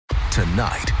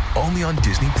Tonight, only on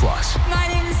Disney+. My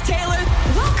name is Taylor.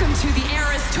 Welcome to the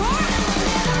Eras Tour.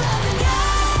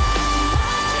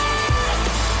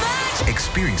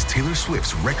 Experience Taylor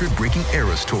Swift's record-breaking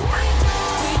Eras Tour.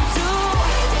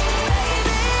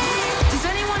 Does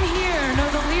anyone here know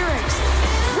the lyrics?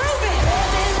 Prove it!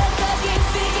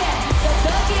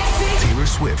 Taylor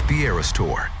Swift The Eras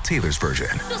Tour, Taylor's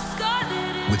version.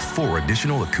 With 4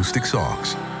 additional acoustic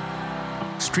songs.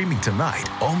 Streaming tonight,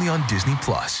 only on Disney+.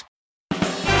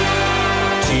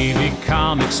 TV,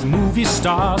 comics, movie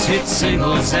stars, hit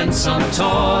singles and some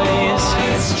toys.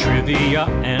 It's trivia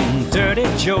and dirty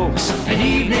jokes, an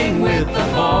evening with the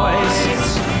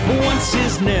boys. Once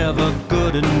is never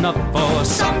good enough for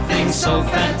something so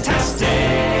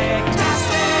fantastic.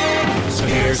 So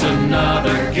here's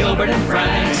another Gilbert and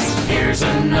Franks. Here's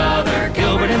another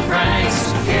Gilbert and Franks.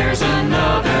 Here's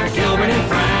another Gilbert and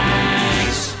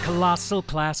Franks. Colossal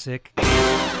classic.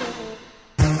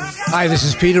 Hi, this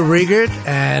is Peter Riegert,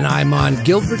 and I'm on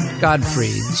Gilbert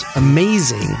Gottfried's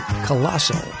amazing,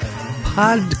 colossal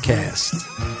podcast.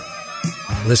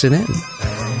 Listen in.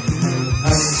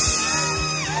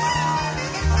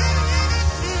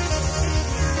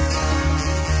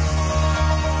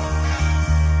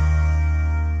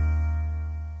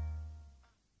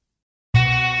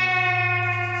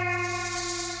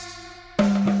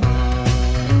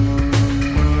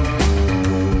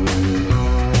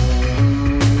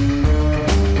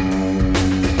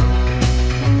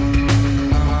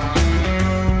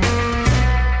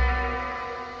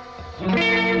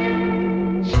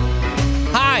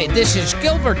 This is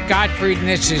Gilbert Gottfried, and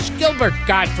this is Gilbert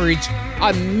Gottfried's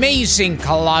amazing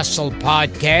colossal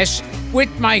podcast with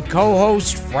my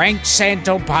co-host Frank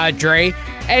Santopadre,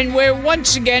 and we're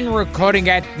once again recording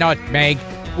at Nutmeg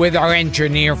with our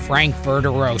engineer Frank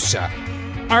Verderosa.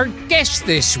 Our guest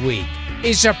this week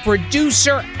is a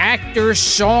producer, actor,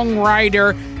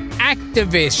 songwriter,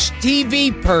 activist,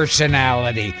 TV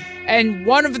personality, and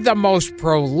one of the most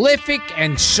prolific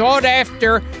and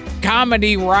sought-after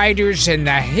comedy writers in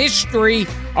the history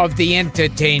of the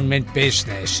entertainment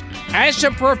business. As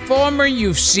a performer,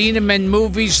 you've seen him in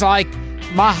movies like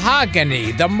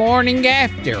Mahogany, The Morning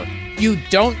After, You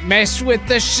Don't Mess with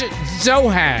the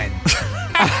Zohan.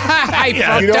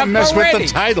 You don't mess with the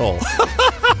title.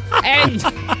 and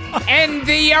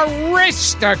The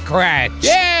Aristocrats.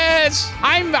 Yes!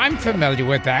 I'm familiar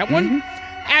with that one.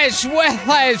 As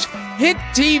well as hit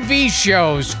TV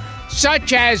shows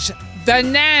such as The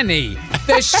Nanny,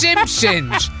 The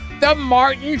Simpsons, The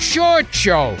Martin Short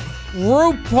Show,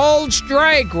 RuPaul's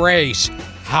Drag Race,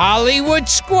 Hollywood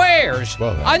Squares,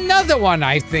 another one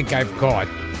I think I've caught,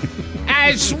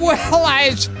 as well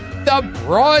as the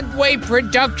Broadway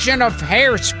production of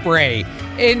Hairspray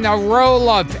in the role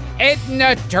of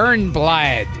Edna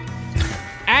Turnblad.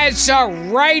 As a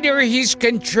writer, he's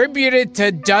contributed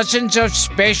to dozens of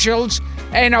specials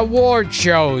and award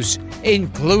shows,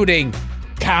 including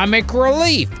Comic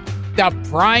Relief, the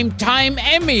Primetime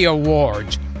Emmy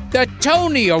Awards, the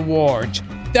Tony Awards,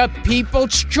 the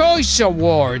People's Choice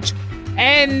Awards,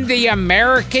 and the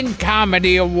American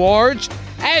Comedy Awards,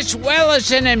 as well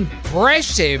as an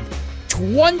impressive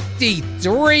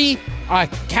 23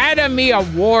 Academy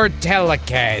Award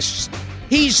telecasts.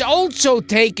 He's also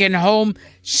taken home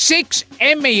 6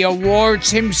 Emmy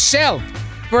Awards himself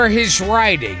for his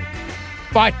writing.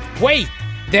 But wait,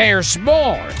 there's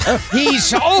more.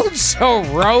 He's also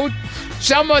wrote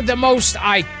some of the most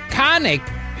iconic,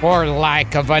 for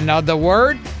lack of another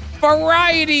word,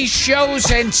 variety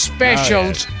shows and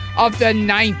specials of the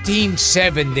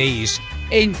 1970s,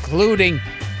 including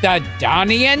The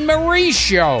Donnie and Marie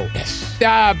Show,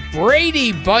 The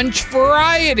Brady Bunch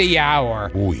Variety Hour,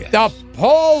 The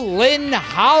Paul Lynde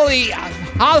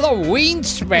Halloween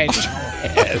Special,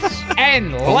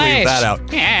 and last,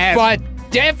 but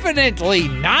definitely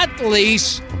not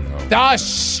least, the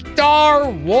Star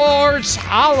Wars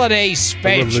Holiday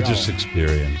Special. A religious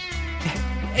experience.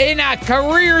 In a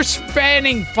career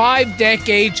spanning 5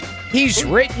 decades, he's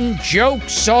written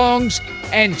jokes, songs,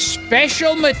 and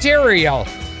special material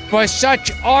for such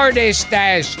artists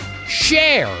as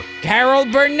Cher, Carol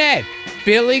Burnett,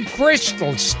 Billy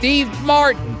Crystal, Steve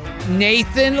Martin,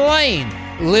 Nathan Lane,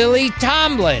 Lily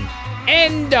Tomlin,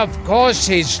 and, of course,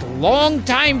 his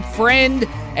longtime friend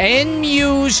and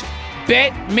muse,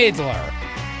 Bette Midler.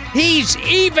 He's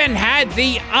even had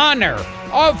the honor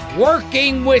of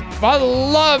working with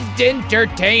beloved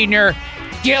entertainer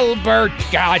Gilbert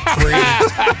Gottfried.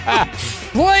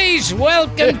 Please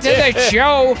welcome to the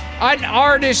show an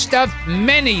artist of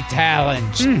many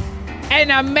talents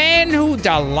and a man who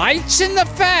delights in the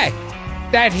fact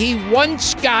that he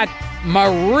once got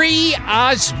Marie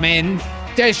Osmond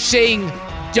to sing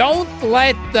Don't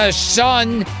Let the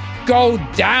Sun Go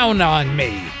Down on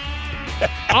Me.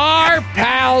 Our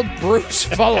pal Bruce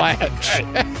Vilanch.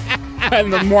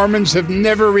 And the Mormons have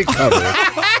never recovered.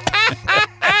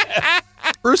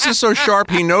 Bruce is so sharp,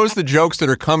 he knows the jokes that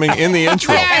are coming in the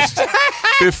intro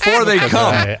before they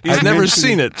come. He's never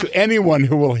seen it. To anyone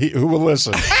who will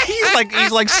listen.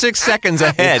 He's like 6 seconds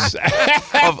ahead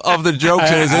of the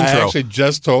jokes in his intro. I actually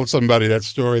just told somebody that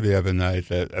story the other night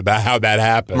about how that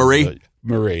happened. Marie?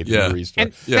 Marie story.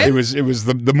 And It was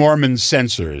the Mormon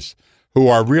censors who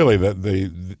are really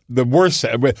the worst.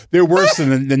 They're worse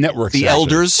than the network censors.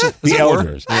 Elders? The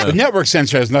elders. Yeah. The network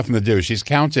censor has nothing to do. She's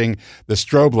counting the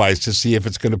strobe lights to see if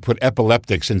it's going to put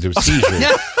epileptics into seizures.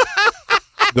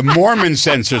 The Mormon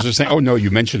censors are saying, oh, no, you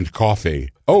mentioned coffee.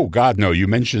 Oh, God, no, you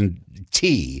mentioned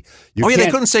tea. They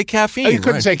couldn't say caffeine. Oh, you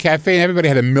couldn't say caffeine. Everybody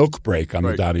had a milk break on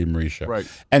the Donnie and Marie show. Right.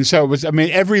 And so it was,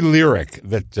 every lyric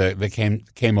that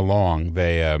came along,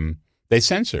 they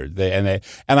censored. And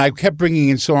I kept bringing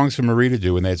in songs for Marie to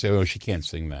do, and they'd say, oh, she can't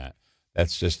sing that.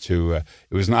 That's just too, it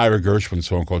was an Ira Gershwin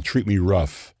song called Treat Me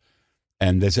Rough.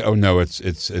 And they said, oh, no,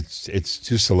 it's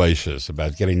too salacious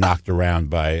about getting knocked around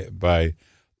by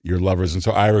your lovers. And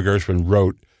so Ira Gershwin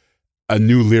wrote a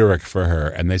new lyric for her,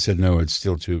 and they said, no, it's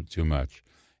still too much.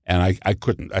 And I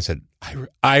couldn't. I said,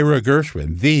 Ira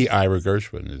Gershwin, the Ira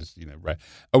Gershwin is, right.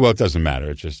 Oh, well, it doesn't matter.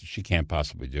 It's just she can't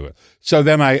possibly do it. So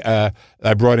then I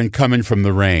brought in Comin' from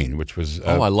the Rain, which was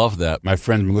I love that. My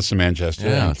friend Melissa Manchester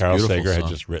and Carol Sager had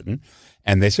just written.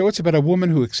 And they said, it's about a woman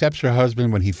who accepts her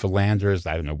husband when he philanders.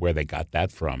 I don't know where they got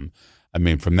that from.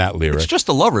 From that lyric. It's just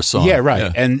a lover song. Yeah,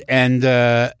 right.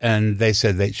 Yeah. And they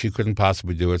said that she couldn't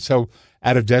possibly do it. So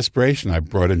out of desperation, I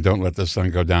brought in Don't Let the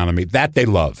Sun Go Down on Me. That they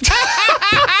loved.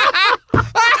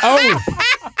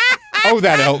 Oh,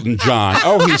 that Elton John.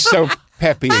 Oh, he's so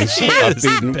peppy and so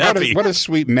upbeat. What a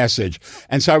sweet message.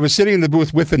 And so I was sitting in the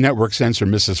booth with the network censor,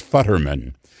 Mrs.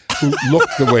 Futterman, who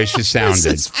looked the way she sounded.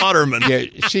 Mrs. Futterman.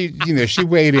 Yeah, she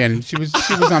weighed in. She was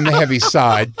on the heavy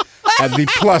side. At the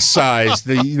plus size,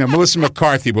 Melissa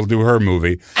McCarthy will do her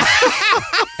movie.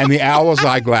 And the owl's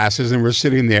eyeglasses, and we're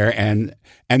sitting there, and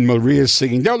Maria's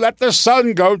singing, Don't Let the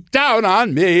Sun Go Down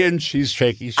on Me. And she's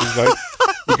shaky. She's like,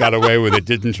 you got away with it,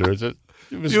 didn't you?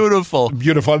 It was beautiful.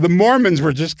 Beautiful. The Mormons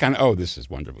were just kind of, oh, this is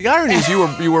wonderful. The irony is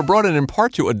you were brought in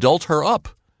part to adult her up.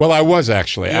 Well, I was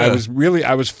actually. Yeah.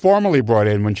 I was formally brought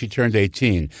in when she turned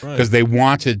 18 because they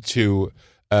wanted to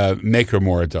make her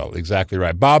more adult. Exactly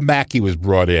right. Bob Mackey was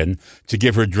brought in to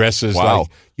give her dresses. Wow.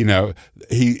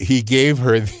 He gave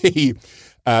her the,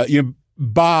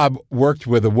 Bob worked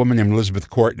with a woman named Elizabeth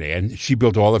Courtney, and she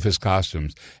built all of his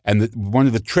costumes. And one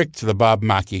of the tricks to the Bob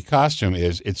Mackey costume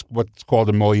is it's what's called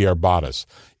a Moliere bodice.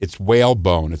 It's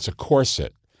whalebone. It's a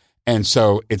corset. And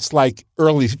so it's like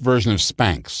early version of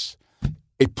Spanx.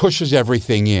 It pushes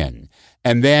everything in.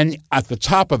 And then at the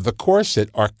top of the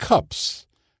corset are cups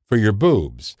for your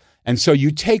boobs. And so you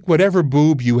take whatever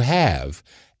boob you have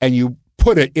and you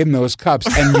put it in those cups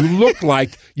and you look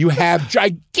like you have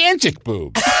gigantic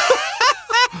boobs.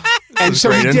 And so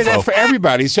we did that for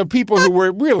everybody. So people who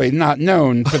were really not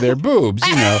known for their boobs,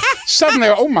 suddenly,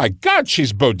 oh my God,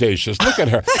 she's bodacious. Look at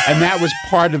her. And that was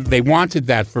part of, they wanted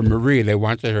that for Marie. They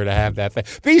wanted her to have that thing.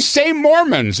 These same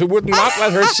Mormons who would not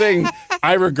let her sing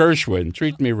Ira Gershwin,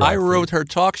 Treat Me Right. I wrote her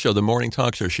talk show, the morning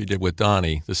talk show she did with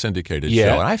Donnie, the syndicated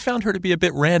show. And I found her to be a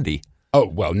bit randy. Oh,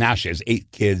 well, now she has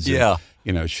 8 kids. Yeah.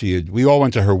 And, we all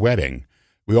went to her wedding.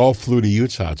 We all flew to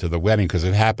Utah to the wedding because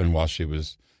it happened while she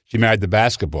married the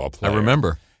basketball player. I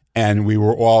remember. And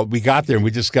we got there and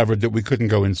we discovered that we couldn't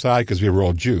go inside because we were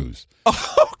all Jews.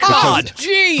 Oh, God.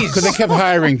 Jeez. Because they kept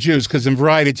hiring Jews because in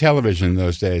variety television in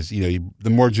those days, the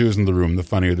more Jews in the room, the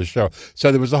funnier the show.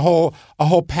 So there was a whole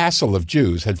passel of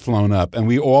Jews had flown up, and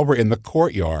we all were in the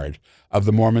courtyard of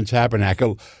the Mormon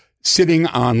Tabernacle sitting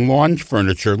on lawn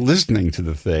furniture listening to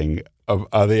the thing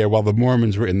there while the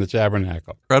Mormons were in the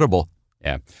tabernacle. Incredible.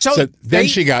 Yeah. So then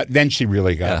she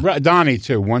really got Donnie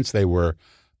too. Once they were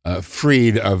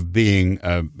freed of being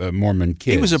Mormon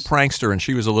kids, he was a prankster, and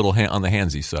she was a little on the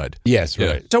handsy side. Yes,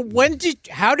 right. So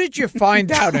how did you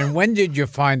find out, and when did you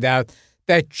find out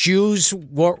that Jews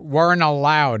weren't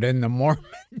allowed in the Mormon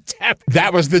tabernacle?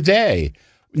 That was the day.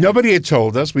 Nobody had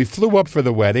told us. We flew up for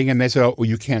the wedding, and they said, "Oh, well,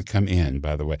 you can't come in.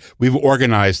 By the way, we've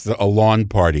organized a lawn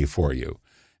party for you."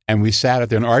 And we sat out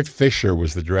there, and Art Fisher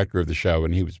was the director of the show,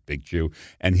 and he was a big Jew,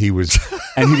 and he was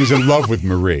in love with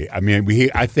Marie. I mean,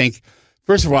 I think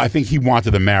first of all, I think he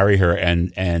wanted to marry her,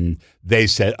 and they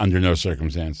said under no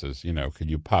circumstances, could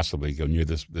you possibly go near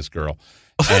this girl,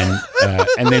 and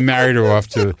they married her off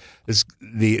to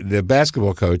the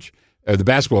basketball coach, the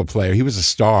basketball player. He was a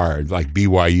star like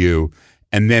BYU,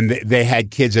 And then they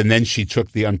had kids, and then she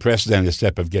took the unprecedented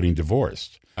step of getting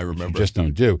divorced. I remember. You just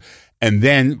don't do. And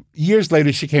then years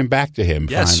later, she came back to him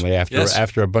finally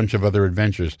after a bunch of other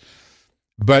adventures.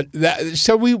 But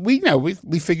so we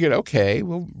figured, okay,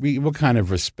 we'll kind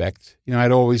of respect.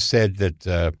 I'd always said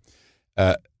that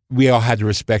we all had to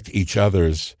respect each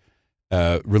other's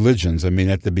religions. I mean,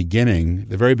 at the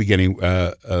very beginning,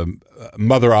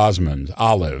 Mother Osmond,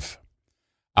 Olive,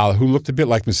 who looked a bit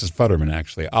like Mrs. Futterman,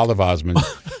 actually. Olive Osmond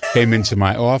came into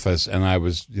my office, and I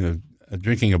was,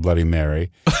 drinking a Bloody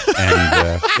Mary,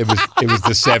 and it was the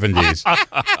 70s,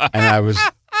 and I was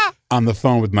on the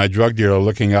phone with my drug dealer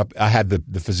looking up. I had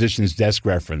the physician's desk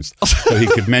reference, so he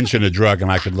could mention a drug,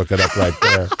 and I could look it up right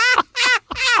there.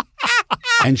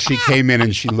 And she came in,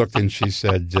 and she looked, and she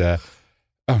said,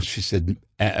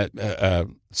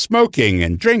 smoking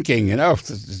and drinking, and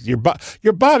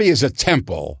your body is a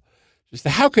temple. She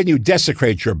said, how can you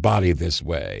desecrate your body this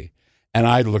way? And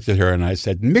I looked at her and I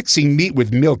said, mixing meat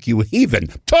with milk, you heathen.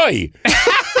 Toy!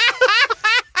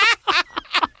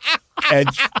 And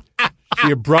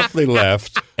she abruptly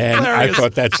left, and hilarious. I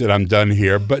thought, that's it, I'm done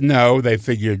here. But no, they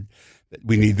figured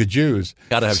we need the Jews.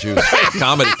 Got to have Jews.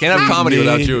 Comedy. Can't have comedy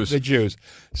without Jews. The Jews.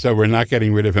 So we're not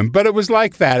getting rid of him. But it was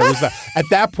like that. It was at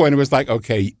that point, it was like,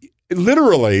 okay,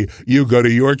 literally, you go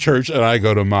to your church and I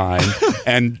go to mine,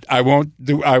 and I won't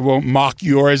mock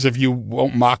yours if you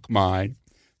won't mock mine.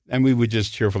 And we would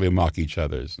just cheerfully mock each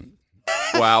other's.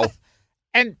 Wow.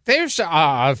 And there's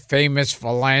a famous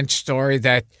Vilanch story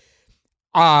that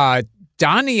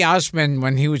Donny Osmond,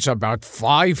 when he was about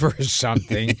 5 or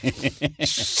something,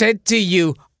 said to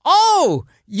you, "Oh,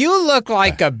 you look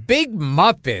like a big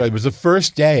Muppet." It was the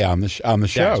first day on the show.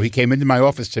 Yes. He came into my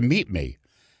office to meet me,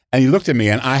 and he looked at me,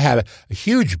 and I had a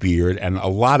huge beard and a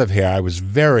lot of hair. I was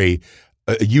very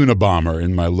Unabomber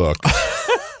in my look.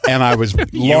 And I was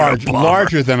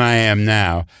larger than I am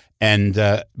now. And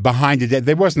behind it,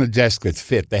 there wasn't a desk that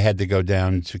fit. They had to go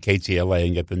down to KTLA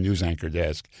and get the news anchor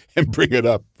desk and bring it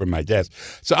up from my desk.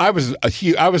 So I was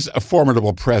a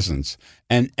formidable presence,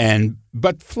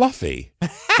 but fluffy, and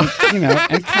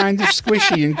kind of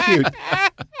squishy and cute.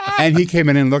 And he came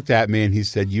in and looked at me and he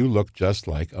said, "You look just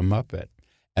like a Muppet."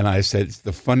 And I said, "It's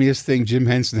the funniest thing. Jim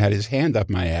Henson had his hand up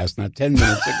my ass not 10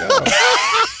 minutes ago."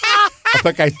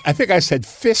 I think I said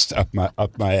fist up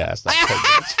my ass.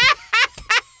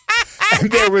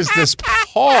 And there was this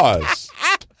pause,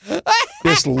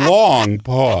 this long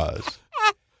pause,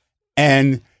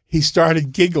 and he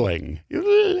started giggling,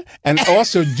 and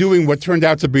also doing what turned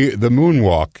out to be the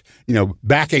moonwalk,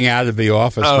 backing out of the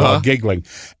office while giggling.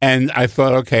 And I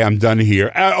thought, okay, I'm done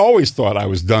here. I always thought I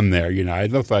was done there. I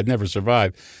thought I'd never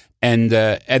survive. And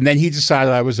then he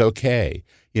decided I was okay.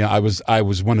 I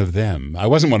was one of them. I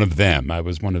wasn't one of them. I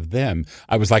was one of them.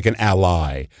 I was like an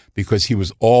ally because he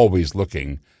was always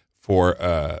looking for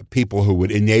people who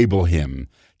would enable him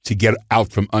to get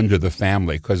out from under the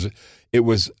family, because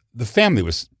the family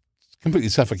was completely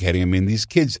suffocating. I mean, these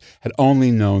kids had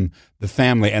only known the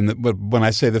family, and when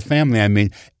I say the family, I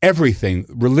mean everything: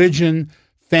 religion,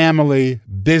 family,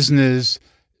 business,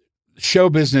 show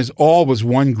business. All was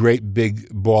one great big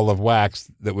ball of wax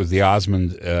that was the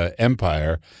Osmond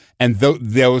empire, and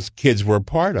those kids were a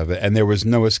part of it, and there was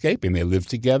no escaping. They lived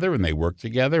together, and they worked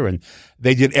together, and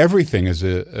they did everything as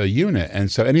a unit. And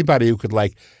so anybody who could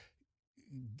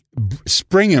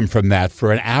spring him from that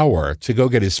for an hour to go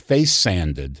get his face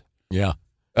sanded, was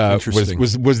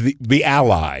the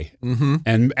ally. Mm-hmm.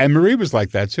 And Marie was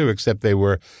like that too, except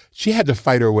she had to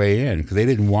fight her way in because they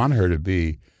didn't want her to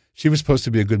be. She was supposed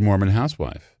to be a good Mormon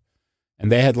housewife,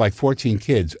 and they had 14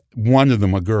 kids, one of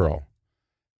them a girl,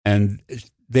 and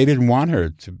they didn't want her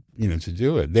to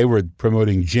do it. They were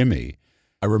promoting Jimmy.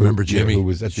 I remember Jimmy, who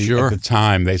was at the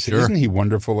time. They said, "Isn't he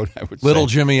wonderful?" I would Little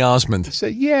say, Jimmy Osmond. I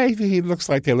said, "Yeah, he looks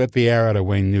like they let the air out of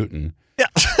Wayne Newton." Yeah.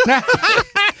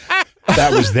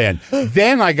 That was then.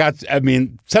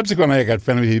 Subsequently I got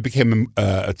friendly with him. He became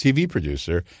a TV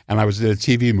producer, and I was in a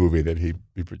TV movie that he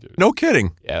produced. No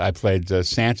kidding. Yeah, I played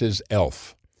Santa's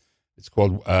elf. It's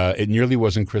called It Nearly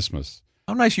Wasn't Christmas.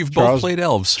 How nice you've both played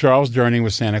elves. Charles Durning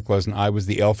was Santa Claus, and I was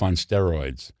the elf on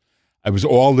steroids. I was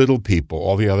all little people.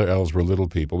 All the other elves were little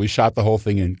people. We shot the whole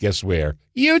thing in, guess where?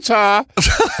 Utah!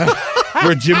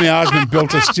 Where Jimmy Osmond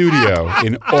built a studio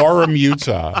in Orem,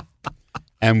 Utah.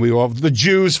 And the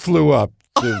Jews flew up.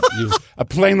 A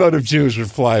plane load of Jews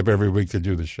would fly up every week to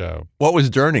do the show. What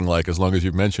was Durning like, as long as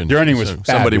you've mentioned? Durning was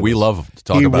somebody we love to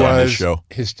talk about on this show. He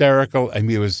was hysterical, and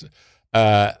he was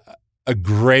a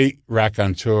great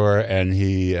raconteur, and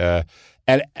he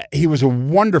was a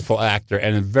wonderful actor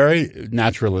and very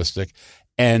naturalistic,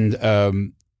 and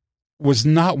was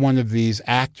not one of these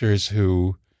actors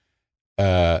who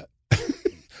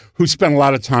who spent a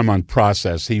lot of time on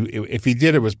process. If he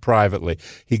did, it was privately.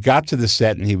 He got to the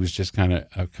set and he was just kind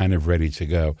of ready to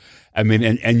go. I mean,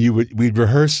 and we'd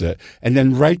rehearse it, and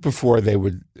then right before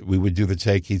we would do the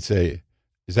take, he'd say,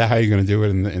 "Is that how you're going to do it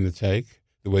in the take?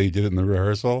 The way you did it in the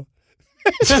rehearsal?"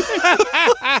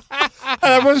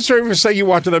 And I wasn't sure if he was saying you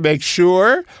wanted to make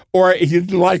sure, or he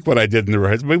didn't like what I did in the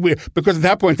rehearsal. Because at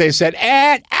that point they said,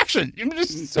 "And action!"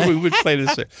 So we would play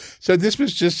this. So this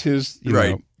was just his,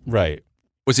 Right. Right.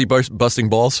 Was he busting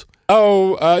balls?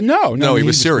 Oh, no. No, he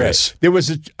was serious. Great. There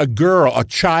was a girl, a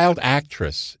child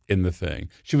actress in the thing.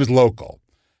 She was local,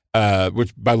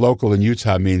 which by local in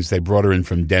Utah means they brought her in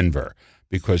from Denver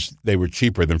because they were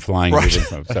cheaper than flying her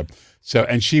in from. So,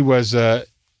 and she was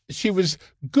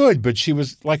good, but she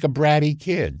was like a bratty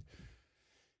kid.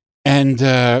 And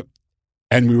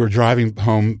we were driving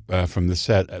home from the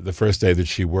set the first day that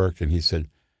she worked, and he said,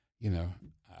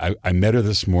 I met her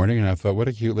this morning, and I thought, what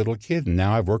a cute little kid. And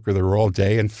now I've worked with her all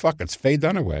day, and it's Faye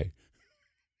Dunaway.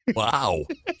 Wow.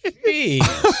 Jeez.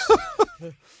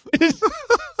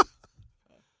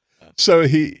 So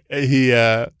he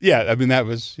I mean, that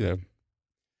was,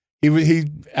 he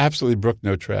absolutely brooked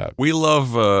no trout. We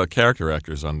love character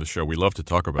actors on the show. We love to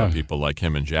talk about people like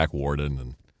him and Jack Warden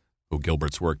and who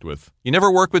Gilbert's worked with. You never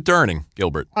worked with Durning,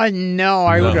 Gilbert. I know.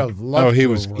 I would have loved. Oh, he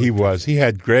was. He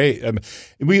had great.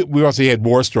 We also had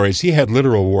war stories. He had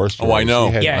literal war stories. Oh, I know.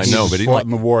 Yes. I know. But he fought in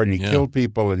the war and he killed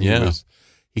people, and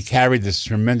he carried this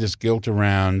tremendous guilt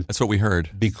around. That's what we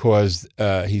heard. Because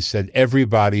he said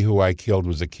everybody who I killed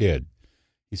was a kid.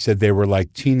 He said they were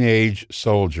like teenage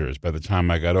soldiers by the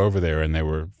time I got over there, and they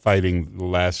were fighting the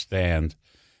last stand.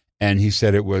 And he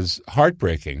said it was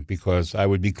heartbreaking because I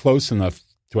would be close enough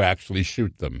to actually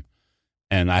shoot them.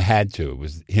 And I had to. It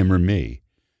was him or me.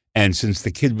 And since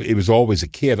it was always a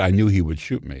kid, I knew he would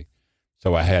shoot me.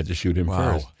 So I had to shoot him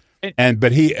first.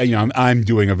 But he, I'm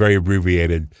doing a very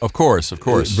abbreviated Of course.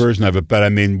 version of it. But I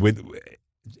mean, with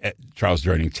Charles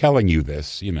Durning telling you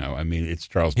this, it's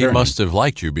Charles Durning. He must have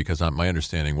liked you because my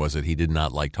understanding was that he did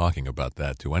not like talking about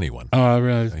that to anyone. Oh,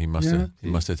 really? He must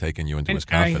have taken you into his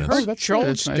confidence. I heard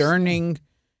Charles Durning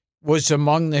was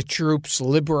among the troops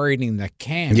liberating the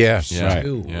camps. Yes, right.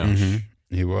 Too. Yeah. Mm-hmm.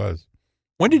 He was.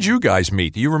 When did you guys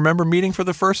meet? Do you remember meeting for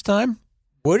the first time?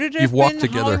 Would it have You've walked been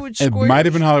together. Hollywood It Squares? might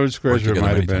have been Hollywood Squares, or Worked it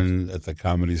might together have many been at the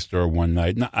Comedy Store one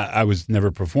night. No, I was never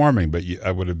performing, but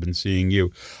I would have been seeing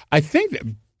you. I think that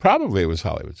probably it was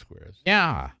Hollywood Squares.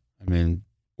 Yeah. I mean,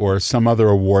 or some other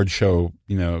award show,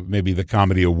 maybe the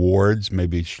Comedy Awards,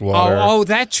 maybe Schlatter. Oh,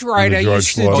 that's right. I George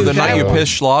used to Schlatter. do The that night you one.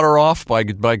 pissed Schlatter off by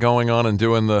going on and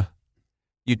doing the...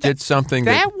 You did something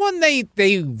That one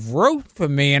they wrote for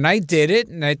me, and I did it,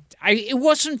 and it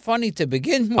wasn't funny to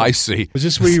begin with. I see. Was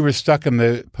this where you were stuck on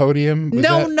the podium?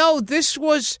 No, this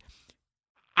was...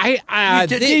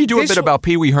 Did you do a bit about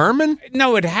Pee Wee Herman?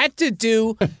 No, it had to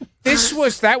do...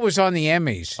 that was on the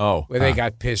Emmys. Oh. Where they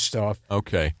got pissed off.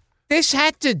 Okay. This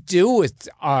had to do with,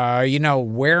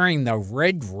 wearing the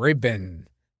red ribbon,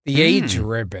 the AIDS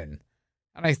ribbon.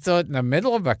 And I thought, in the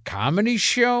middle of a comedy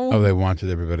show? Oh, they wanted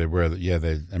everybody to wear that. Yeah,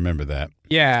 I remember that.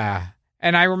 Yeah.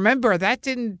 And I remember that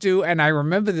didn't do, and I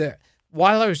remember that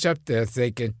while I was up there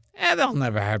thinking, they'll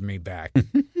never have me back.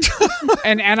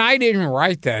 and I didn't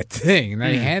write that thing.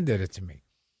 They handed it to me.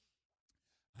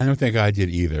 I don't think I did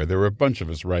either. There were a bunch of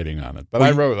us writing on it, but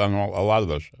I wrote on a lot of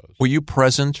those shows. Were you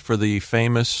present for the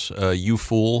famous "You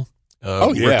Fool"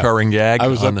 yeah. recurring gag? I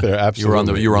was up there.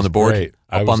 Absolutely, You were on the board. Great.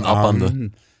 Up on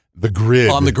the grid.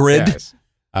 On the grid. Yes.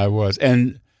 I was,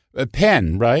 and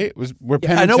Penn, right? Were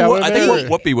Penn? I and know. Teller I there? think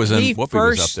Whoopi was in. He Whoopi was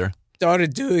first up there.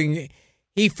 started doing.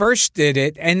 He first did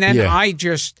it, and then Yeah. I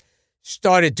just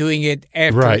started doing it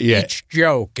after each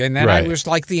joke, and then I was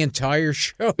like the entire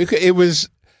show. Because it was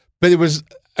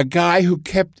a guy who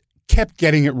kept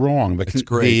getting it wrong. It's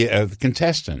great. The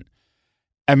contestant.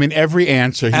 I mean, every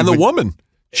answer. And the woman.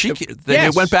 They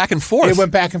went back and forth. They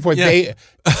went back and forth. Yeah.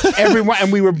 Everyone,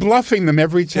 and we were bluffing them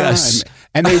every time. Yes.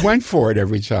 And they went for it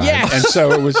every time. Yes. And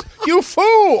so it was, you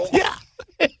fool. Yeah.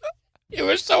 It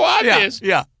was so obvious.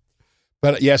 Yeah.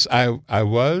 But yes, I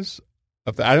was.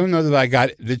 I don't know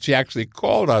that she actually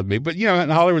called on me, but in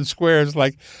Hollywood Squares,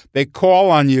 like they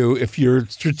call on you if you're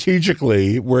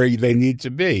strategically where they need to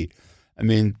be. I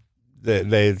mean,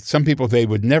 some people they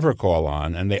would never call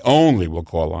on, and they only will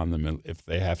call on them if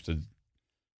they have to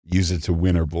use it to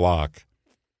win or block.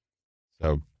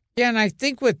 So Yeah, and I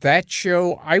think with that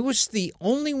show, I was the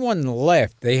only one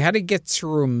left. They had to get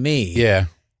through me. yeah.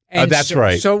 And that's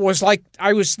right. So it was like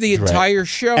I was the Right. entire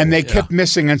show. And they kept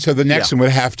missing, and so the next one would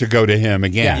have to go to him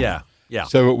again. Yeah.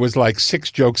 So it was like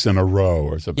 6 jokes in a row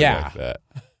or something Yeah. like that.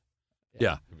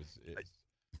 Yeah.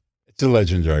 It's a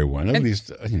legendary one, at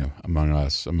least among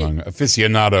us, among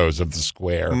aficionados of the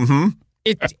square. Mm-hmm.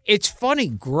 It's funny.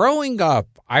 Growing up,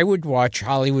 I would watch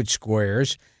Hollywood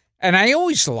Squares, and I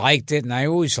always liked it, and I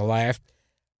always laughed.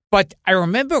 But I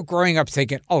remember growing up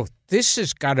thinking, "Oh, this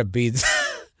has got to be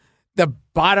the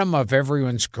bottom of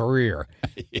everyone's career,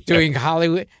 doing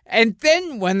Hollywood." And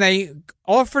then when they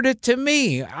offered it to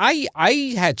me,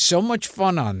 I had so much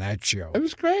fun on that show. It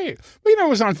was great. Well, it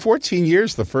was on 14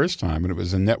 years the first time, and it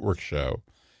was a network show.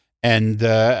 And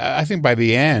I think by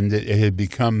the end, it had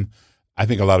become, I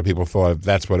think a lot of people thought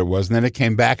that's what it was. And then it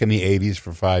came back in the 80s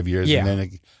for 5 years. Yeah.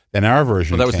 And then our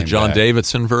version That was the John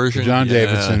Davidson version? John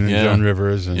Davidson and Joan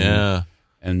Rivers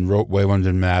and Wayland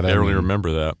and Madden. I really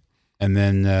remember that. And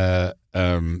then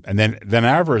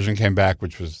our version came back,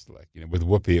 which was like, with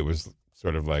Whoopi, it was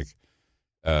sort of like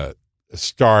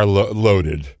star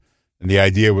loaded. And the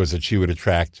idea was that she would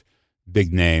attract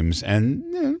big names.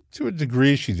 And to a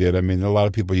degree she did. I mean, a lot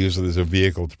of people use it as a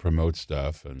vehicle to promote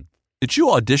stuff. And did you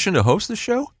audition to host the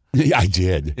show? I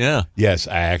did. Yeah. Yes,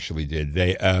 I actually did.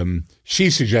 She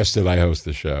suggested I host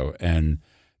the show, and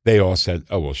they all said,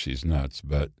 "Oh, well, she's nuts,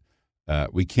 but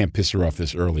we can't piss her off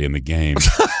this early in the game."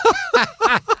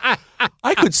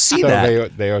 I could see so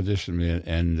that. They auditioned me,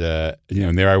 and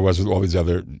and there I was with all these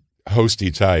other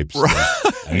hosty types. Right.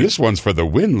 And this one's for the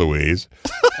win, Louise.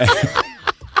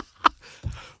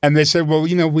 And they said, "Well,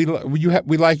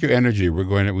 we like your energy. We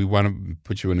want to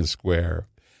put you in a square."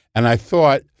 And I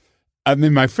thought, I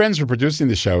mean, my friends were producing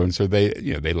the show, and so they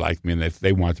liked me and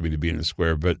they wanted me to be in the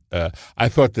square. But I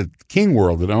thought that King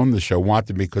World, that owned the show,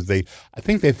 wanted me because I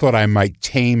think they thought I might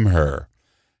tame her.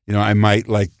 I might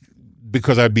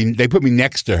because they put me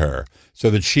next to her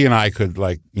so that she and I could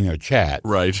chat,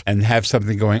 right, and have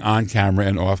something going on camera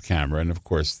and off camera. And of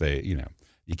course,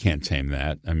 you can't tame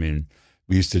that. I mean,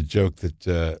 we used to joke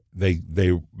that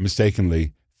they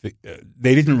mistakenly.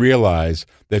 They didn't realize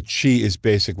that she is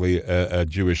basically a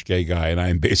Jewish gay guy and I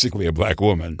am basically a black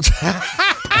woman.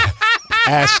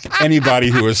 Ask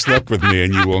anybody who has slept with me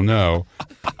and you will know.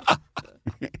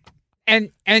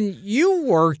 And you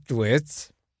worked with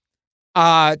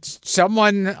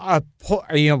someone,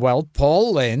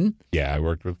 Paul Lynde. Yeah, I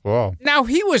worked with Paul. Now,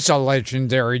 he was a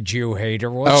legendary Jew hater,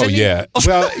 wasn't he? Oh, yeah.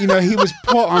 Well, he was,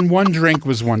 Paul, on One Drink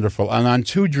was wonderful, and on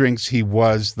Two Drinks, he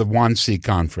was the Wannsee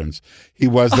Conference. He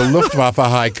was the Luftwaffe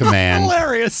High Command.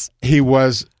 Hilarious. He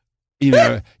was, you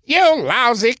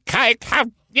lousy kike, how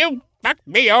you fucked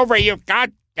me over, you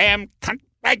goddamn cunt.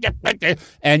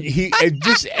 And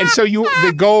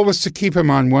the goal was to keep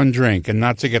him on one drink and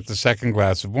not to get the second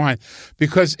glass of wine,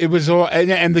 because it was all,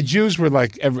 and the Jews were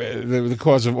the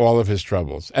cause of all of his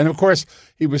troubles. And of course,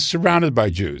 he was surrounded by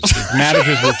Jews. His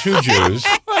managers were two Jews,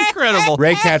 incredible,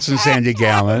 Ray Katz and Sandy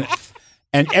Gallen,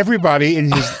 and everybody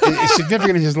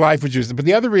significant in his life was Jews. But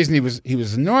the other reason he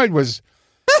was annoyed was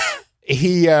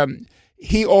he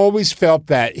always felt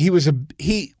that he was a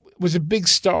big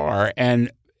star and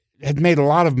had made a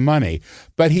lot of money,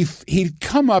 but he'd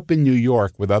come up in New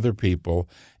York with other people.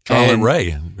 Charlotte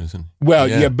Ray. Well,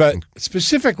 yeah, but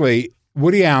specifically,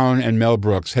 Woody Allen and Mel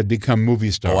Brooks had become movie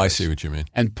stars. Oh, I see what you mean.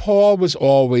 And Paul was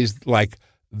always like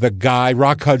the guy,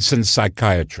 Rock Hudson's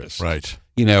psychiatrist. Right.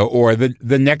 Or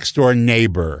the next door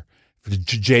neighbor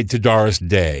to Doris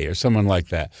Day or someone like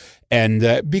that. And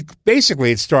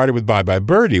basically, it started with Bye Bye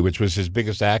Birdie, which was his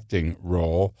biggest acting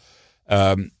role.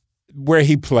 Where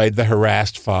he played the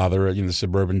harassed father, the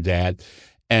suburban dad,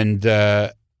 and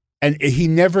he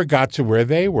never got to where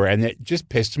they were, and it just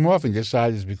pissed him off, and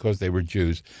decided it's because they were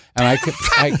Jews. And I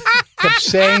kept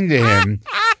saying to him,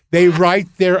 they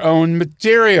write their own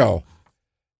material,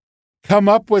 come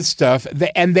up with stuff,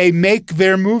 and they make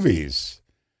their movies.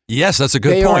 Yes, that's a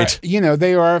good point.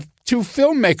 They are two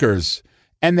filmmakers.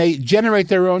 And they generate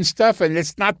their own stuff, and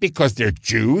it's not because they're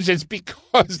Jews; it's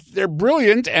because they're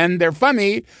brilliant and they're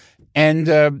funny, and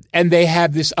they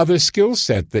have this other skill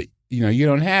set that you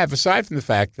don't have. Aside from the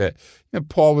fact that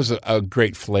Paul was a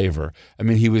great flavor. I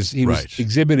mean, he was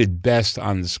exhibited best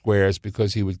on the squares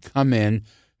because he would come in,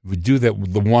 would do the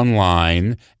one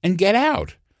line, and get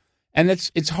out. And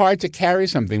it's hard to carry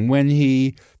something when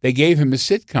they gave him a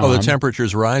sitcom. Oh, The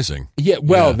Temperature's Rising. Yeah,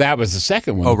 well, that was the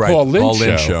second one. Oh, right. Paul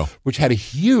Lynde show, which had a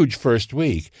huge first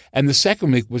week. And the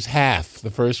second week was half the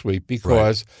first week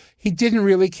because he didn't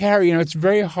really carry. It's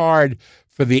very hard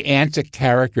for the antic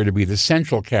character to be the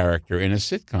central character in a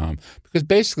sitcom because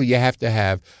basically you have to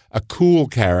have a cool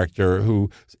character who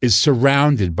is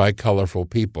surrounded by colorful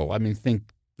people. I mean,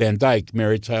 think Van Dyke,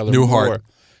 Mary Tyler Moore.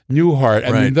 Newhart.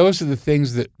 I mean, those are the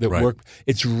things that work.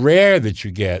 It's rare that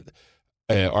you get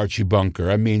Archie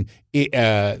Bunker. I mean,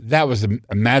 that was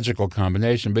a magical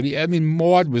combination. But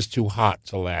Maude was too hot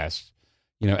to last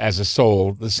as a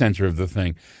soul, the center of the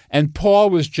thing. And Paul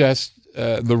was just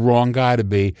the wrong guy to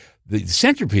be the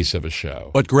centerpiece of a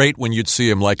show. But great when you'd see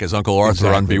him like as Uncle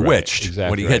Arthur on Bewitched. Right. Exactly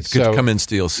when he right. could come in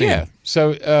steal scene. Yeah.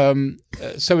 So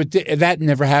that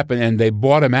never happened, and they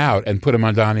bought him out and put him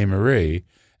on Donnie and Marie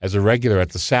as a regular at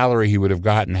the salary he would have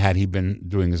gotten had he been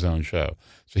doing his own show.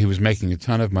 So he was making a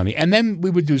ton of money. And then we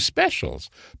would do specials,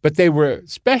 but they were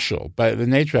special by the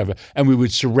nature of it. And we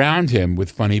would surround him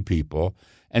with funny people,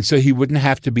 and so he wouldn't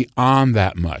have to be on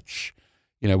that much.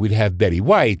 We'd have Betty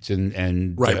White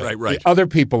and right. other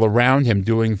people around him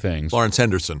doing things. Florence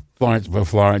Henderson.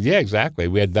 Florence, yeah, exactly.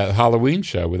 We had that Halloween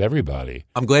show with everybody.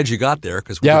 I'm glad you got there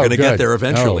because we're going to get there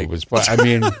eventually. No, it was,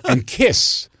 and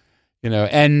Kiss,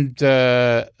 and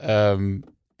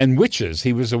witches.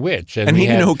 He was a witch, and he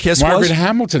didn't know who Kiss was. Margaret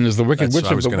Hamilton is the Wicked Witch of the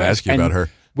West. I was going to ask you about her.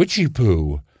 Witchy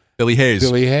Poo. Billy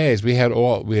Hayes. We had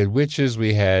witches.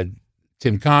 We had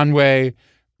Tim Conway.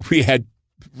 We had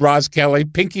Roz Kelly,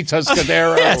 Pinky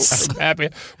Tuscadero. Yes.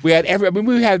 We had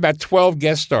we had about 12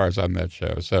 guest stars on that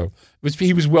show, so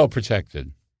he was well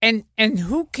protected. And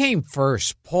who came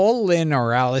first, Paul Lynde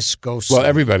or Alice Ghostley? Well,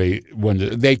 everybody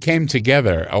wondered. They came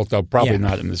together, although probably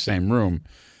not in the same room.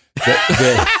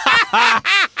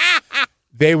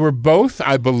 They were both,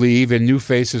 I believe, in New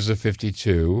Faces of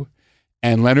 52,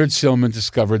 and Leonard Sillman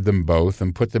discovered them both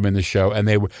and put them in the show.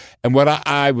 And what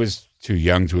I was too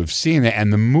young to have seen it.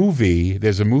 And the movie,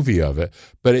 there's a movie of it,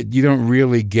 but you don't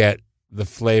really get the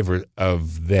flavor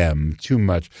of them too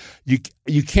much. You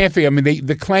can't figure.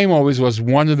 The claim always was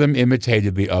one of them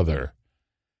imitated the other,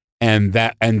 and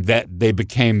that they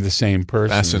became the same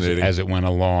person as it went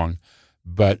along.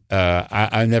 But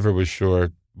I never was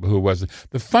sure who it was.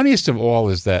 The funniest of all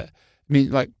is that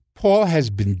Paul has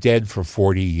been dead for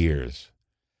 40 years.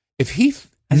 If he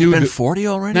Has it been 40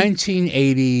 already?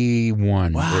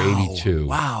 1981 or 82.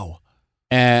 Wow.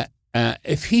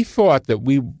 If he thought that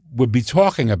we would be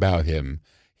talking about him,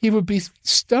 he would be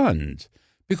stunned,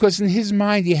 because in his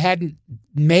mind he hadn't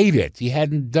made it. He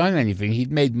hadn't done anything.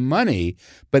 He'd made money,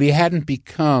 but he hadn't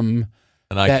become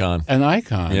an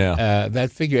icon. Yeah.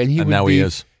 That figure. And now he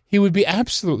is. He would be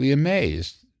absolutely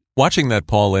amazed. Watching that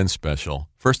Paul Lynde special,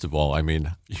 first of all,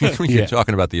 you're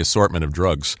talking about the assortment of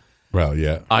drugs. Well,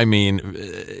 yeah.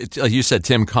 Like you said,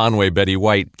 Tim Conway, Betty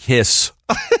White, Kiss.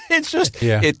 It's just,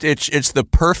 it's the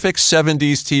perfect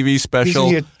 70s TV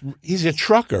special. He's a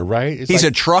trucker, right? He's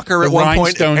a trucker at one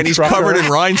point, and he's covered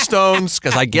in rhinestones,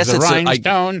 because I guess it's a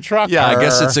rhinestone trucker. Yeah, I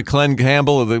guess it's a Glenn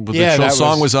Campbell. The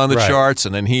song was on the charts,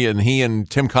 and then he and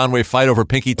Tim Conway fight over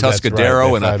Pinky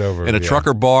Tuscadero in a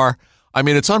trucker bar.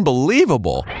 It's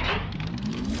unbelievable. I've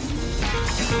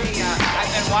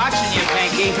been watching you,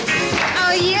 Pinky.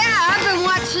 Oh, yeah, I've been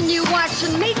watching you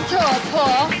watching me talk,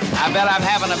 Paul. I bet I'm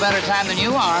having a better time than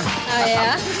you are. Oh,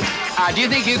 yeah? Do you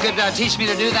think you could teach me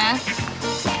to do that?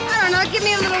 I don't know. Give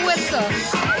me a little whistle.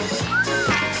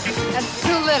 That's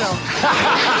too little.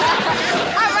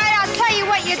 All right, I'll tell you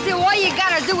what you do. All you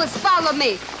gotta do is follow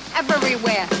me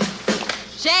everywhere.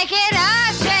 Shake it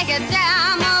up, shake it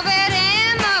down, move it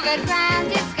in, move it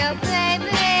round, disco, baby.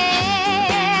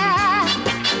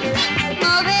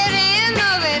 Move it in,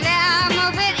 move it out,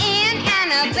 move it in and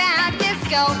about,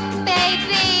 disco,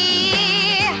 baby.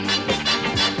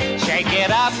 Shake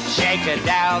it up, shake it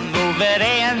down, move it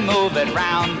in, move it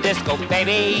round, disco,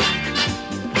 baby.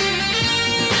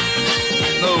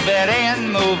 Move it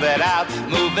in, move it out,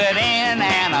 move it in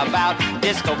and about,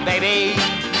 disco, baby.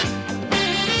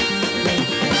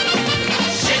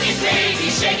 Shake it, baby,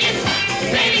 shake it,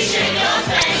 baby, shake your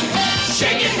thing.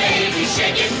 Shake it, baby,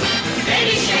 shake it,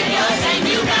 baby, shake your thing.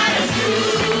 You got us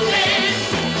grooving.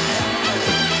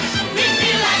 We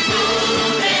feel like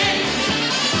moving.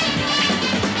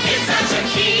 It's such a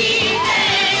key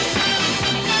thing.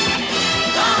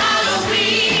 The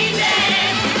Halloween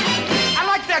day. I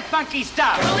like that funky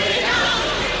stuff.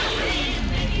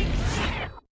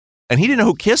 And he didn't know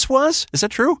who Kiss was? Is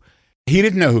that true? He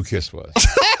didn't know who Kiss was.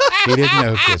 He didn't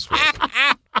know who Kiss was.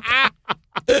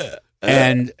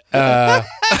 And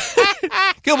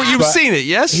Gilbert, you've seen it,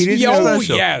 yes? He didn't know,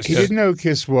 yes. He didn't know who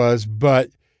Kiss was, but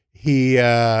he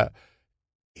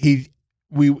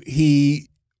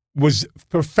was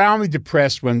profoundly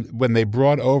depressed when they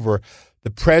brought over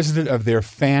the president of their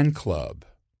fan club,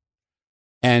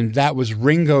 and that was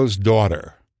Ringo's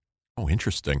daughter. Oh,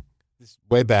 interesting.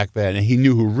 Way back then, and he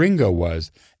knew who Ringo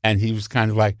was, and he was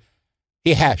kind of like,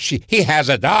 he has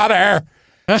a daughter.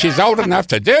 She's old enough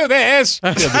to do this.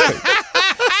 And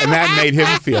that made him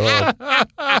feel old.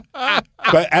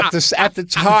 But at the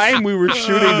time we were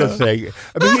shooting the thing,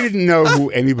 he didn't know who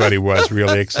anybody was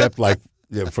really, except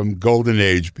from Golden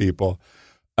Age people.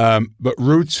 But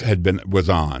Roots was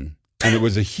on. And it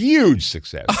was a huge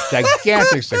success,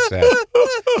 gigantic success.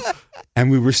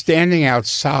 And we were standing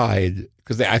outside,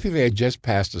 because I think they had just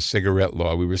passed a cigarette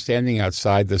law. We were standing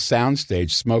outside the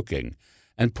soundstage smoking.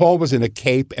 And Paul was in a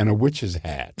cape and a witch's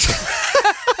hat,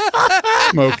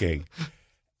 smoking.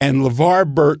 And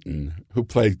LeVar Burton, who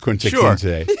played Kunta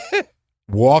Kinte,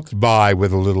 walked by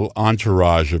with a little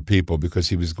entourage of people because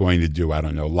he was going to do, I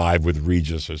don't know, Live with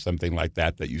Regis or something like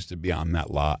that used to be on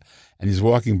that lot. And he's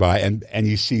walking by and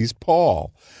he sees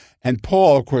Paul. And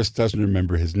Paul, of course, doesn't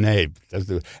remember his name.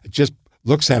 Just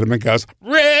looks at him and goes,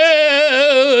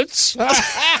 Ritz!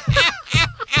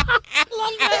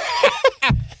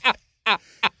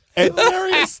 And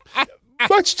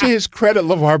much to his credit,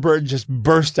 LeVar Burton just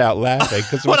burst out laughing.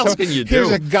 What else can you do?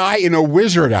 Here's a guy in a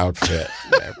wizard outfit.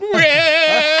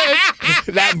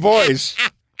 That voice.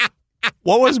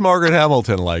 What was Margaret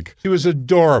Hamilton like? She was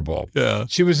adorable. Yeah.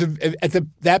 She was, at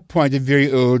that point, a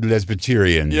very old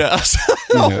lesbiterian. Yes.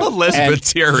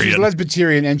 Lesbiterian. She's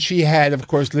lesbiterian, and she had, of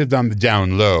course, lived on the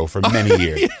down low for many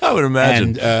years. Yeah, I would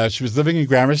imagine. And she was living in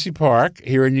Gramercy Park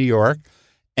here in New York.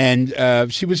 And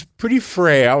she was pretty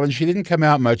frail, and she didn't come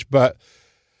out much, but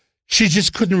she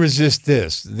just couldn't resist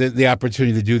the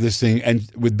opportunity to do this thing, and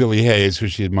with Billy Hayes, who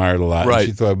she admired a lot. Right. And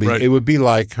she thought it would be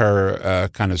like her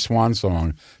kind of swan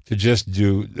song to just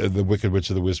do The Wicked Witch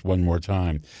of the West one more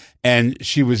time. And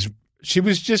she was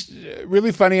just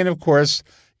really funny, and of course,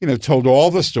 told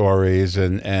all the stories,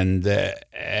 and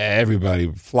everybody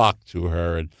flocked to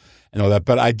her and all that.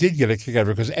 But I did get a kick out of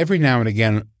her because every now and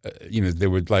again, there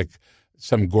would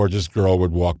some gorgeous girl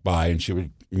would walk by and she would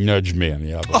nudge me on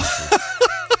the elbow.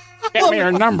 Get me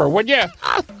her number, would you?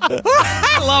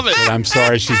 I love it. But I'm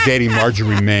sorry, she's dating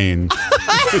Marjorie Main.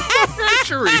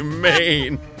 Marjorie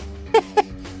Main.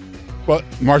 Well,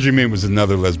 Marjorie Main was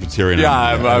another lesbiterian. Yeah,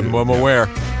 I'm aware.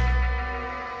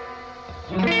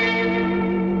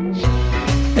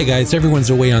 Hey guys, everyone's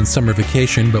away on summer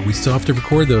vacation, but we still have to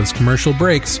record those commercial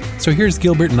breaks, so here's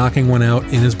Gilbert knocking one out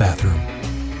in his bathroom.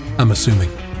 I'm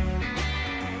assuming.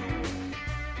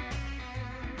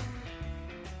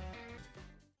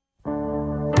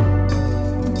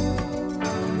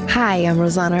 Hi, I'm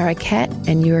Rosanna Arquette,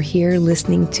 and you're here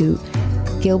listening to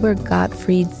Gilbert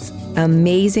Gottfried's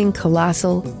amazing,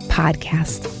 colossal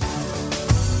podcast.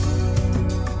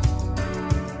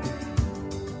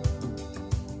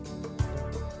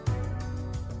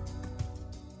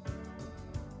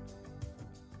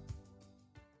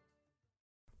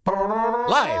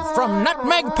 Live from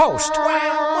Nutmeg Post,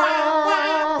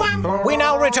 we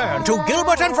now return to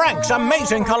Gilbert and Frank's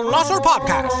amazing, colossal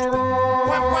podcast.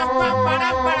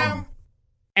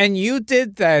 And you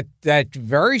did that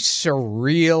very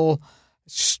surreal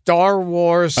Star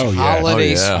Wars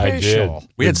holiday special. I did.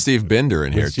 We had Steve Binder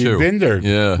in here, too. Steve Binder.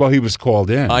 Yeah. Well, he was called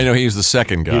in. I know, he was the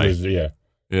second guy.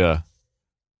 Yeah.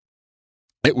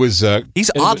 It was...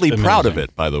 He's oddly proud of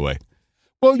it, by the way.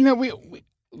 Well, we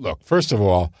look, first of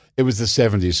all, it was the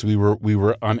 70s, so we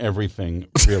were on everything,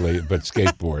 really, but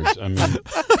skateboards. I mean,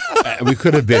 we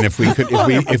could have been if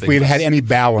we'd had any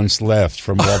balance left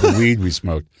from all the weed we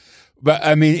smoked. But,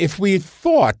 I mean, if we had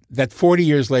thought that 40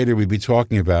 years later we'd be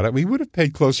talking about it, we would have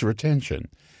paid closer attention.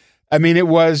 I mean, it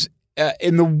was,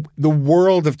 in the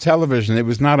world of television, it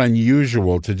was not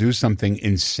unusual to do something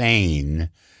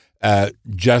insane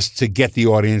just to get the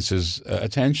audience's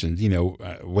attention.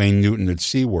 Wayne Newton at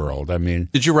SeaWorld. I mean...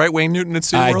 Did you write Wayne Newton at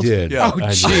SeaWorld? I did. Yeah. Oh,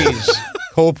 jeez.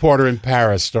 Cole Porter in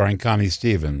Paris, starring Connie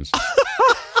Stevens.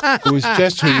 It was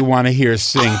just who you want to hear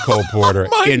sing Cole Porter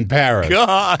in Paris.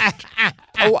 God.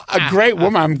 A great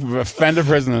woman. I'm a friend of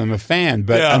hers and I'm a fan.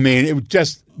 But, I mean, it was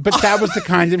just... But that was the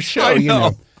kind of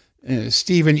show,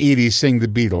 Steve and Edie sing the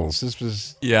Beatles. This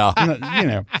was... Yeah.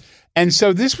 And so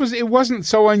it wasn't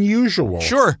so unusual.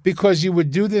 Sure. Because you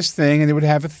would do this thing and it would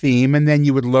have a theme and then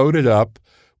you would load it up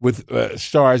with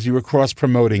stars. You were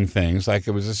cross-promoting things like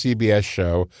it was a CBS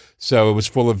show. So it was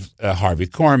full of Harvey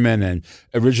Korman and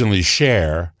originally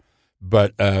Cher.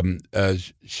 But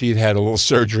she'd had a little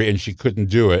surgery and she couldn't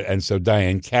do it. And so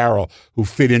Diane Carroll, who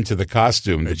fit into the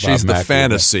costume. She's the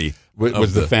fantasy.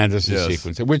 Was the fantasy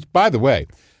sequence. Which, by the way,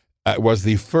 was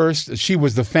the first. She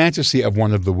was the fantasy of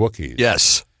one of the Wookiees.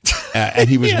 Yes. And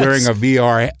he was wearing a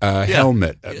VR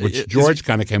helmet, which George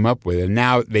kind of came up with. And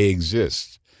now they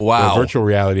exist. Wow. A virtual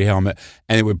reality helmet.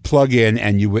 And it would plug in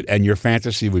and your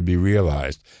fantasy would be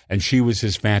realized. And she was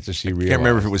his fantasy realized. I can't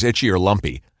remember if it was Itchy or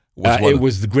Lumpy. It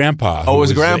was the grandpa. Oh, it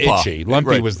was grandpa. Itchy.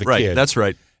 Lumpy was the kid. That's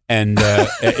right. And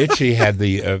Itchy had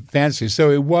the fantasy. So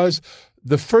it was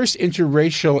the first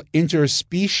interracial,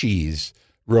 interspecies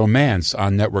romance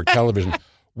on network television.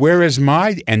 Where is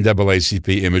my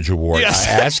NAACP Image Award? Yes.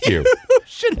 I ask you.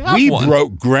 We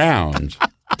broke ground.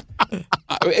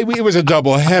 It was a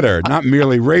double header, not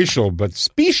merely racial, but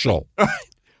special.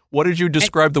 What did you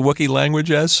describe the Wookiee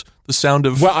language as? The sound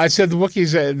of... Well, I said the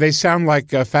Wookiees, they sound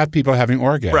like fat people having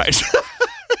orgasms. Right.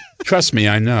 Trust me,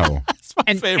 I know. That's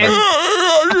my favorite.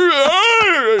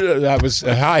 That was,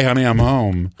 hi, honey, I'm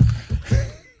home.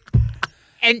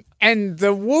 And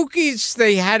the Wookiees,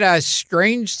 they had a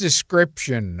strange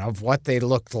description of what they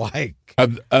looked like.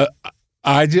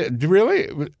 I did,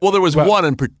 really? Well, there was one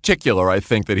in particular, I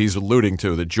think, that he's alluding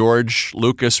to, that George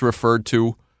Lucas referred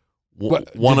to.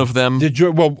 One of them.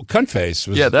 Cunface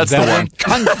was. Yeah, that's the one.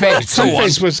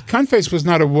 Cunface was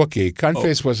not a Wookiee.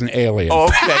 Cunface was an alien. Oh,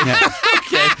 okay.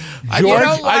 Okay. You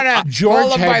don't want to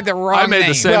call him by the wrong name. I made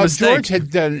the same mistake. George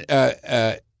had done.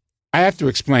 I have to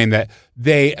explain that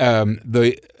they're on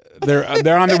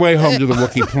their way home to the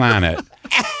Wookiee planet.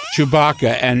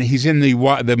 Chewbacca, and he's in the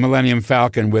Millennium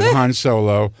Falcon with Han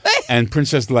Solo and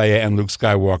Princess Leia and Luke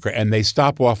Skywalker, and they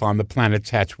stop off on the planet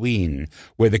Tatooine,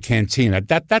 where the cantina.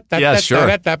 That's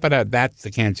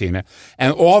the cantina,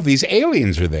 and all these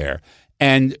aliens are there.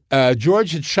 And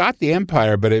George had shot the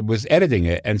Empire, but it was editing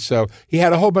it, and so he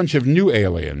had a whole bunch of new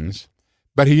aliens,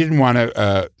 but he didn't want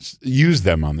to use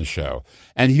them on the show,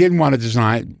 and he didn't want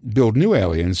to build new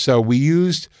aliens, so we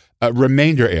used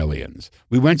remainder aliens.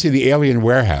 We went to the alien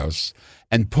warehouse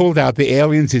and pulled out the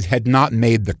aliens that had not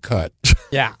made the cut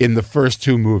in the first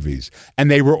two movies. And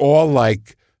they were all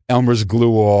like Elmer's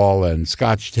glue-all and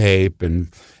Scotch tape,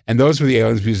 and those were the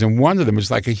aliens. And one of them was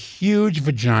like a huge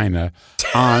vagina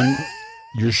on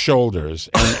your shoulders,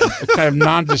 and a kind of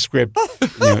nondescript,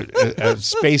 a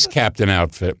space captain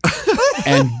outfit.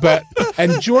 And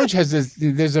George has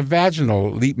there's a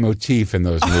vaginal leitmotif in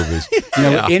those movies.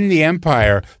 In the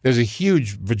Empire, there's a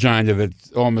huge vagina that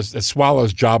almost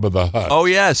swallows Jabba the Hutt. Oh,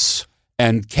 yes.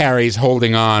 And Carrie's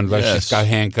holding on like she's got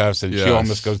handcuffs, and she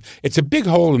almost goes. It's a big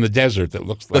hole in the desert that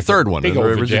looks like the third one. Big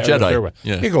old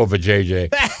Jedi. Big old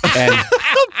vajayjay.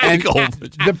 And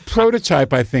the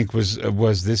prototype, I think,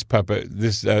 was this puppet,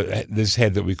 this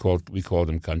head that we called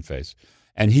him Cunface.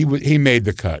 And he made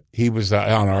the cut. He was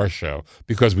on our show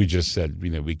because we just said,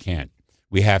 we can't.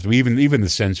 We have to. Even the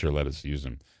censor let us use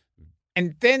him.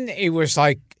 And then it was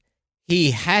like he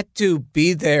had to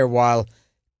be there while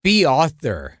B.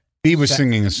 Arthur. B was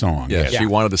singing a song. Yeah, she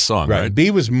wanted a song, right? B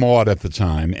was Maud at the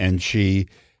time, and she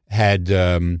had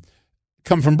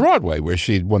come from Broadway, where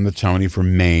she'd won the Tony for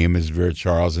Mame as Vera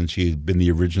Charles, and she had been the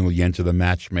original Yenta the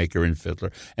Matchmaker in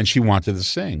Fiddler, and she wanted to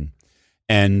sing.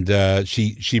 And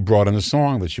she brought in a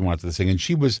song that she wanted to sing, and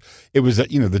it was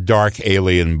the dark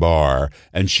alien bar,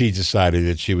 and she decided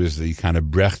that she was the kind of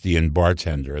Brechtian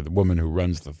bartender, the woman who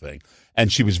runs the thing,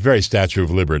 and she was very Statue of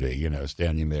Liberty,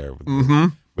 standing there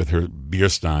with her beer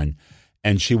stein,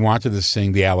 and she wanted to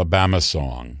sing the Alabama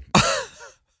song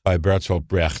by Bertolt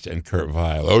Brecht and Kurt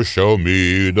Weill. Oh, show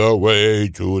me the way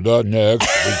to the next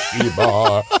whiskey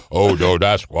bar. Oh, no,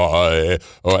 that's why.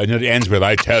 Oh, and it ends with,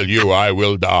 I tell you I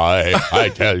will die. I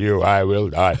tell you I will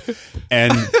die.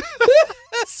 And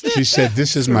she said,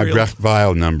 this is my Brecht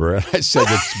Weill number. And I said,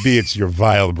 it's your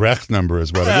Weill Brecht number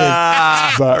is what it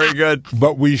is. But, very good.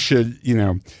 But we should,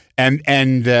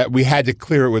 and we had to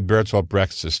clear it with Bertolt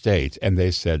Brecht's estate. And they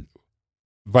said,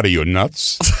 what are you,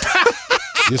 nuts?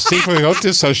 You see, we wrote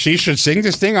this so she should sing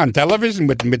this thing on television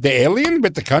with the alien,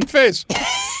 with the Cunface.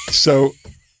 So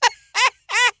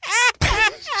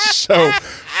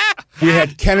we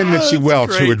had Ken and Mitzi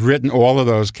Welch, who had written all of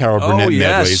those Carol Burnett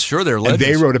medleys. Sure, they're legends.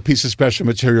 And they wrote a piece of special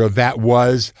material that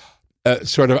was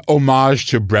sort of homage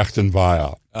to Brecht and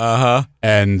Weill.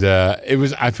 And it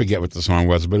was, I forget what the song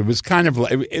was, but it was kind of,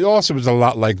 it also was a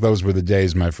lot like Those Were the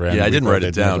Days, my friend. Yeah, I didn't write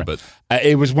it down, but.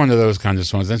 It was one of those kinds of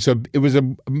songs. And so it was a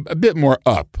bit more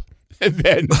up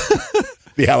than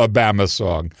the Alabama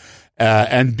song.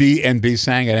 And B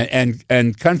sang it.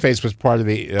 And Cunface was part of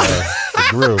the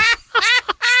group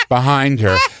behind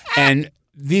her. And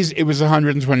it was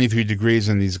 123 degrees,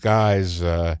 and these guys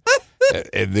in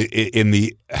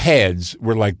the heads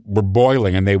were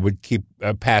boiling, and they would keep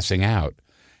passing out.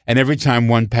 And every time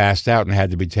one passed out and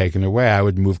had to be taken away, I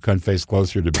would move Cunface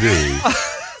closer to B.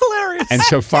 Hilarious. And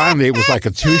so finally, it was like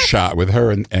a two-shot with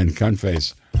her and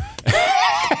Cunface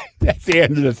at the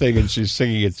end of the thing, and she's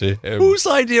singing it to him. Whose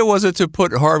idea was it to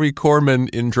put Harvey Korman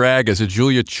in drag as a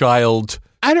Julia Child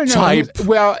I don't know. type?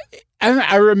 Well,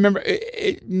 I remember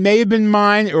it may have been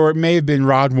mine, or it may have been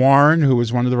Rod Warren, who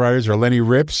was one of the writers, or Lenny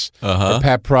Rips, or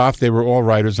Pat Proft. They were all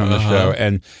writers on the show,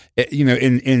 and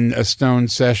in a Stone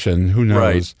session, who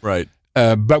knows? Right.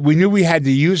 But we knew we had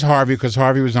to use Harvey because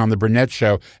Harvey was on the Burnett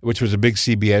Show, which was a big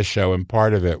CBS show, and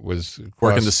part of it was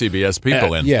working the CBS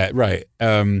people in. Yeah, right.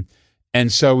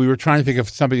 And so we were trying to think of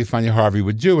something funny Harvey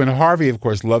would do. And Harvey, of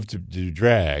course, loved to do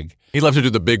drag. He loved to do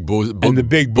the big and the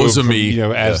big bosomy,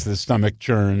 as the stomach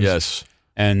churns. Yes.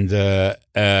 And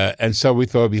so we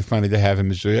thought it'd be funny to have him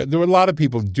as Julia. There were a lot of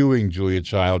people doing Julia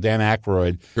Child. Dan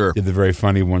Aykroyd did the very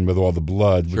funny one with all the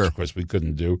blood, which of course we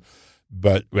couldn't do.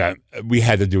 But we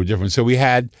had to do a different. So we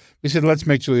said, let's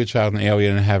make Julia Child an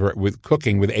alien and have her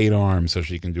cooking with 8 arms so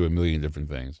she can do a million different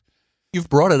things. You've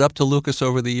brought it up to Lucas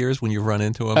over the years when you've run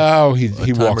into him? Oh,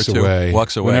 he walks away.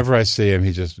 Walks away. Whenever I see him,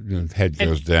 he just head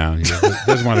goes down. He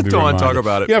doesn't want to be Don't want reminded. to talk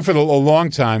about it. Yeah, for a long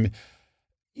time,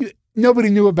 nobody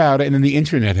knew about it, and then the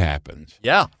internet happened.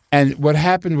 Yeah. And what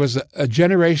happened was a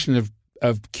generation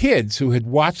of kids who had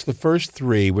watched the first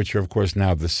 3, which are, of course,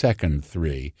 now the second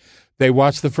 3. They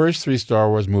watched the first 3 Star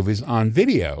Wars movies on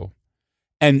video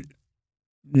and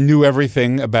knew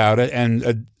everything about it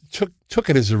and took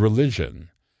it as a religion.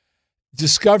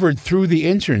 Discovered through the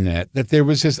internet that there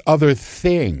was this other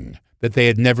thing that they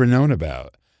had never known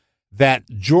about, that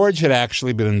George had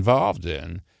actually been involved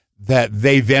in, that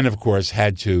they then, of course,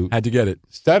 had to get it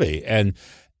study, and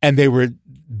they were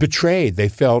betrayed. They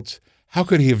felt, how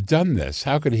could he have done this?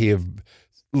 How could he have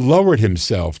lowered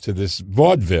himself to this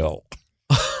vaudeville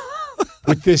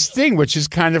with this thing, which is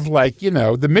kind of like,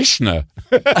 the Mishnah?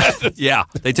 Yeah,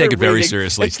 they take it very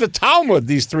seriously. It's the Talmud,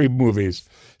 these 3 movies.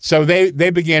 So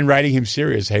they began writing him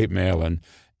serious hate mail,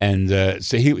 and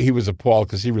so he was appalled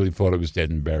because he really thought it was dead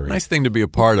and buried. Nice thing to be a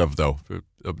part of, though.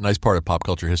 A nice part of pop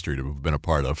culture history to have been a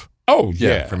part of. Oh,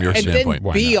 yeah. From your standpoint. And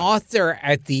then Bea Arthur,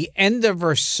 at the end of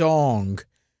her song,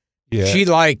 she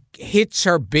hits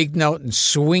her big note and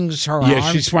swings her arm.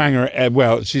 Yeah, she swung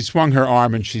her. She swung her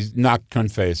arm and she knocked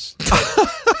cunt face,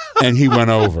 and he went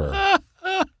over,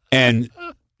 and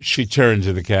she turned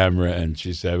to the camera and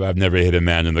she said, "I've never hit a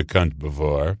man in the cunt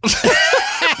before."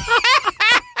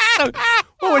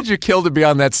 What would you kill to be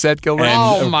on that set, Gilbert?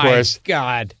 And of course,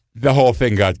 God. The whole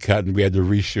thing got cut and we had to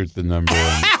reshoot the number.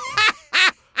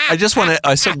 I just want to.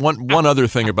 I said one other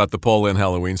thing about the Paul Lynde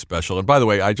Halloween special. And by the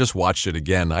way, I just watched it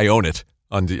again. I own it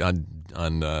on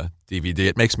DVD.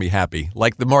 It makes me happy.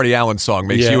 Like the Marty Allen song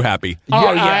makes you happy.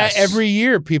 Oh, yes. Every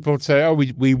year people say, "Oh,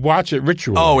 we watch it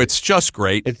ritually." Oh, it's just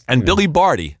great. And Billy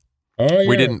Barty. Oh, yeah.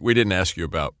 We didn't ask you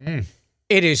about.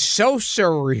 It is so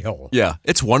surreal. Yeah,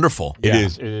 it's wonderful. It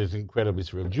is. It is incredibly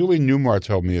surreal. Julie Newmar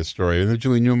told me a story. You know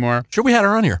Julie Newmar? Sure, we had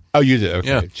her on here. Oh, you did? Okay.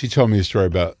 Yeah. She told me a story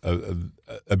about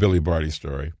a Billy Barty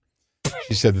story.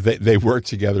 She said that they worked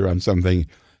together on something,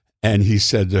 and he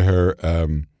said to her,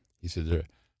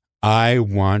 "I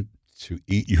want to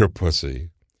eat your pussy."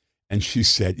 And she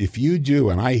said, "If you do,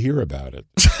 and I hear about it."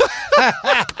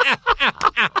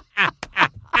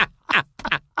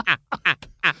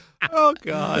 Oh,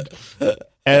 God.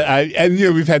 And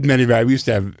we've had many. We used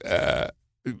to have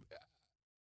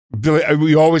Billy.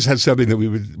 We always had something that we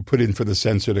would put in for the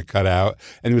censor to cut out,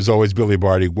 and it was always Billy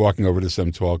Barty walking over to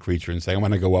some tall creature and saying, "I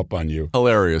want to go up on you."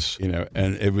 Hilarious.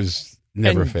 And it was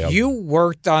never failed. You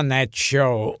worked on that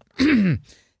show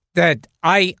that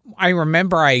I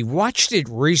remember. I watched it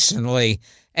recently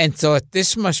and thought,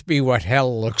 this must be what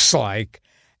hell looks like.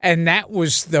 And that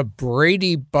was the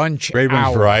Brady Bunch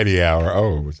Hour. Variety Hour.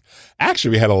 Oh,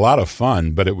 actually, we had a lot of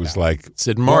fun, but it was like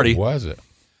Sid and Marty. What was it?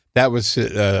 That was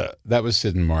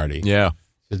Sid and Marty. Yeah,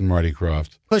 Sid and Marty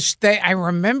Croft. Because I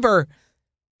remember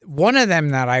one of them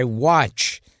that I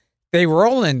watched. They were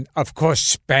all in, of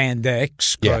course,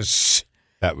 spandex.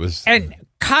 That was and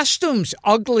costumes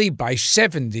ugly by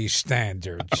 70s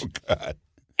standards. Oh God!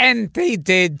 And they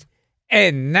did.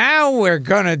 And now we're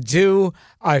going to do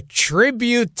a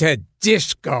tribute to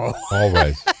disco.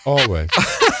 Always.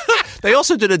 They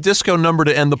also did a disco number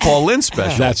to end the Paul Lynde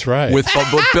special. That's right. With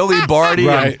Billy Barty.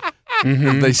 Right.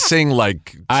 And they sing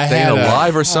like Staying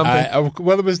Alive or something. It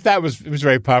was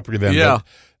very popular then. Yeah.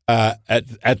 But,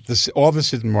 at all the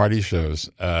Sid and Marty shows,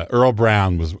 Earl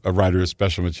Brown was a writer of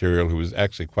special material who was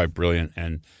actually quite brilliant.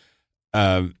 And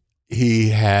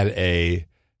he had a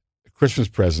Christmas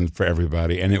present for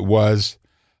everybody, and it was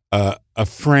a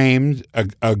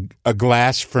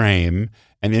glass frame,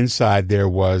 and inside there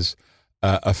was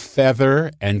a feather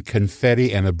and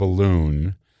confetti and a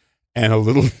balloon, and a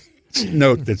little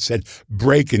note that said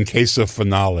 "break in case of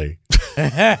finale."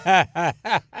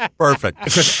 Perfect.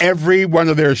 Because every one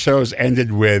of their shows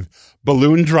ended with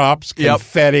balloon drops,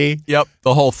 confetti. Yep,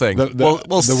 the whole thing.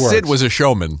 Sid was a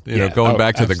showman, going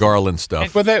back to the Garland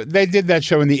stuff. Well, they did that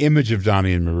show in the image of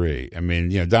Donnie and Marie. I mean,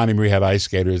 Donnie and Marie had ice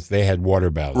skaters. They had water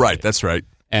ballet. Right, that's right.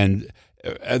 And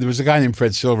there was a guy named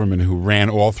Fred Silverman who ran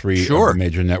all 3 of the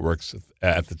major networks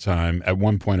at the time at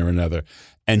one point or another.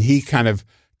 And he kind of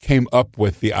came up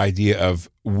with the idea of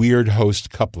weird host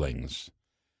couplings.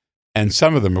 And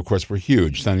some of them, of course, were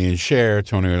huge. Sonny and Cher,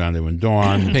 Tony Orlando and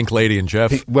Dawn. Pink Lady and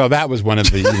Jeff. Well, that was one of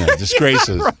the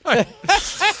disgraces.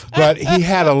 But he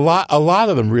had a lot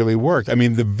of them really worked. I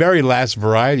mean, the very last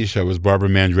variety show was Barbara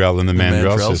Mandrell and the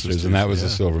Mandrell Sisters, and that was a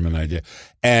Silverman idea.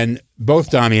 And both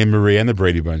Donnie and Marie and the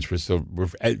Brady Bunch were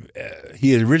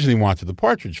he had originally wanted the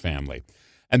Partridge Family.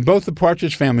 And both the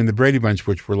Partridge Family and the Brady Bunch,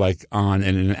 which were like on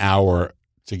in an hour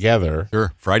together.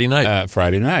 Sure, Friday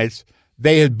nights.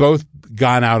 They had both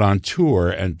gone out on tour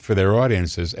and for their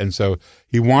audiences, and so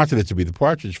he wanted it to be the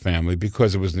Partridge Family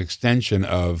because it was an extension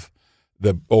of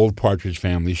the old Partridge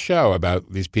Family show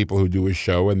about these people who do a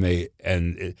show and they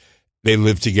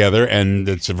live together, and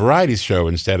it's a variety show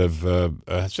instead of a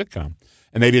sitcom.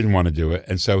 And they didn't want to do it,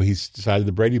 and so he decided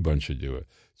the Brady Bunch should do it.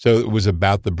 So it was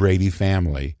about the Brady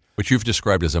family, which you've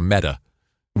described as a meta.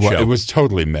 Well, show. It was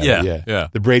totally meta. Yeah.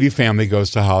 The Brady family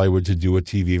goes to Hollywood to do a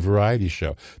TV variety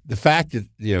show. The fact that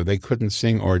they couldn't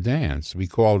sing or dance, we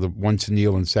called it One to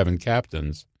Kneel and Seven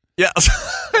Captains. Yeah,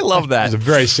 I love that. It's a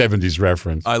very 70s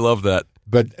reference. I love that.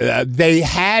 But they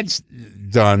had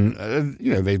done,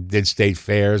 they did state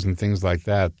fairs and things like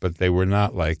that, but they were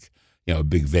not like a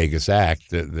big Vegas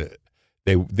act.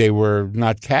 They were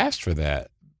not cast for that.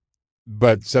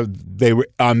 But so they were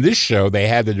on this show. They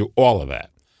had to do all of that.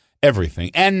 Everything,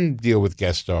 and deal with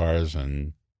guest stars.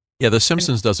 And yeah, The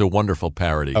Simpsons does a wonderful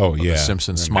parody of The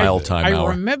Simpsons Smile Time Hour.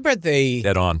 I remember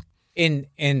Dead on.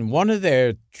 In one of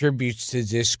their tributes to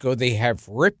disco, they have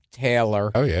Rip Taylor.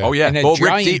 Oh, yeah. Oh, yeah.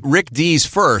 And Rick D's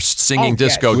first singing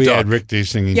Disco Duck. We had Rick D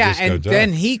singing Disco Duck. Yeah, and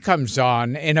then he comes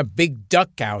on in a big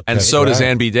duck outfit. And so does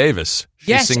Ann B. Davis.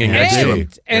 She's singing next to him.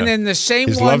 And then the same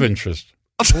his one. His love interest.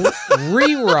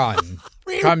 Rerun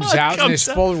comes out in his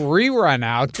full rerun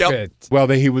outfit. Yep. Well,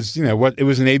 he was, it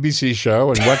was an ABC show,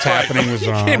 and What's Happening was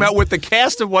on. He came out with the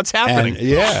cast of What's Happening.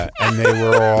 And they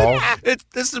were all.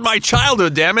 This is my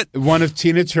childhood, damn it. One of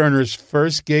Tina Turner's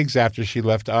first gigs after she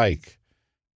left Ike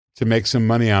to make some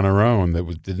money on her own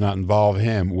that did not involve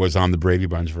him was on the Brady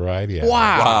Bunch variety hour.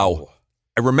 Wow.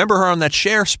 I remember her on that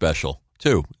Cher special,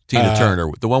 too, Tina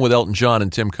Turner, the one with Elton John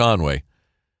and Tim Conway.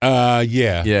 Yeah.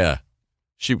 Yeah.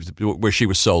 Where she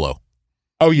was solo.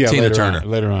 Oh yeah, Tina Turner.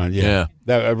 Later on, yeah.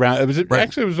 It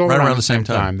was all right around the same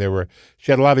time.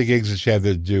 She had a lot of gigs that she had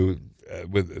to do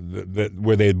with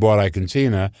where they had bought Ike and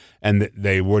Tina, and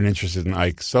they weren't interested in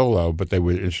Ike solo, but they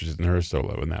were interested in her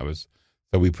solo, and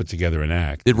so we put together an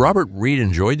act. Did Robert Reed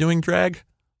enjoy doing drag?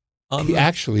 He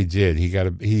actually did.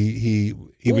 He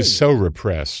was so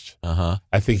repressed.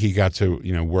 I think he got to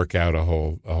work out a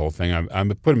whole thing. I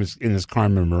put him in his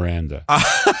Carmen Miranda.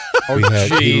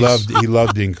 He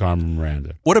loved being Carmen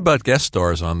Miranda. What about guest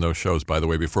stars on those shows, by the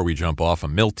way, before we jump off?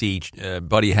 Milty,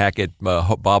 Buddy Hackett,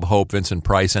 Bob Hope, Vincent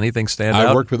Price, anything stand out?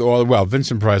 I worked with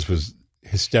Vincent Price was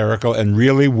hysterical and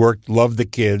really loved the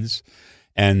kids.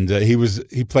 And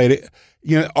he played it.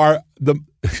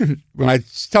 When I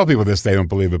tell people this, they don't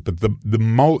believe it, but the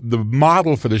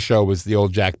model for the show was the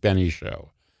old Jack Benny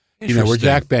show. Where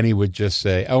Jack Benny would just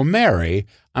say, "Oh, Mary,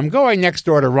 I'm going next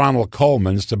door to Ronald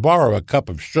Coleman's to borrow a cup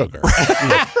of sugar."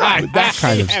 That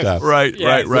kind of stuff. Right.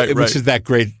 Which is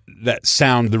that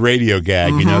sound, the radio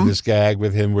gag, this gag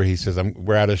with him where he says,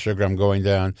 we're out of sugar, I'm going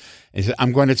down. And he says,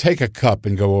 I'm going to take a cup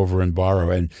and go over and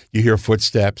borrow. And you hear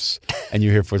footsteps, and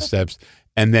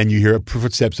then you hear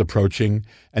footsteps approaching,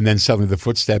 and then suddenly the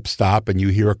footsteps stop, and you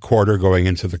hear a quarter going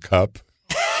into the cup.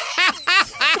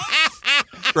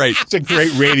 Great. It's a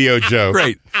great radio joke.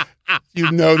 Great.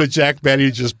 You know that Jack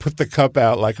Benny just put the cup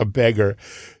out like a beggar.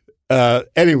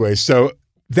 Anyway, so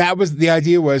that was the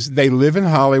idea. Was they live in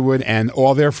Hollywood and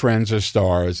all their friends are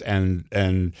stars,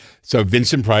 and so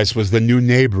Vincent Price was the new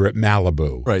neighbor at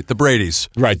Malibu. Right, the Bradys.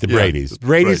 Right, the Bradys. The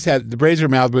Bradys were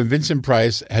at Malibu, and Vincent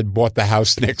Price had bought the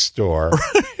house next door.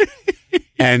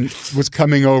 And was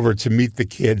coming over to meet the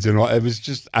kids and all. It was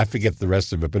just, I forget the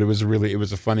rest of it, but it was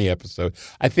a funny episode.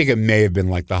 I think it may have been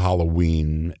like the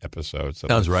Halloween episode.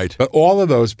 Sounds right. But all of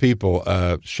those people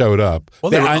showed up.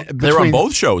 Well, they were on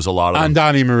both shows, a lot of them. On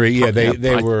Donnie Marie,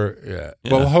 they were. Yeah.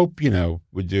 Well, Hope,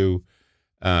 would do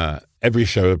every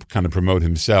show to kind of promote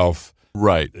himself.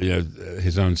 Right.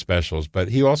 His own specials. But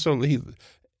he also, he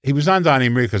was on Donnie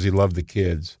Marie because he loved the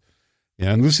kids.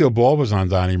 Yeah, and Lucille Ball was on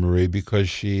Donnie Marie because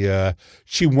she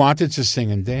wanted to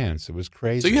sing and dance. It was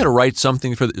crazy. So you had to write some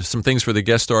things for the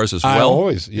guest stars as well. I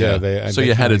always, So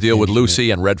you had to deal with Lucy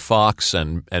and Red Fox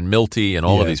and Milty and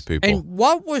all of these people. And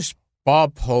what was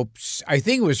Bob Hope's? I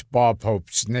think it was Bob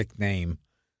Hope's nickname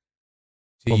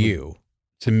to you.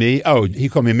 To me, he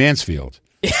called me Mansfield.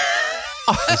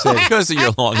 Because of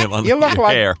your long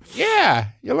hair. Yeah,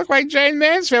 you look like Jane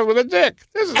Mansfield with a dick.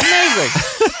 This is amazing.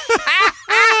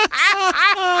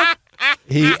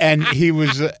 He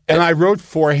was, and I wrote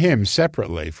for him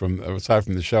separately aside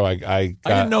from the show. I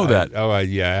didn't know that. I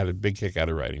had a big kick out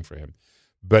of writing for him,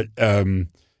 but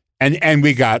and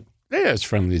we got as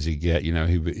friendly as you get. You know,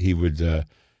 he would.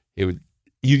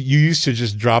 You used to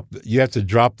just you have to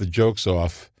drop the jokes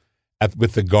off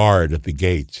with the guard at the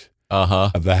gate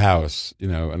of the house. You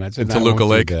know, and I said Toluca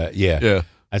Lake. Yeah.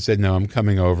 I said, no, I'm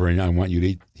coming over and I want you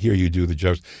to hear you do the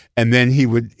jokes. And then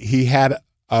he had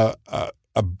a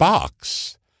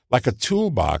box, like a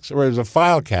toolbox, or it was a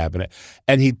file cabinet,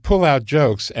 and he'd pull out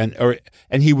jokes and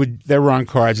they were on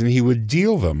cards, and he would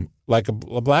deal them like a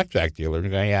blackjack dealer and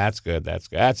go, yeah, that's good,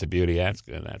 that's a beauty, that's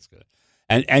good.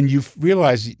 And you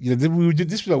realize, you know,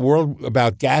 this was a world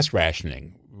about gas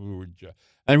rationing.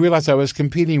 I realized I was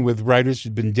competing with writers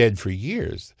who'd been dead for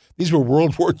years. These were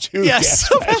World War II.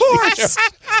 Yes, of course.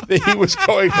 That he was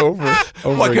going over.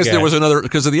 Well, because there was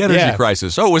because of the energy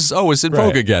crisis. Oh, it was in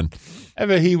vogue again. I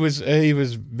mean, he was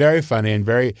very funny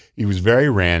and he was very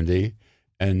randy,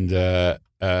 and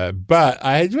but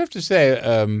I do have to say,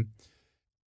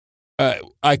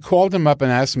 I called him up and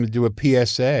asked him to do a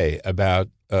PSA about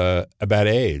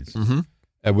AIDS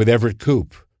with Everett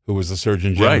Koop, who was the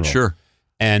Surgeon General. Right, sure.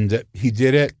 And he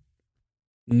did it,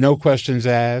 no questions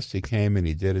asked. He came and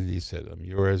he did it. He said, I'm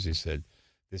yours. He said,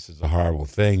 this is a horrible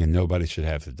thing and nobody should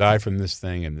have to die from this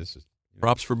thing. And this is...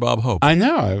 Props for Bob Hope. I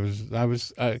know. I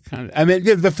was kind of... I mean,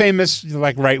 the famous,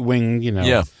 like, right-wing, you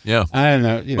know... Yeah. I don't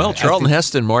know. You know, Charlton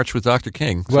Heston marched with Dr.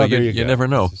 King. So well, you never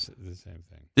know. It's the same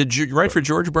thing. Did you write for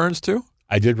George Burns, too?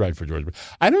 I did write for George.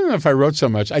 I don't know if I wrote so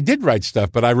much. I did write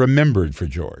stuff, but I remembered for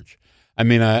George. I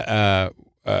mean,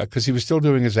 because he was still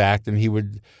doing his act, and he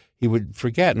would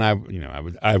forget, and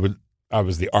I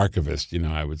was the archivist, you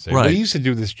know. I would say, right. Well, he used to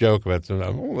do this joke about,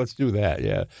 let's do that,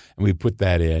 yeah, and we'd put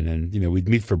that in, and you know, we'd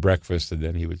meet for breakfast, and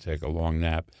then he would take a long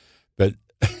nap. But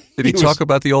did he talk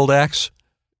about the old acts?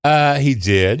 He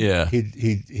did. Yeah.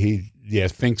 He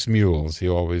Fink's Mules. He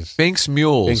always Fink's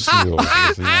Mules. You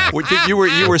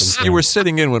were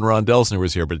sitting in when Ron Delsner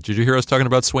was here, but did you hear us talking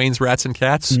about Swain's Rats and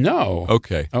Cats? No.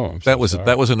 Okay. Oh, I'm so sorry.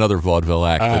 That was another vaudeville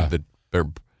act.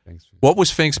 What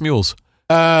was Fink's Mules?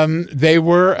 They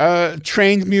were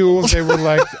trained mules. They were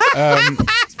like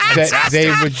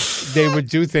they would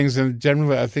do things, and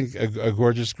generally, I think a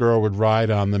gorgeous girl would ride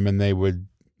on them, and they would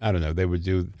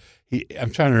do.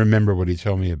 I'm trying to remember what he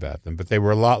told me about them, but they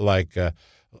were a lot like there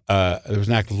was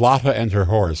an act, Lotta and her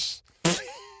horse,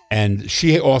 and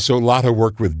Lotta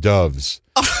worked with doves.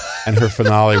 And her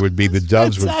finale would be the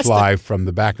doves would fly from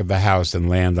the back of the house and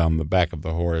land on the back of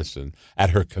the horse and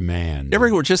at her command. You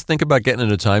ever just think about getting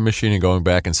in a time machine and going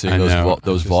back and seeing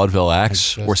those vaudeville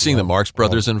acts, or seeing the Marx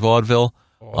Brothers in vaudeville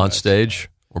on stage?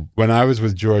 When I was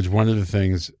with George, one of the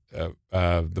things,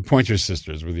 the Pointer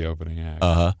Sisters were the opening act.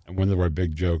 And one of our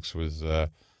big jokes was,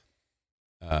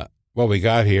 we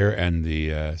got here and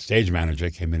the stage manager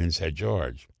came in and said,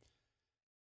 George,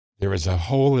 there is a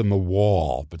hole in the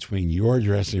wall between your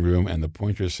dressing room and the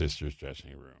Pointer Sisters'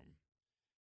 dressing room.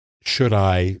 Should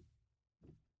I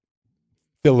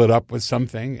fill it up with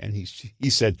something? And he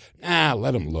said, nah,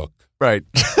 let him look. Right.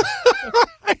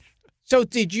 So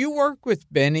did you work with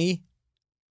Benny?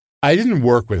 I didn't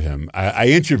work with him. I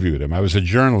interviewed him. I was a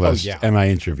journalist, and I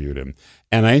interviewed him.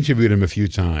 And I interviewed him a few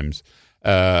times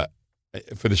for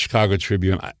the Chicago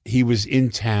Tribune. He was in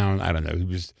town. I don't know. He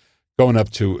was going up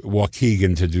to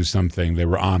Waukegan to do something. They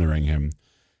were honoring him.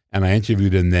 And I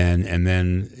interviewed him then, and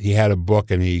then he had a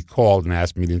book, and he called and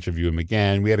asked me to interview him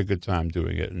again. We had a good time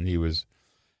doing it, and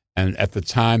at the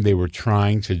time they were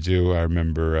trying to do, I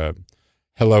remember,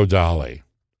 Hello, Dolly.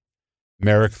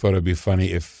 Merrick thought it would be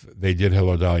funny if they did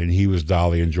Hello, Dolly, and he was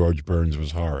Dolly and George Burns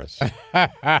was Horace.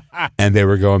 And they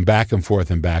were going back and forth,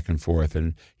 and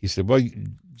he said,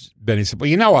 Benny said,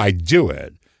 you know, I do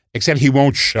it, except he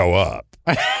won't show up.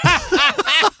 And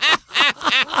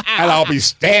I'll be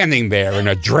standing there in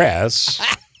a dress.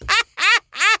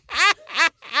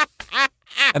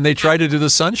 And they tried to do the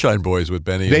Sunshine Boys with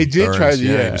Benny. They and did Burns. try to,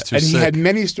 He was too and sick. he had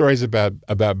many stories about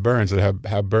Burns and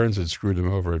how Burns had screwed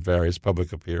him over at various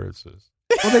public appearances.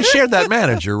 Well, they shared that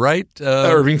manager, right?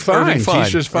 Irving Fine,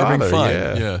 Keisha's father. Irving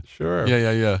Fine, yeah. Sure.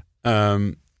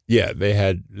 Yeah. They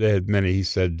had many. He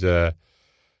said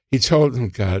he told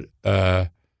a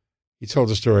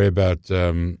story about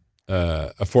a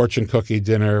fortune cookie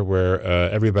dinner where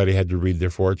everybody had to read their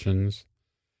fortunes,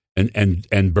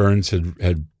 and Burns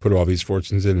had put all these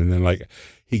fortunes in, and then like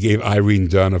he gave Irene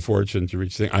Dunn a fortune to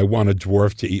read, saying, "I want a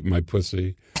dwarf to eat my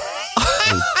pussy."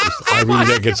 Irene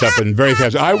Dunn gets up and very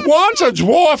fast, "I want a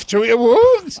dwarf to eat."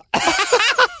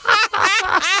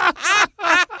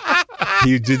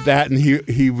 He did that, and he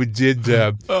did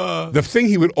the thing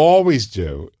he would always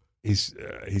do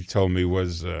he told me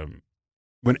was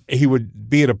when he would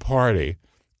be at a party,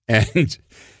 and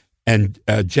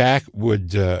Jack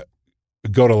would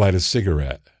go to light a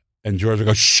cigarette, and George would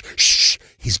go, shh, shh,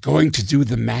 he's going to do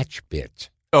the match bit.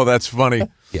 Oh, that's funny.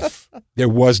 Yeah, there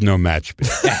was no match bit.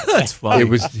 That's funny.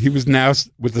 He was now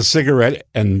with a cigarette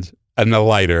and a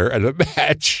lighter and a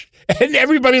match, and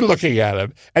everybody looking at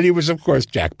him. And he was, of course,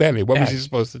 Jack Benny. What was he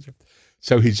supposed to do?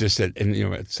 So he just said, and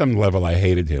at some level, I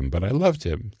hated him, but I loved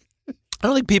him. I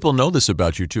don't think people know this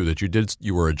about you too. That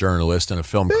you were a journalist and a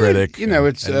film critic.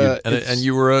 It's and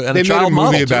you were a they child made a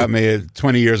model movie too. about me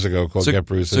 20 years ago called Get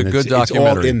Bruce. It's a good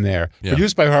documentary. It's all in there,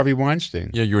 produced by Harvey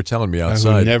Weinstein. Yeah, you were telling me Who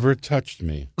outside. never touched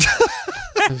me.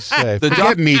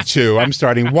 Forget Me Too. I'm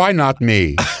starting. Why not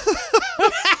me?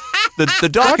 The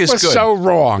doc is was good. So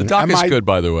wrong. The doc is good,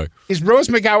 by the way. Is Rose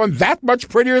McGowan that much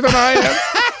prettier than I am?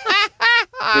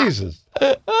 Jesus.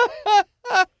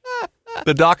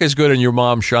 The doc is good, and your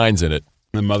mom shines in it.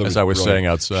 The mother, as I was saying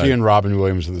outside, she and Robin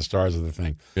Williams are the stars of the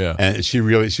thing. Yeah, and she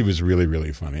was really,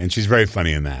 really funny, and she's very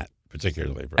funny in that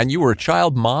particularly. And you were a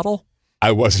child model?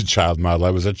 I was a child model. I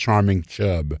was a charming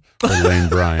chub for Lane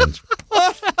Bryant.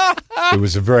 It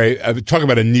was talk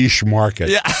about a niche market.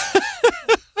 Yeah.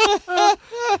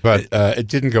 But it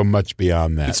didn't go much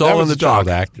beyond that. It's all in the child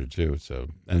doc. actor too.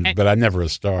 But I never a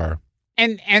star.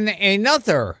 And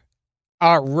another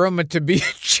rumored to be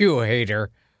a Jew hater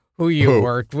who you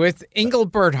worked with,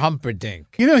 Engelbert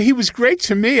Humperdinck. He was great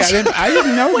to me. I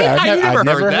didn't know that. I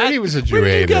never heard he was a Jew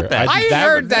hater. I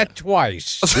heard that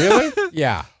twice. Really?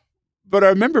 Yeah. But I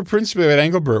remember principally about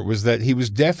Engelbert was that he was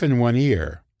deaf in one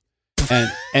ear,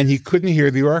 and he couldn't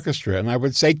hear the orchestra. And I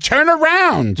would say, "Turn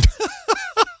around."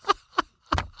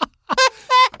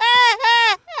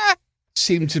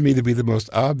 Seemed to me to be the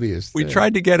most obvious thing. We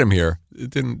tried to get him here.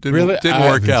 It didn't really? work I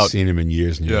out. haven't seen him in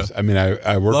years and years. Yeah. I mean,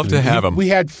 I worked Love with to him. have him. We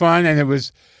had fun, and it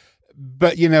was.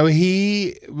 But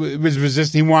he was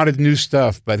resistant. He wanted new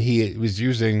stuff, but he was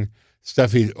using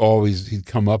stuff he'd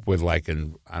come up with, like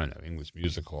in English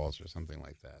music halls or something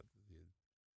like that.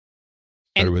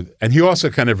 And he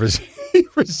also kind of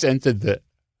resented that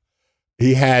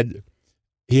he had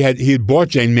bought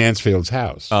Jane Mansfield's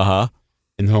house.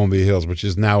 In Holmby Hills, which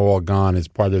is now all gone as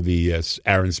part of the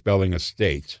Aaron Spelling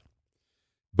estate.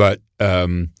 But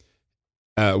one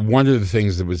of the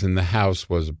things that was in the house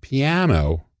was a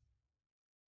piano,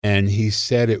 and he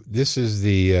said this is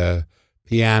the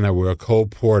piano where Cole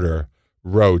Porter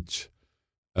wrote,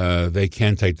 "They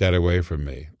can't take that away from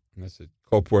me." And I said,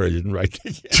 Cole Porter didn't write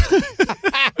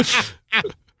that.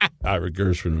 Ira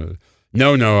Gershwin.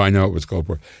 No, I know it was Cole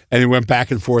Porter. And he went back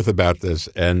and forth about this,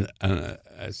 and I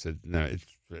said, no.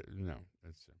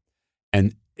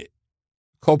 And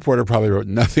Cole Porter probably wrote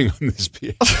nothing on this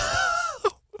piano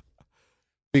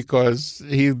because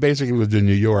he basically lived in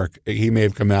New York. He may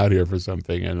have come out here for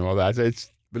something and all that.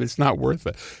 But it's not worth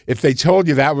it. If they told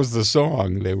you that was the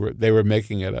song, they were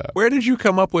making it up. Where did you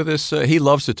come up with this? He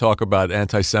loves to talk about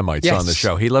anti-Semites on the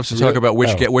show. He loves to talk about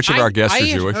which of our guests are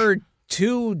Jewish. I heard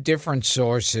two different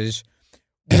sources.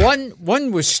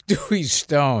 One was Stewie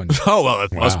Stone. Oh, well,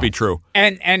 it must be true.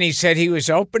 And he said he was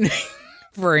opening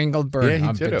for Engelbert He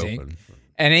Humperdinck. did open.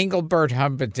 And Engelbert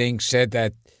Humperdinck said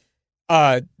that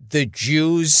the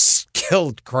Jews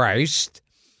killed Christ.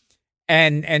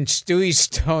 And Stewie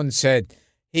Stone said,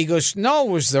 he goes, no,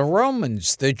 it was the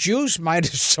Romans. The Jews might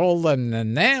have sold them the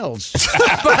nails.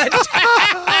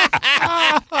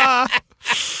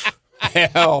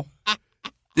 Hell.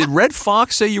 Did Red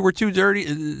Fox say you were too dirty?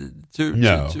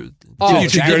 No. Too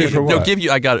dirty for what?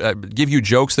 No, give you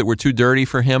jokes that were too dirty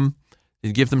for him. Did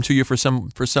he give them to you for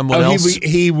someone else?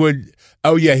 He would.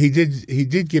 Oh yeah, he did. He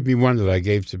did give me one that I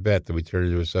gave to Beth that we turned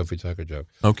into a Sophie Tucker joke.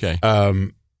 Okay.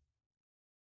 Oh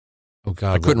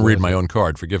God, I couldn't read my own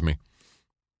card. Forgive me.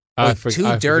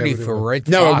 Too dirty for Red Fox.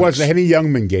 No, it wasn't. Henny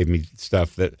Youngman gave me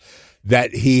stuff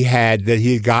that he had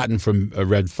gotten from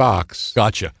Red Fox.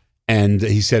 Gotcha. And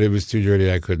he said it was too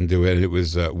dirty. I couldn't do it. And it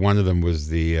was one of them was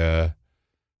the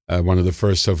one of the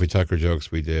first Sophie Tucker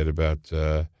jokes we did about.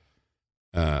 I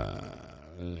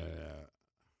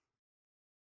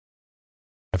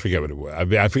forget what it was. I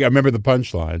remember the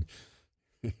punchline.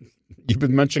 You've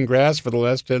been munching grass for the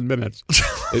last 10 minutes.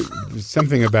 It was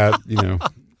something about in a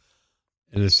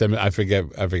I forget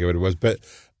what it was, but.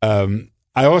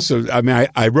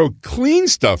 I wrote clean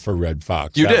stuff for Red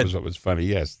Fox. You did. That was what was funny.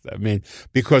 Yes,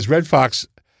 because Red Fox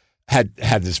had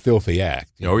this filthy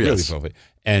act. Really filthy.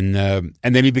 And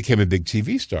then he became a big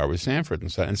TV star with Sanford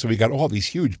and Son, and so he got all these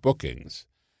huge bookings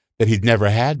that he'd never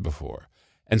had before.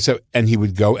 And he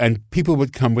would go, and people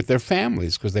would come with their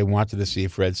families because they wanted to see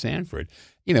Fred Sanford.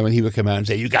 And he would come out and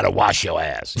say, "You got to wash your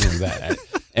ass," that,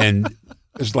 and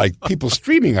There's like people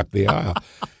streaming up the aisle.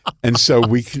 And so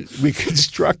we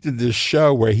constructed this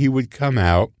show where he would come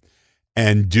out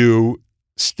and do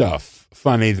stuff,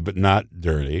 funny but not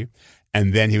dirty.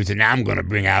 And then he would say, now I'm going to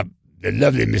bring out the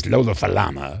lovely Miss Lola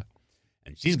Falama,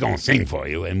 and she's going to sing for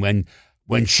you. And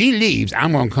when she leaves,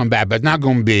 I'm going to come back, but it's not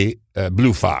going to be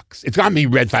Blue Fox. It's going to be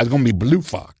Red Fox. It's going to be Blue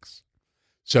Fox.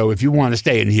 So if you want to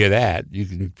stay and hear that, you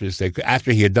can just say,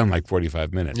 after he had done like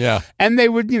 45 minutes. Yeah. And they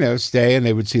would, stay and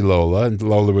they would see Lola, and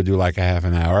Lola would do like a half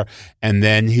an hour, and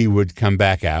then he would come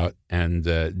back out and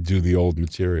do the old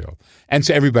material. And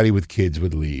so everybody with kids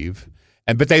would leave.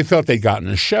 But they felt they'd gotten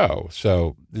a show,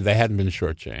 so they hadn't been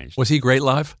shortchanged. Was he great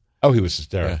live? Oh, he was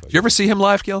hysterical. Yeah. Did you ever see him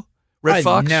live, Gil? Red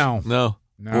Fox? No.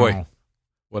 Boy,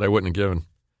 what I wouldn't have given.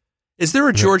 Is there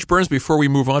a George Burns, before we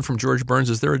move on from George Burns,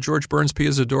 is there a George Burns Pia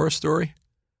Zadora story?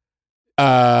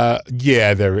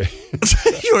 Yeah, there is.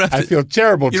 I feel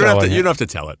terrible telling it. You don't have to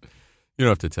tell it. You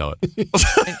don't have to tell it.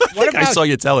 I saw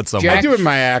you tell it somewhere. I do it in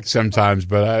my act sometimes,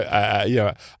 but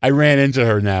I ran into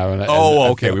her now. And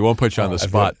okay. We won't put you on the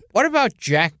spot. What about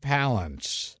Jack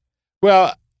Palance?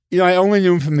 Well, I only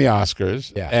knew him from the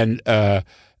Oscars. Yeah. And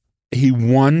he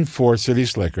won for City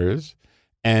Slickers,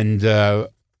 and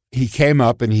he came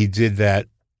up and he did that.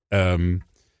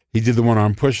 He did the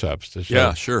one-arm push-ups to show.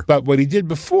 Yeah, sure. But what he did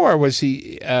before was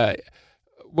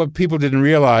what people didn't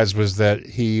realize was that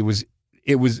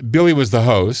Billy was the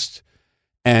host,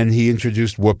 and he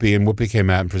introduced Whoopi, and Whoopi came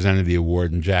out and presented the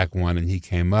award, and Jack won, and he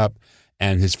came up,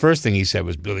 and his first thing he said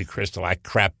was, Billy Crystal, I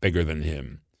crap bigger than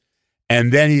him.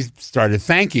 And then he started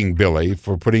thanking Billy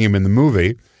for putting him in the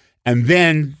movie, and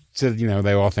then said,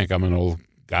 they all think I'm an old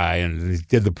guy, and he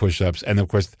did the push-ups, and of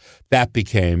course that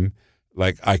became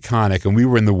like iconic, and we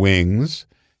were in the wings,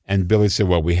 and Billy said,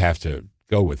 well, we have to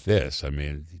go with this. I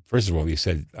mean, first of all, he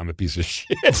said, I'm a piece of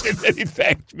shit, and then he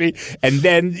thanked me, and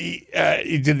then he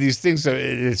did these things, so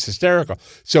it's hysterical.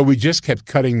 So we just kept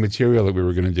cutting material that we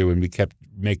were going to do, and we kept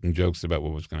making jokes about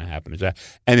what was going to happen to Jack,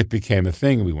 and it became a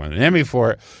thing. We won an Emmy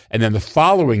for it, and then the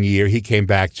following year, he came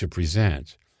back to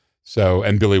present. So,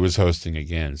 and Billy was hosting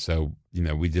again, so,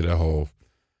 we did a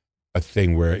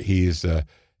thing where he's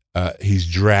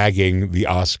dragging the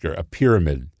Oscar, a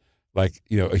pyramid, like,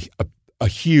 a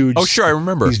huge. Oh, sure, I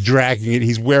remember. He's dragging it.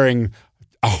 He's wearing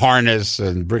a harness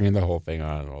and bringing the whole thing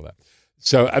on and all that.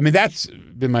 So, I mean, that's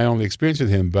been my only experience with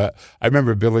him. But I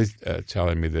remember Billy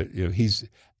telling me that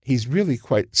he's really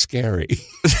quite scary.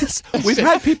 We've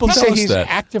had people tell us he's that. He's an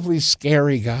actively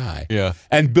scary guy. Yeah.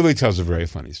 And Billy tells a very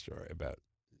funny story about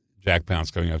Jack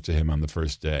Palance going up to him on the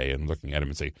first day and looking at him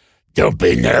and saying, "Don't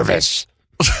be nervous."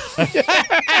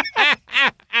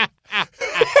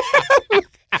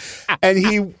 And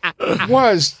he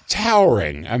was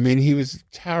towering. I mean, he was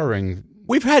towering.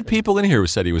 We've had people in here who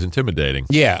said he was intimidating.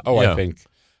 Yeah. Oh, yeah.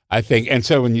 I think. And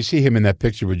so when you see him in that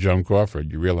picture with Joan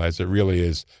Crawford, you realize it really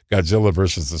is Godzilla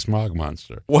versus the Smog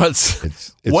Monster.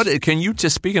 Can you,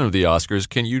 just speaking of the Oscars,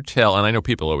 can you tell, and I know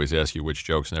people always ask you which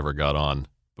jokes never got on,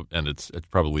 and it's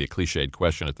probably a cliched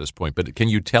question at this point, but can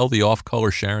you tell the off-color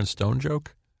Sharon Stone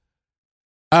joke?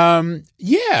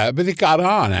 Yeah, but it got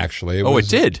on, actually. It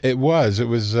did? It was.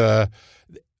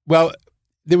 Well,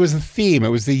 there was a theme. It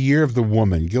was the Year of the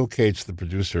Woman. Gil Cates, the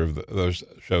producer of those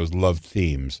shows, loved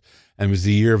themes. And it was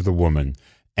the Year of the Woman.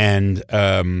 And,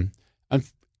 but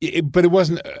it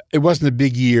wasn't a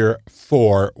big year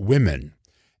for women.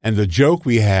 And the joke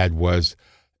we had was,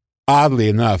 oddly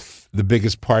enough, the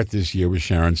biggest part this year was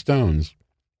Sharon Stone's.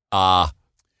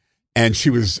 And she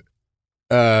was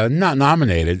not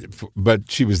nominated,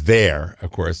 but she was there,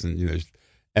 of course, and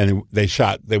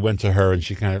they went to her, and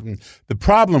she kind of. The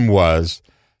problem was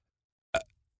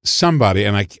somebody,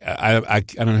 and I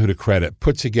don't know who to credit,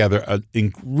 put together a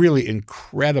really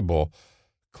incredible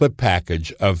clip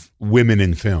package of women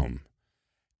in film,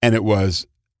 and it was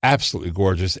absolutely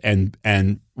gorgeous and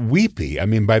weepy. I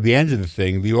mean, by the end of the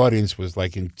thing, the audience was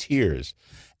like in tears,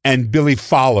 and Billy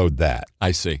followed that.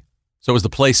 I see. So it was the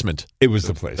placement. It was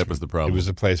the placement. That was the problem. It was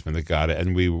the placement that got it,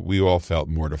 and we all felt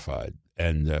mortified.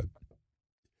 And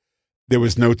there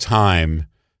was no time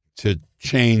to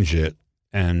change it.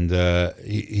 And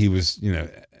he was,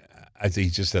 I think he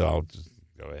just said, "I'll just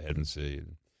go ahead and see."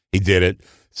 And he did it.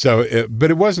 So, but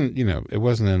it wasn't, it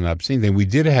wasn't an obscene thing. We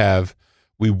did have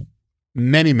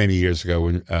many years ago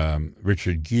when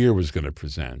Richard Gere was going to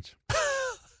present,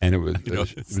 and it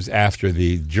was after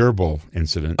the gerbil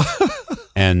incident.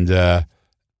 And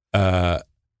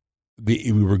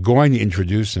we were going to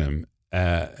introduce him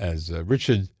as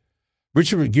Richard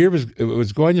Gere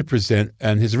was going to present,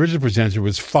 and his original presenter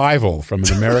was Fievel from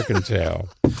An American Tale.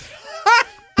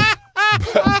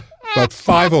 but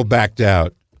Fievel backed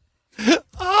out.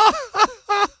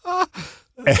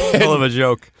 Hell of a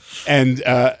joke. And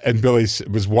Billy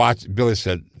was watching. Billy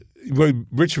said, well,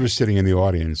 Richard was sitting in the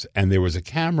audience, and there was a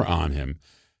camera on him,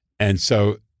 and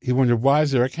so he wondered, why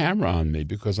is there a camera on me?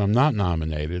 Because I'm not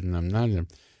nominated, and I'm not.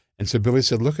 And so Billy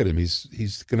said, look at him.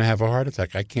 He's going to have a heart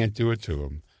attack. I can't do it to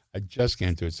him. I just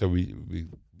can't do it. So we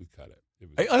cut it.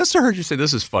 I also heard you say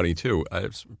this is funny too.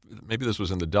 Maybe this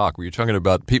was in the doc where you're talking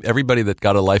about everybody that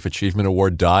got a Life Achievement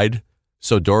Award died.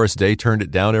 So Doris Day turned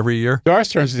it down every year? Doris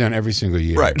turns it down every single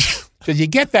year. Right. So you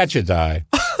get that, you die.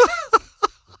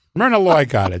 Myrna Loy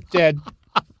got it. Dead.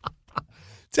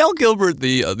 Tell Gilbert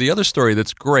the other story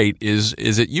that's great is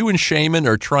that you and Shaman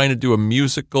are trying to do a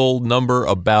musical number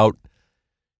about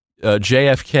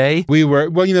JFK? We were,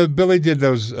 Billy did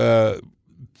those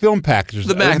film packages.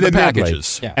 The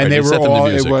packages. Yeah. And they were all,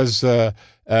 it was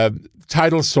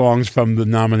title songs from the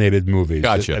nominated movies.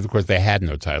 Gotcha. Of course, they had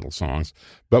no title songs,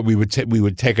 but we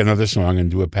would take another song and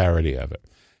do a parody of it.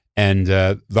 And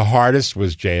the hardest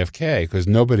was JFK because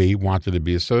nobody wanted to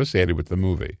be associated with the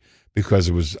movie because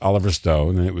it was Oliver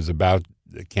Stone and it was about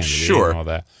Kennedy and all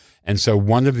that. And so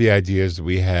one of the ideas that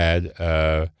we had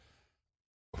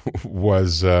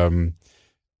was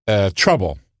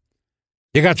Trouble.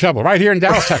 You got trouble right here in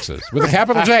Dallas, Texas, with a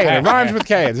capital J and it rhymes with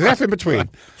K. There's an F in between.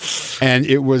 And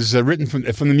it was written from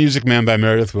The Music Man by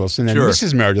Meredith Willson. And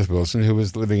Mrs. Meredith Willson, who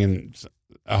was living in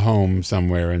a home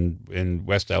somewhere in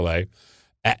West L.A.,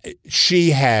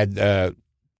 she had the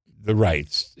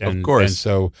rights. And, of course. And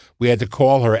so we had to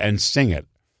call her and sing it.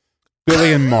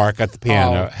 Billy and Mark at the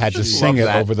piano had to sing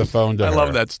it over the phone to her. I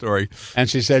love that story. And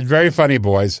she said, very funny,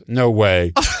 boys. No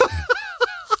way.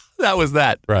 That was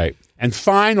that. Right. And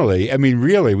finally, I mean,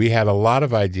 really, we had a lot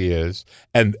of ideas.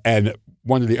 And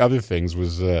one of the other things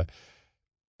was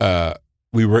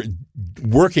we were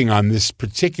working on this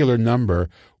particular number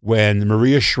when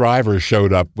Maria Shriver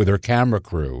showed up with her camera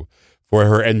crew for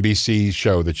her NBC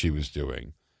show that she was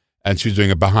doing. And she was doing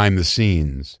a behind the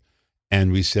scenes.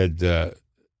 And we said,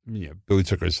 Billy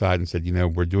took her aside and said,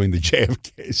 we're doing the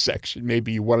JFK section.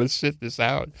 Maybe you want to sit this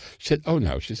out? She said, oh,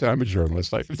 no. She said, I'm a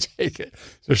journalist. I can take it.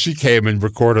 So she came and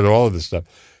recorded all of this stuff.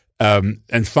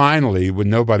 And finally, when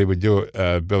nobody would do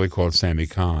it, Billy called Sammy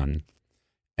Kahn,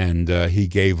 and he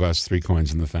gave us 3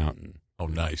 coins in the fountain. Oh,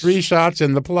 nice. 3 shots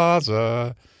in the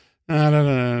plaza.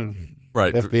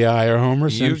 Right. FBI or Homer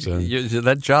Simpson.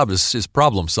 That job is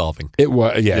problem solving. It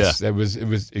was, yes. Yeah. It was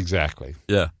exactly.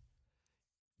 Yeah.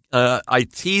 I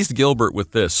teased Gilbert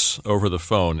with this over the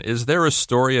phone. Is there a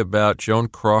story about Joan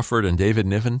Crawford and David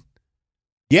Niven?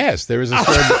 Yes, there is a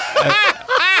story.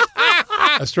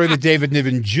 A story that David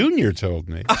Niven Jr. told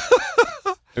me.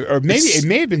 Or maybe it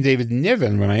may have been David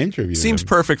Niven when I interviewed him. Seems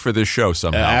perfect for this show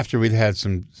somehow. After we'd had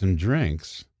some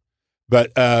drinks.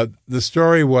 But the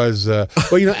story was,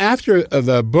 after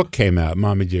the book came out,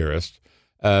 Mommy Dearest,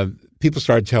 people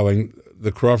started telling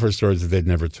the Crawford stories that they'd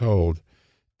never told.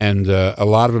 And a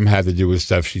lot of them had to do with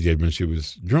stuff she did when she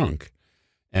was drunk,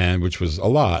 and which was a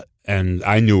lot. And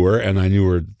I knew her,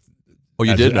 Oh,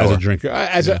 you did know as her? A drinker.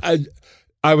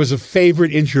 I was a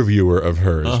favorite interviewer of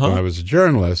hers when I was a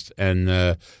journalist,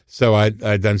 and so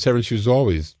I'd done several. She was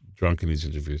always drunk in these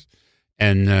interviews.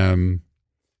 And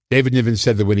David Niven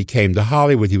said that when he came to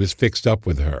Hollywood, he was fixed up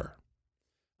with her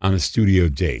on a studio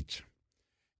date,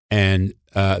 and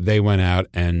they went out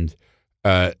and.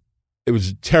 It was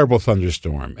a terrible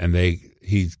thunderstorm, and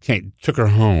he took her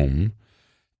home,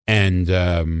 and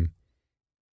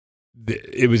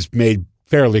it was made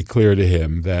fairly clear to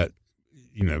him that,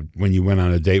 when you went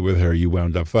on a date with her, you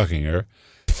wound up fucking her.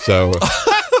 So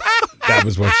that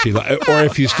was what she liked. Or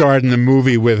if you starred in a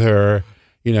movie with her,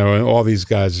 and all these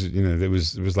guys, it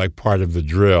was like part of the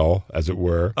drill, as it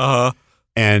were. Uh-huh.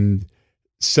 And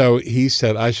so he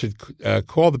said, I should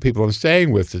call the people I'm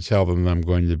staying with to tell them I'm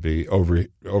going to be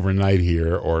overnight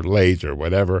here or late or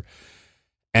whatever.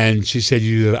 And she said,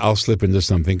 I'll slip into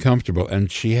something comfortable.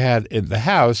 And she had, in the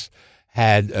house,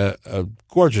 had a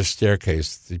gorgeous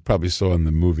staircase that you probably saw in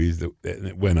the movies that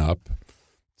it went up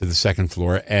to the second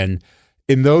floor. And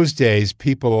in those days,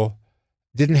 people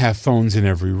didn't have phones in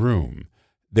every room.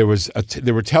 There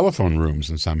were telephone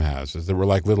rooms in some houses. There were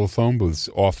like little phone booths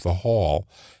off the hall.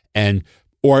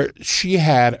 Or she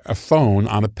had a phone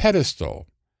on a pedestal,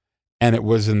 and it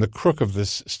was in the crook of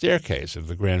this staircase, of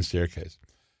the grand staircase.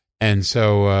 And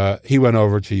so he went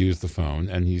over to use the phone,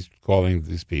 and he's calling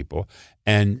these people,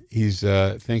 and he's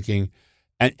thinking,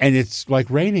 and it's like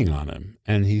raining on him.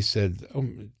 And he said, oh,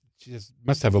 she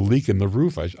must have a leak in the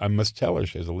roof. I must tell her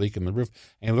she has a leak in the roof.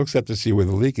 And he looks up to see where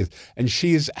the leak is, and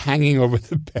she's hanging over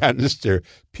the banister,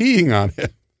 peeing on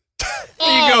him.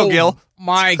 There you go, Gil.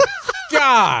 My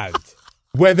God.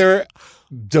 Whether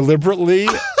deliberately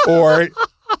or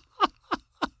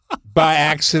by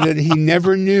accident. He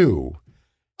never knew.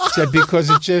 He said because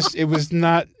it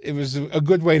was a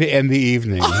good way to end the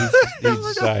evening. He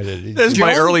decided. This is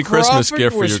my early Christmas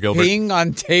gift for you, Gilbert. Peeing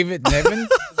on David Niven?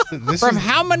 From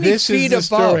how many feet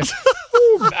above?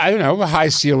 I don't know, a high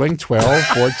ceiling, 12,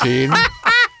 14,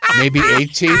 maybe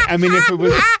 18. I mean, if it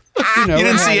was, you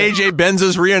didn't see A.J.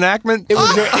 Benz's reenactment?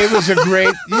 It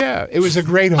was a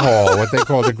great hall, what they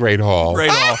called a great hall.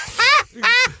 Great hall.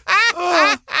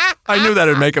 I knew that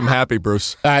would make him happy,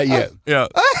 Bruce. Yeah. Yeah.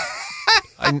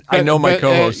 I know my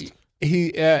co-host.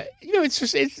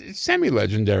 It's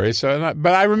semi-legendary.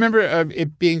 But I remember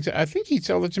it being. I think he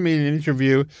told it to me in an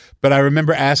interview. But I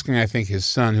remember asking. I think his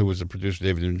son, who was a producer,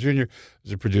 David Niven Jr.,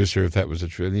 was a producer. If that was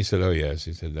true, and he said, "Oh yes,"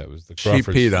 he said that was the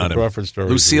Crawford. She peed on him. Crawford story.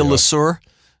 Lucille LeSueur.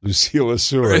 Lucille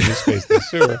LeSueur. In this case,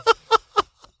 LeSueur.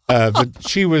 But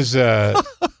she was.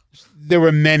 There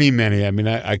were many. I mean,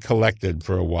 I collected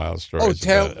for a while stories.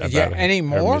 About any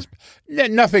more?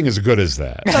 Nothing as good as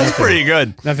that. That's pretty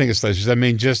good. Nothing as delicious. I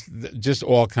mean, just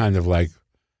all kind of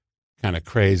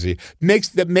crazy.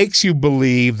 That makes you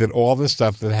believe that all the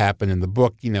stuff that happened in the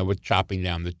book, with chopping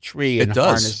down the tree and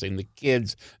harnessing the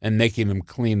kids and making them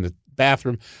clean the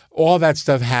bathroom, all that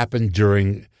stuff happened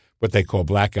during what they call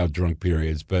blackout drunk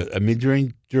periods. But I mean,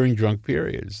 during drunk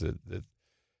periods,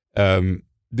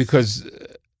 because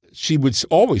she would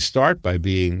always start by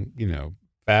being,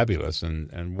 fabulous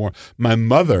and more. My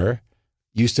mother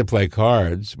used to play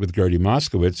cards with Gertie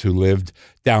Moskowitz, who lived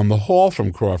down the hall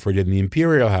from Crawford in the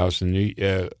Imperial House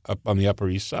up on the Upper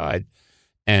East Side.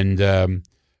 And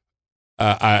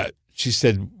she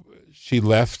said she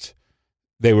left.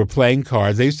 They were playing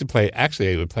cards. They used to play.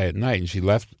 Actually, they would play at night, and she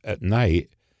left at night,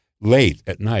 late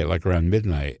at night, like around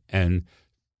midnight, and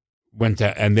went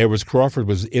to. And Crawford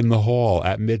was in the hall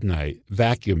at midnight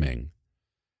vacuuming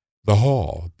the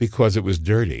hall because it was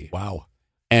dirty. Wow!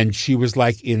 And she was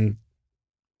like in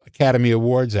Academy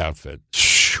Awards outfit,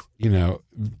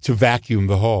 to vacuum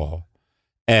the hall,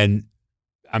 and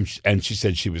she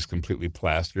said she was completely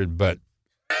plastered, but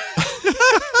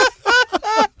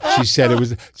she said it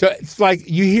was. So it's like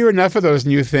you hear enough of those,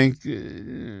 and you think,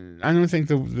 I don't think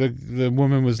the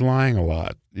woman was lying a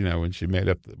lot, when she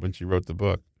wrote the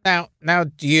book. Now,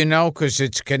 do you know, because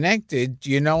it's connected?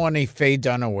 Do you know any Faye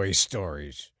Dunaway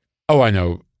stories? Oh, I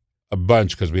know a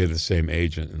bunch because we had the same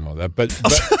agent and all that, but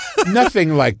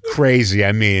nothing like crazy.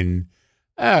 I mean,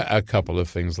 a couple of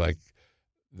things like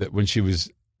that when she was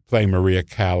playing Maria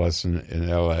Callas in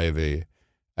L.A., they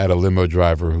had a limo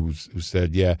driver who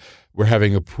said, "Yeah, we're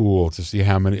having a pool to see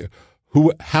how many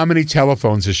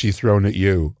telephones has she thrown at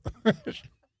you." But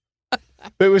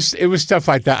it was stuff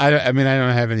like that. I mean, I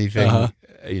don't have anything,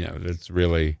 that's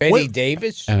really Betty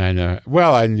Davis. And I know.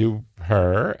 Well, I knew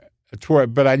her.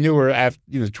 But I knew her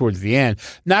after, towards the end.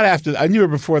 Not after. I knew her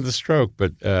before the stroke,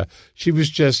 but she was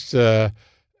just kind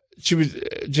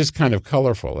of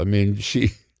colorful. I mean,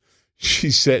 she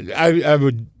said I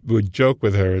would joke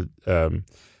with her.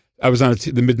 I was on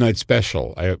the Midnight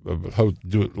Special. I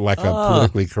do like a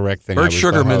politically correct thing. Burt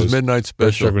Sugarman's Midnight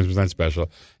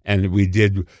Special. And we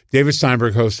did. David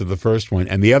Steinberg hosted the first one,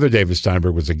 and the other David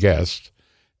Steinberg was a guest,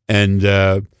 and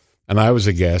I was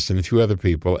a guest, and a few other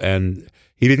people, and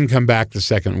he didn't come back the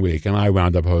second week, and I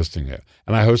wound up hosting it.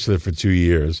 And I hosted it for 2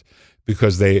 years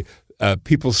because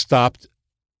people stopped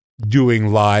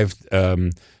doing live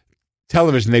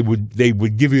television. They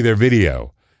would give you their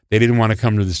video. They didn't want to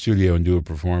come to the studio and do a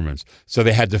performance, so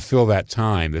they had to fill that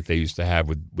time that they used to have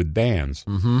with bands.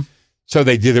 Mm-hmm. So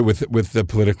they did it with the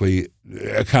politically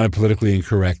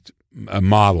incorrect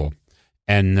model,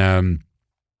 and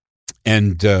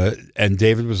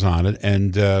David was on it,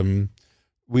 and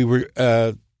we were.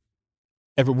 How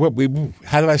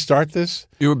did I start this?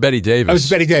 You were Betty Davis. I was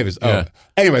Betty Davis. Oh, yeah.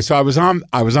 Anyway, so I was on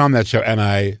that show, and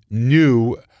I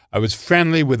knew I was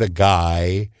friendly with a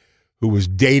guy who was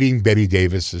dating Betty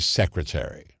Davis's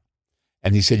secretary,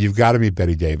 and he said, "You've got to meet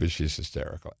Betty Davis. She's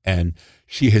hysterical, and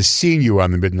she has seen you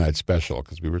on the Midnight Special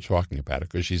because we were talking about it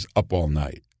because she's up all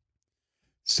night."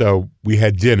 So we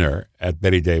had dinner at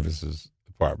Betty Davis's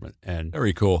apartment, and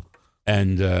very cool.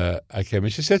 And I came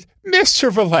and she said,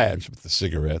 "Mr. Vilanch," with the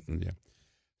cigarette, and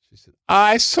she said,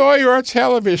 "I saw your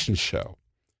television show.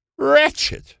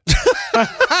 Wretched."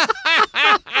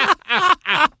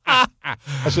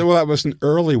 I said, "Well, that was an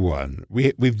early one.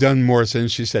 We've done more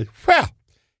since." She said, "Well,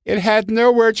 it had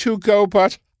nowhere to go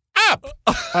but up."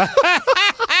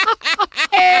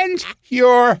 "And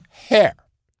your hair.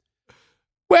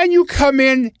 When you come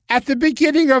in at the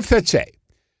beginning of the day,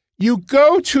 you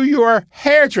go to your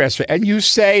hairdresser and you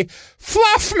say,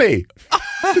 'Fluff me.'"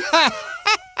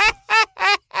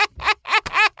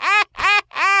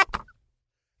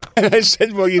 And I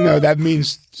said, well, that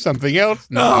means something else.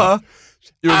 No.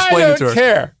 You explained it to her. I don't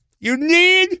care. You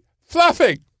need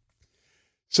fluffing.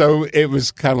 So it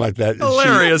was kind of like that.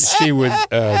 Hilarious. She would.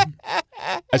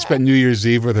 I spent New Year's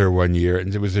Eve with her one year,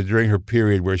 and it was during her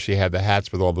period where she had the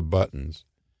hats with all the buttons.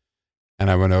 And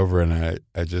I went over and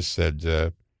I just said,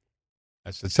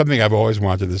 something I've always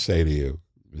wanted to say to you,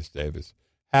 Miss Davis.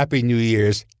 Happy New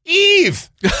Year's Eve.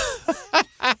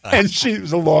 And she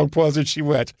was a long pause, and she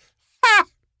went,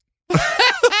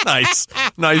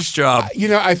 Nice job.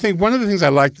 I think one of the things I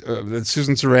liked that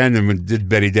Susan Sarandon did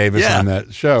Betty Davis on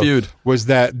that show was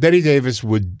that Betty Davis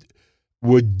would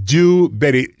do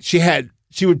Betty.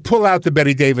 She would pull out the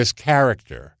Betty Davis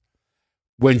character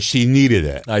when she needed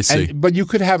it. I see. But you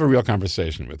could have a real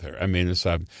conversation with her. I mean, and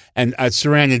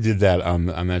Sarandon did that on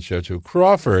that show too.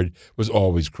 Crawford was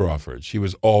always Crawford. She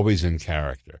was always in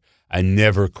character. I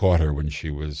never caught her when she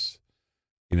was,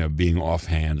 being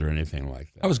offhand or anything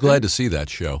like that. I was glad to see that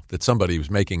show, that somebody was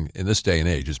making, in this day and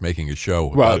age, is making a show.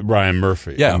 Well, Ryan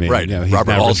Murphy. Yeah, right.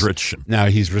 Robert Aldrich. Now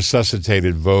he's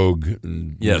resuscitated Vogue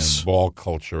and yes. Ball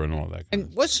culture and all that.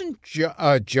 And wasn't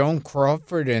Joan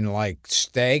Crawford in,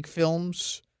 stag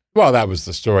films? Well, that was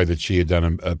the story that she had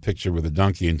done a picture with a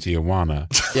donkey in Tijuana.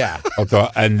 Yeah.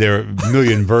 And there are a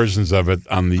million versions of it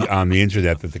on the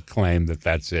internet that claim that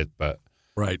that's it. But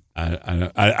right.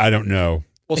 I don't know.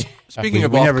 Well, speaking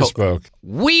of we never spoke.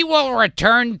 We will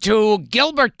return to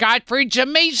Gilbert Gottfried's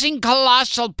Amazing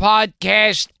Colossal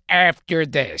podcast after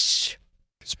this.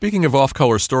 Speaking of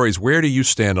off-color stories, where do you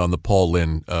stand on the Paul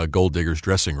Lynde Gold Digger's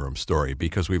dressing room story?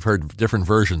 Because we've heard different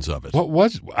versions of it. What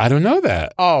was? I don't know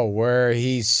that. Oh, where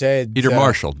he said... Peter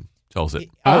Marshall tells it.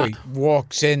 He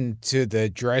walks into the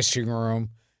dressing room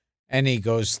and he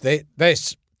goes, the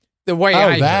way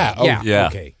I... that. Heard. Yeah.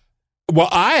 Okay. Well,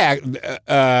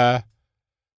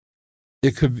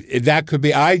 that could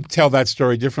be. I tell that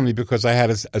story differently because I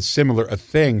had a similar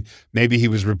thing. Maybe he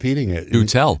was repeating it. Do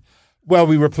tell. Well,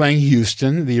 we were playing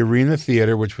Houston, the Arena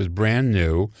Theater, which was brand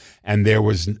new, and there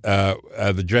was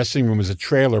the dressing room was a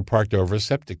trailer parked over a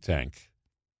septic tank.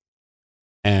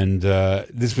 And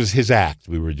this was his act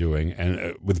we were doing,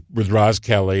 and with Roz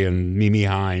Kelly and Mimi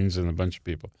Hines and a bunch of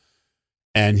people.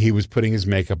 And he was putting his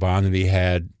makeup on, and he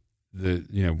had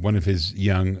one of his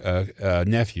young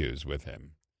nephews with him.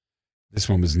 This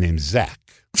one was named Zach.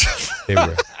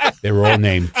 They were all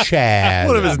named Chad.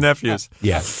 One of his nephews.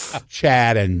 Yeah,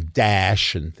 Chad and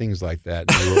Dash and things like that.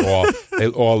 They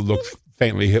all looked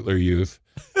faintly Hitler Youth,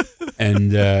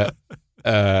 and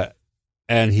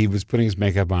he was putting his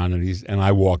makeup on, and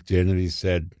I walked in, and he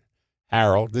said,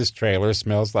 "Harold, this trailer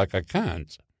smells like a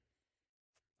cunt."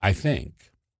 I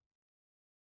think.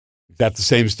 Is that the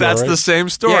same story? That's the same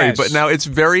story, yes. But now it's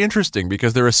very interesting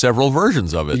because there are several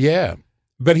versions of it. Yeah.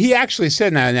 But he actually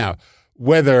said, now,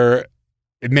 whether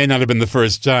it may not have been the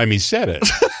first time he said it,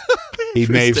 he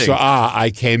may have said, I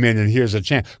came in and here's a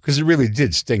chance. Because it really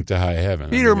did stink to high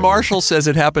heaven. Peter Marshall says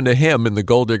it happened to him in the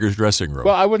Gold Digger's dressing room.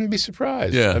 Well, I wouldn't be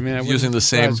surprised. Yeah, I mean, I using the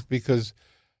same. Because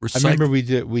I remember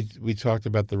we talked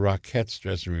about the Rockettes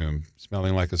dressing room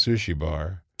smelling like a sushi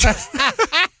bar.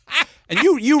 And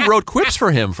you wrote quips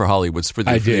for him for Hollywood's for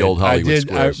the old Hollywood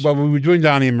Squares. Well, we were doing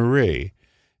Donnie and Marie.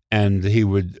 And he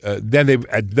would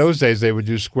at those days they would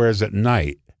do squares at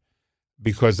night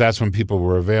because that's when people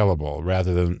were available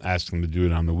rather than ask them to do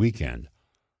it on the weekend.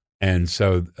 And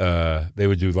so they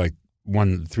would do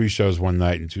 3 shows one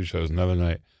night and 2 shows another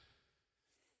night.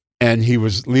 And he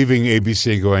was leaving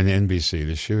ABC going to NBC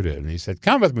to shoot it. And he said,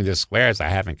 "Come with me to squares. I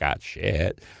haven't got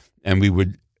shit." And we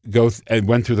would go and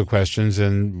went through the questions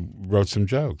and wrote some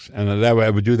jokes. And I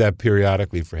would do that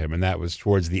periodically for him. And that was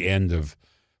towards the end of.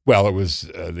 Well, it was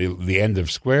the end of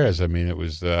Squares. I mean, it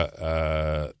was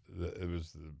the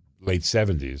late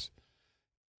 70s.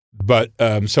 But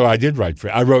so I did write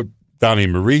I wrote Donnie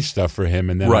and Marie stuff for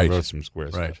him, and then I wrote some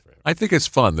Squares stuff for him. I think it's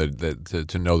fun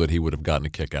to know that he would have gotten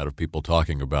a kick out of people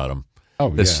talking about him.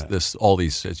 Oh, all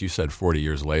these, as you said, 40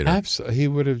 years later. Absolutely, he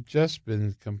would have just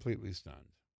been completely stunned.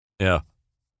 Yeah.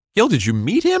 Gil, did you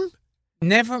meet him?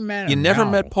 Never met him. You never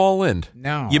met Paul Lynde?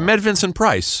 No. You met Vincent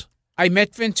Price? I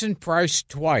met Vincent Price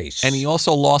twice, and he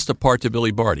also lost a part to Billy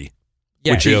Barty,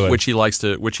 which he likes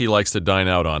to dine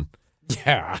out on.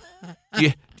 Yeah.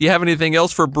 Do you have anything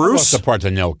else for Bruce? I lost a part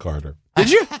to Nell Carter. Did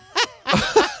you?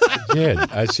 I did.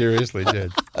 I seriously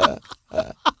did.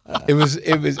 It was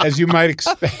as you might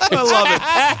expect.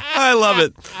 I love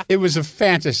it. It was a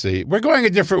fantasy. We're going a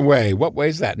different way. What way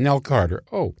is that? Nell Carter.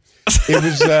 Oh, it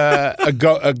was a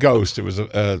ghost. It was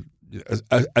a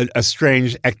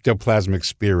strange ectoplasmic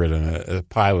spirit and a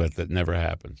pilot that never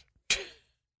happened.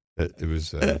 It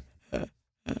was.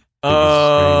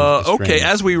 Okay,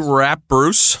 as we wrap,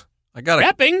 Bruce, I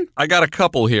got a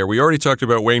couple here. We already talked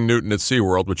about Wayne Newton at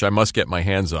SeaWorld, which I must get my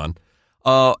hands on.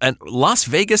 And Las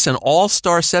Vegas, an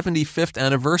All-Star 75th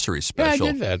anniversary special.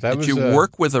 Yeah, I did that. Did you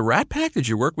work with the Rat Pack? Did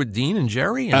you work with Dean and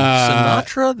Jerry and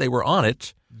Sinatra? They were on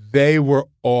it. They were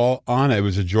all on it. It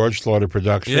was a George Slaughter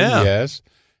production, yes.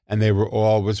 And they were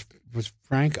all, was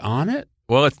Frank on it?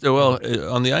 Well, on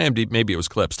the IMDb, maybe it was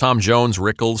clips. Tom Jones,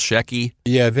 Rickles, Shecky,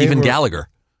 even Gallagher.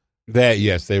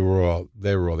 They were all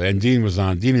there. And Dean was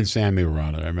on. Dean and Sammy were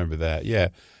on it. I remember that. Yeah.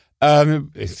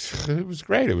 It was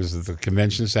great. It was at the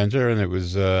convention center, and it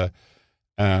was, it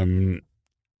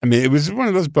was one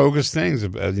of those bogus things,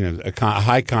 a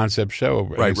high concept show.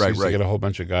 Right. To get a whole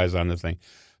bunch of guys on the thing.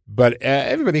 But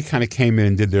everybody kind of came in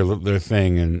and did their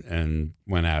thing and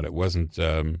went out. It wasn't,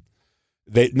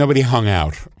 nobody hung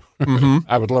out. Mm-hmm.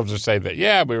 I would love to say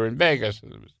that, we were in Vegas. It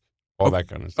was all that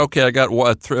kind of stuff. Okay, I got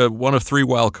one of three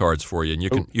wild cards for you, and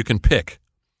you can pick.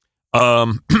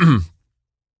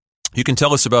 You can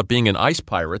tell us about being in Ice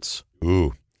Pirates.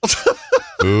 Ooh,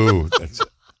 that's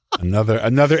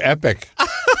another epic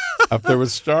up there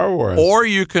with Star Wars. Or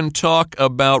you can talk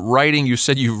about writing. You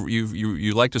said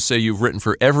you like to say you've written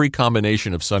for every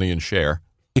combination of Sonny and Cher.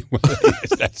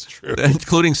 Yes, that's true,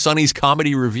 including Sonny's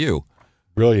comedy review.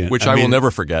 Brilliant, which I will never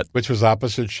forget. Which was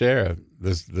opposite Cher.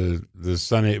 The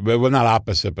Sonny, well, not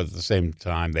opposite, but at the same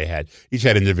time each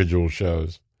had individual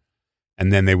shows,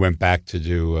 and then they went back to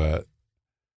do.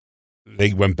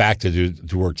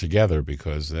 To work together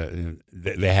because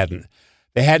they hadn't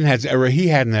had, or he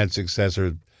hadn't had success,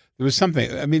 or there was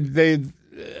something. I mean,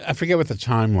 I forget what the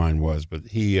timeline was, but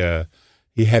he had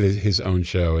his own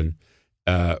show, and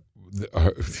I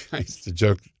used to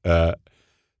joke that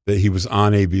he was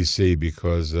on ABC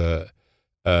because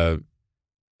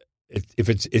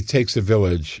it takes a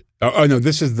village. Oh no,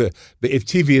 this is if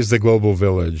TV is the global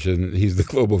village, and he's the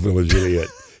global village idiot.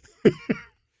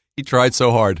 He tried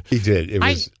so hard. He did.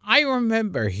 I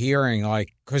remember hearing,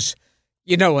 because,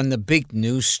 when the big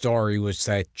news story was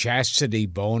that Chastity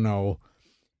Bono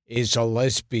is a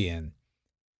lesbian.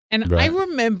 And right. I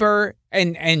remember,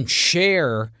 and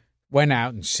Cher went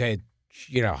out and said,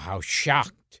 how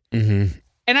shocked. Mm-hmm.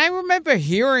 And I remember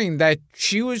hearing that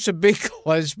she was a big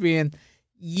lesbian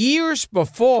years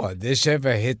before this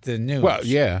ever hit the news. Well,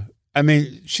 yeah. I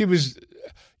mean, she was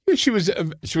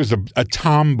a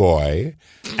tomboy,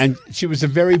 and she was a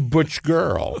very butch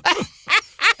girl.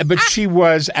 But she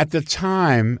was, at the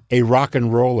time, a rock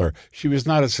and roller. She was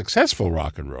not a successful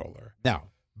rock and roller. No.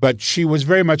 But she was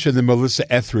very much in the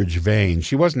Melissa Etheridge vein.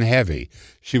 She wasn't heavy.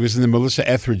 She was in the Melissa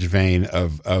Etheridge vein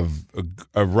of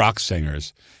rock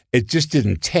singers. It just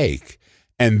didn't take.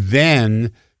 And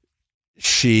then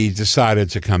she decided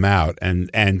to come out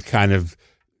and kind of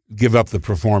give up the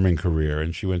performing career,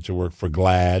 and she went to work for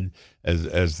GLAAD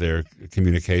as their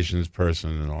communications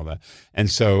person and all that. And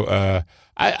so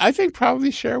I think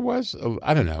probably Cher was,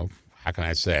 I don't know, how can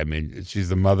I say? I mean, she's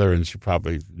the mother, and she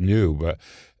probably knew, but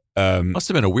must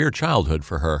have been a weird childhood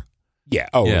for her. Yeah.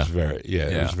 Oh, yeah. It was very. Yeah,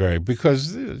 it was very,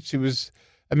 because she was.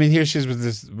 I mean, here she is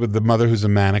with the mother who's a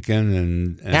mannequin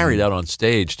and carried out on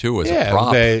stage too as a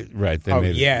prop. They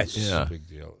made yes, it a big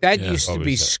deal. That used to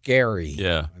be scary.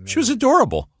 Yeah, she was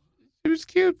adorable. She was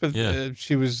cute, but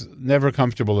she was never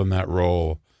comfortable in that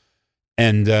role.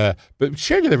 And but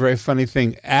Cher did a very funny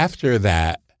thing after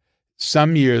that.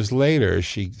 Some years later,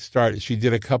 she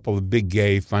did a couple of big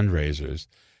gay fundraisers,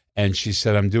 and she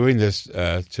said, "I'm doing this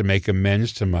to make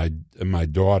amends to my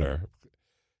daughter."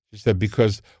 She said,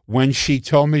 because when she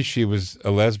told me she was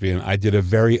a lesbian, I did a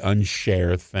very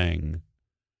un-Cher thing,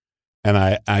 and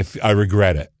I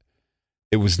regret it.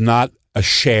 It was not a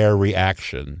Cher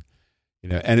reaction.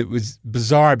 And it was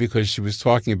bizarre because she was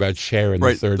talking about Cher in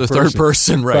the third person. The third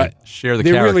person, right. But Cher the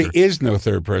there character. Really is no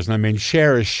third person. I mean,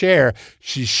 Cher is Cher.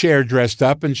 She's Cher dressed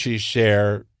up, and she's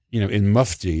Cher, in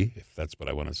mufti, if that's what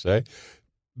I want to say.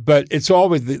 But it's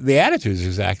always, the attitude is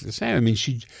exactly the same. I mean,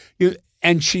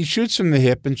 and she shoots from the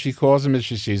hip, and she calls him as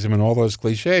she sees him, and all those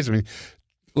cliches. I mean,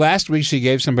 last week she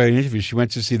gave somebody an interview. She went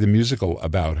to see the musical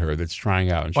about her that's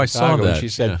trying out in Chicago. I saw that. And she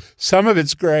said, some of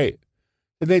it's great.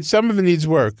 Some of it needs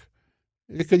work.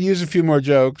 It could use a few more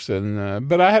jokes,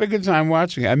 but I had a good time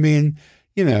watching it. I mean,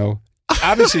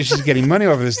 obviously she's getting money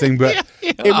off of this thing, but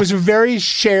it was a very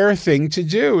Cher thing to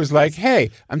do. It was like,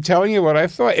 hey, I'm telling you what I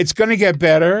thought. It's going to get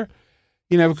better,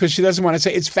 because she doesn't want to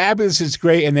say it's fabulous, it's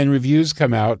great, and then reviews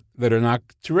come out that are not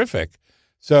terrific.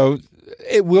 So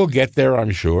it will get there,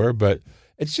 I'm sure, but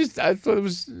it's just, I thought it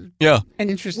was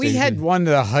interesting. We had one of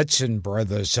the Hudson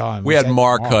brothers on. We had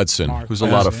Mark Hudson, who's a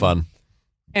lot of fun.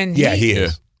 And he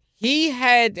is. He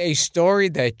had a story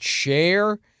that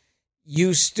Cher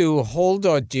used to hold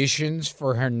auditions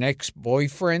for her next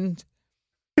boyfriend?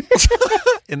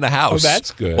 In the house. Oh,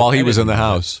 that's good. While he was in the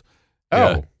house.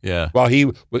 Oh. Yeah. While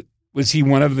was he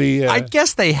one of the... I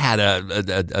guess they had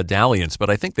a dalliance, but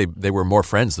I think they were more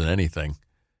friends than anything.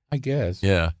 I guess.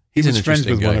 Yeah. He He's was an friends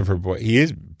interesting with guy. one of her boys. He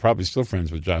is probably still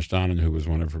friends with Josh Donnan, who was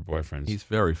one of her boyfriends. He's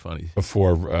very funny.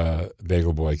 Before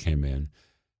Bagel Boy came in.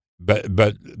 But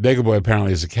Bagel Boy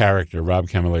apparently is a character. Rob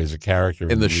Camilleri is a character.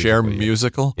 In the Cher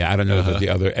musical? Yeah, I don't know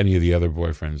if any of the other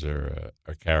boyfriends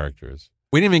are characters.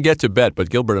 We didn't even get to Bet, but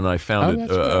Gilbert and I found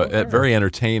it very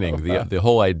entertaining. The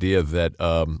whole idea that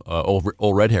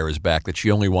old Red Hair is back, that she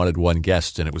only wanted one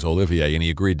guest, and it was Olivier, and he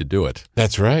agreed to do it.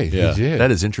 That's right. Yeah, he did.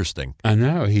 that is interesting. I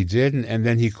know, he did. And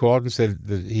then he called and said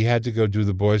that he had to go do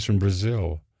The Boys from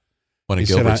Brazil. One of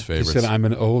Gilbert's favorites. He said, I'm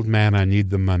an old man, I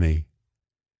need the money.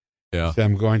 Yeah. So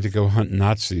I'm going to go hunt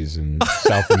Nazis in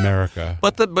South America.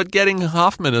 But getting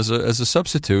Hoffman as a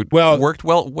substitute worked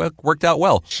out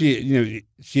well. She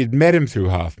had met him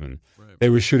through Hoffman. Right. They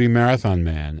were shooting Marathon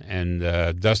Man,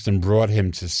 and Dustin brought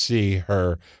him to see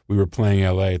her. We were playing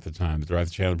L.A. at the time at the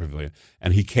Arthur Chandler Pavilion,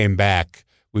 and he came back.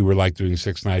 We were like doing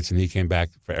 6 nights, and he came back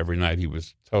for every night. He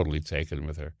was totally taken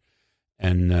with her,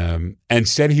 and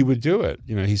said he would do it.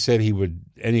 He said he would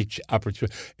any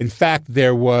opportunity. In fact,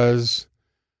 there was.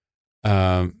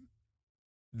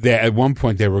 At one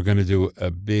point, they were going to do a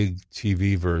big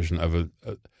TV version of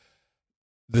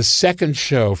the second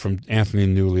show from Anthony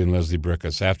Newley and Leslie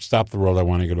Brickus, after Stop the World, I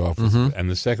Want to Get Off With It. And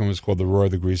the second was called The Roar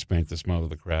of the Grease Paint, The Smell of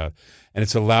the Crowd. And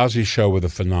it's a lousy show with a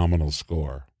phenomenal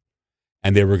score.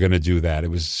 And they were going to do that.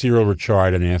 It was Cyril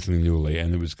Richard and Anthony Newley,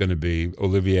 and it was going to be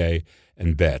Olivier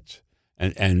and Bet.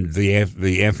 And the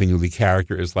Anthony Newley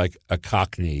character is like a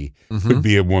Cockney. Could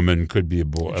be a woman, could be a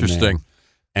boy. Interesting.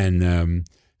 And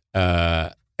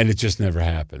it just never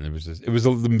happened.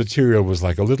 The material was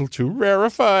like a little too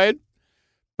rarefied,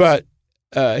 but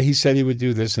he said he would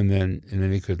do this, and then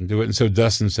he couldn't do it. And so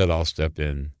Dustin said, "I'll step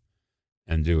in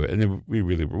and do it." And we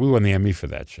won the Emmy for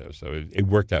that show, so it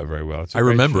worked out very well. I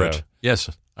remember it. Yes,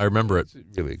 I remember it.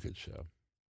 It's a really good show.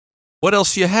 What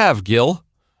else do you have, Gil?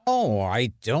 Oh,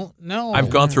 I don't know. I've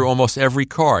gone through almost every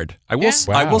card. I will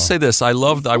say this. I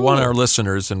want our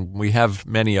listeners, and we have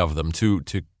many of them, to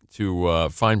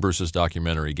find Bruce's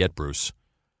documentary, Get Bruce,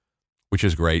 which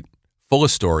is great, full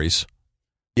of stories.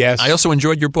 Yes. I also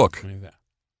enjoyed your book.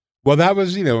 Well, that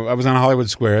was, I was on Hollywood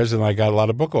Squares, and I got a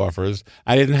lot of book offers.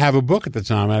 I didn't have a book at the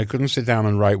time. I couldn't sit down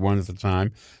and write one at the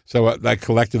time. So I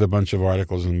collected a bunch of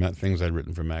articles and things I'd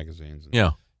written for magazines.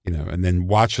 Yeah. And then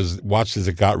watched as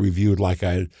it got reviewed, like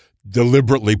I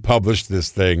deliberately published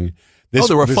this thing. There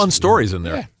were fun stories in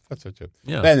there. Yeah, I thought so too.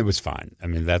 Yeah. And it was fine. I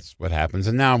mean, that's what happens.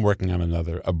 And now I'm working on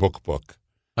a book.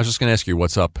 I was just going to ask you,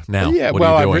 what's up now? Yeah, what are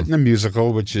you doing? I've written a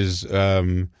musical, which is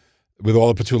with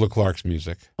all of Petula Clark's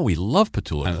music. Oh, we love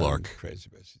Petula Clark. Crazy.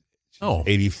 She's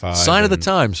 85. Sign of the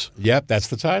Times. Yep, that's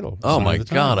the title. Oh, my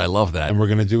God, I love that. And we're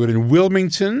going to do it in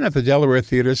Wilmington at the Delaware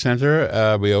Theater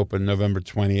Center. We open November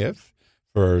 20th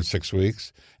for 6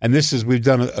 weeks. And we've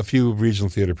done a few regional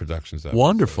theater productions of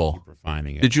Wonderful. So keep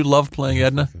refining it. Did you love playing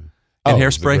Edna in Hairspray? It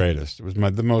was the greatest. It was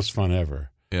the most fun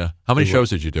ever. Yeah. How many shows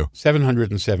did you do?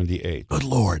 778. Good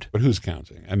Lord. But who's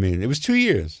counting? I mean, it was 2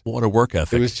 years. What a work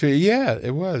ethic. It was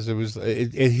it was.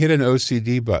 It hit an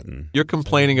OCD button. You're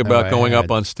complaining about going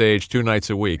up on stage 2 nights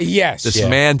a week. Yes. This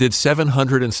man did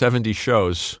 770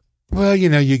 shows. Well,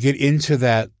 you get into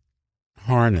that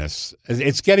harness.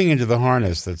 It's getting into the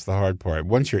harness that's the hard part.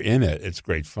 Once you're in it, it's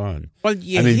great fun. Well,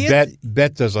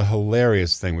 Bet does a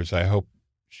hilarious thing, which I hope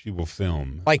she will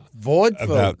film. Like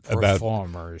vaudeville about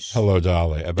performers. Hello,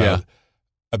 Dolly.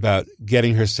 About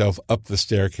getting herself up the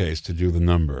staircase to do the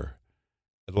number.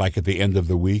 Like at the end of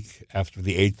the week, after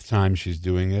the 8th time she's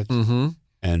doing it,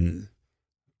 and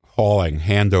hauling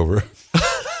hand over.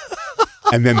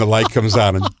 And then the light comes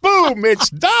on, and boom, it's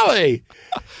Dolly.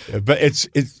 But it's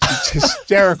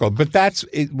hysterical. But that's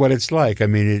what it's like. I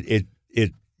mean,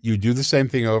 you do the same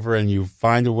thing over, and you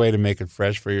find a way to make it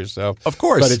fresh for yourself. Of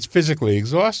course, but it's physically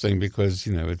exhausting because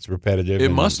it's repetitive.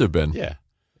 It must have been. Yeah,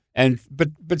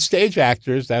 but stage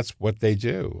actors, that's what they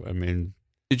do. I mean,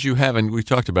 did you have? And we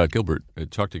talked to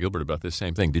Gilbert about this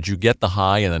same thing. Did you get the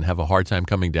high and then have a hard time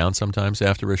coming down sometimes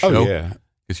after a show? Oh yeah.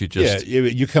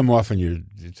 You come off and you're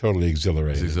totally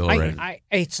exhilarated.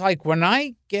 It's like when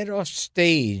I get off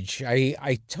stage,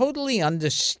 I totally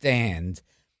understand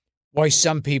why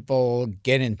some people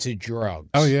get into drugs.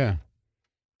 Oh yeah,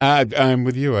 I'm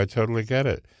with you. I totally get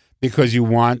it because you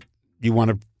want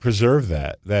to preserve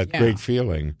that great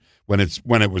feeling when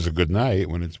it was a good night,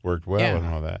 when it's worked well and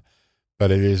all that.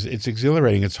 But it's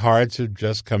exhilarating. It's hard to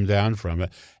just come down from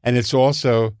it, and it's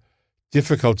also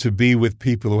difficult to be with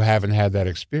people who haven't had that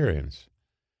experience.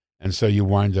 And so you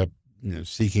wind up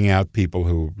seeking out people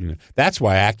who, that's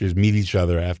why actors meet each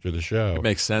other after the show. It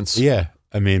makes sense. Yeah.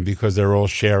 I mean, because they're all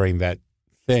sharing that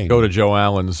thing. Go to Joe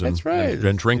Allen's and, That's right.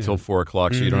 and drink till 4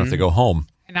 o'clock so you don't have to go home.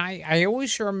 And I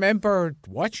always remember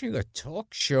watching a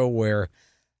talk show where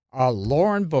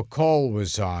Lauren Bacall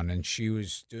was on, and she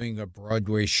was doing a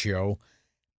Broadway show,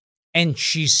 and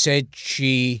she said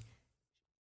she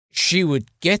would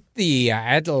get the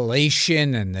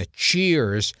adulation and the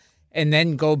cheers and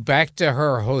then go back to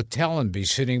her hotel and be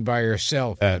sitting by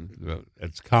herself.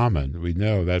 That's common. We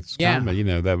know that's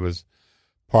common. That was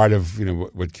part of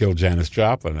what killed Janis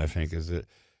Joplin, I think, is that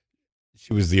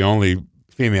she was the only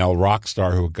female rock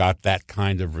star who got that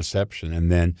kind of reception. And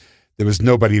then there was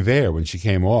nobody there when she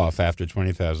came off after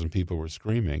 20,000 people were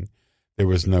screaming. There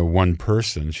was no one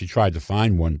person. She tried to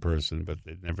find one person, but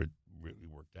it never really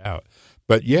worked out.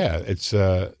 But yeah, it's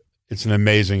an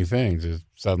amazing thing to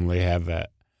suddenly have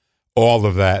all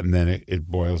of that, and then it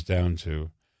boils down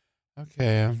to,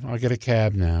 okay, I'll get a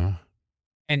cab now.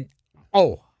 And,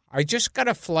 I just got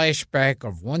a flashback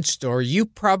of one story. You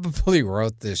probably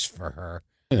wrote this for her.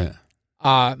 Yeah.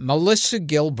 Melissa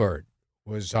Gilbert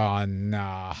was on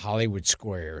Hollywood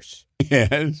Squares.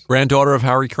 Yes. Granddaughter of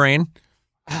Harry Crane?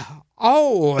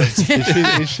 Oh.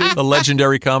 Is she? The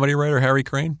legendary comedy writer, Harry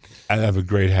Crane? I have a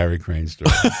great Harry Crane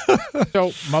story.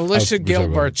 So Melissa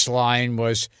Gilbert's line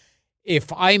was,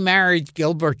 if I married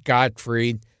Gilbert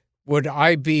Gottfried, would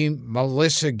I be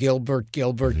Melissa Gilbert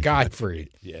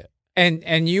Gottfried? Yeah.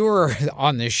 And you were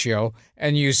on this show,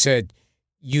 and you said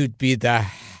you'd be the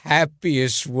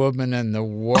happiest woman in the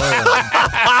world.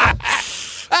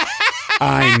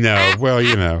 I know.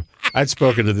 Well, I'd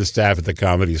spoken to the staff at the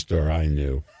Comedy Store. I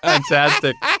knew.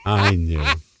 Fantastic. I knew.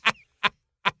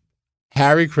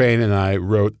 Harry Crane and I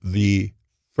wrote the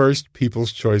first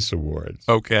People's Choice Awards.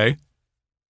 Okay.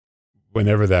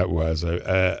 Whenever that was.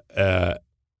 And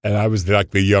I was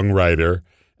like the young writer,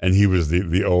 and he was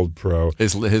the old pro.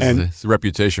 His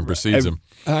reputation precedes him.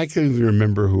 I can't even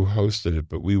remember who hosted it,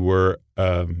 but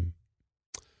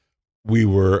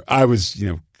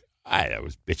I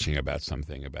was bitching about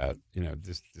something about,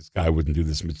 this guy wouldn't do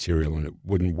this material and it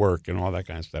wouldn't work and all that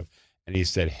kind of stuff. And he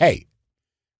said, hey,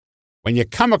 when you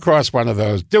come across one of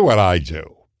those, do what I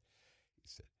do. He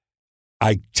said,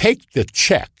 I take the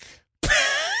check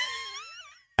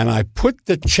and I put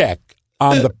the check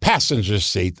on the passenger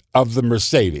seat of the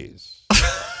Mercedes.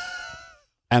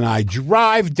 And I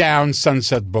drive down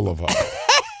Sunset Boulevard.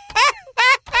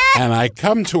 And I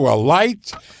come to a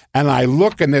light, and I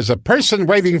look, and there's a person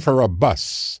waiting for a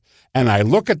bus. And I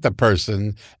look at the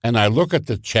person, and I look at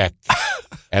the check,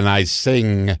 and I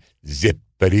sing,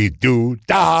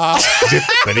 zippity-doo-dah,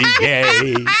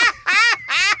 zippity-yay.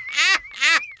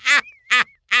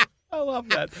 I love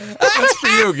that. That's for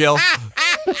you, Gil.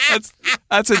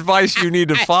 That's advice you need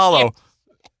to follow.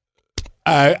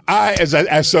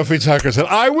 As Sophie Tucker said,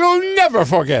 I will never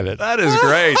forget it. That is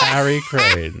great. Harry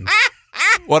Crane.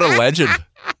 What a legend.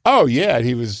 Oh, yeah.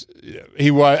 He was,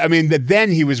 I mean,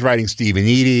 then he was writing Stephen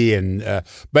Eady,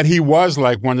 but he was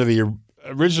like one of the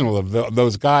original of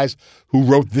those guys who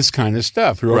wrote this kind of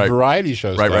stuff, who wrote variety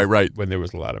shows. Right. When there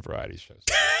was a lot of variety shows.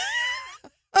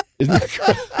 Isn't that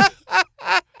great?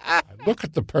 Look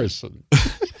at the person.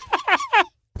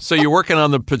 So you're working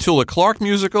on the Petula Clark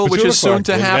musical, which is soon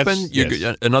to happen.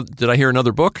 Yes. Did I hear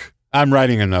another book? I'm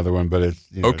writing another one, but it's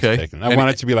okay. It's taken. I want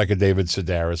it to be like a David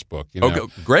Sedaris book. Okay,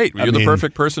 great. You're the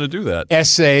perfect person to do that.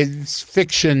 Essays,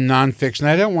 fiction, nonfiction.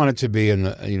 I don't want it to be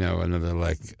another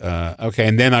like okay.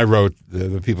 And then I wrote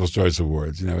the People's Choice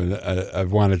Awards. I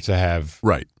wanted to have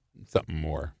something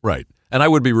more. Right. And I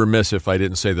would be remiss if I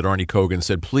didn't say that Arnie Kogan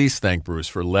said, "Please thank Bruce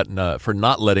for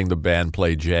not letting the band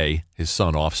play Jay, his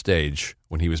son, off stage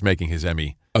when he was making his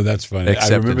Emmy." Oh, that's funny. I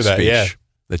remember that. Speech. Yeah.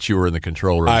 That you were in the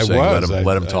control room saying,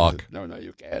 let him talk. No,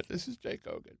 you can't. This is Jay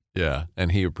Kogan. Yeah,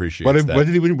 and he appreciates that. What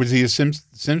did he win? Was he a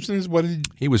Simpsons? What did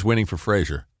he was winning for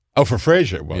Frasier. Oh, for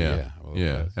Frasier. Well, yeah.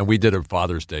 Yeah. And we did a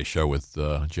Father's Day show with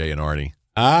Jay and Arnie.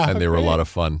 And they were a lot of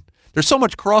fun. There's so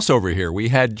much crossover here. We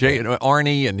had Jay and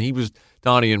Arnie, and he was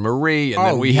Donnie and Marie, and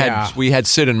then we had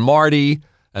Sid and Marty,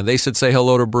 and they said say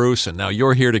hello to Bruce, and now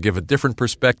you're here to give a different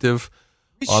perspective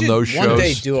on those shows. One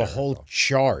day do a whole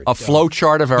chart. A flow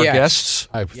chart of our guests.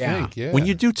 I think, yeah. When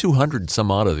you do 200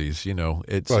 some odd of these,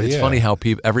 it's funny how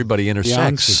everybody intersects.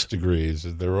 Beyond 6 degrees,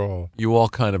 they're all. You all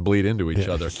kind of bleed into each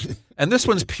other. And this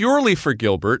one's purely for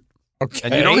Gilbert. Okay.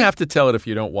 And you don't have to tell it if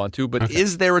you don't want to, but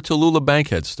is there a Tallulah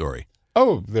Bankhead story?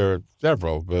 Oh, there are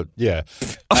several, but yeah.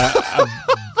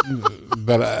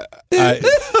 but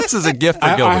this is a gift for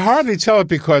Gilbert. I hardly tell it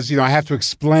because I have to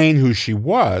explain who she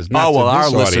was. Not well, to our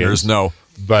this listeners audience, know.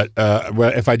 But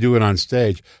if I do it on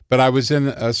stage, but I was in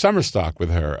a summer stock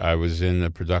with her. I was in a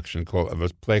production of a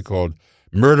play called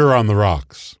Murder on the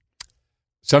Rocks,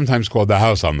 sometimes called The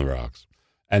House on the Rocks,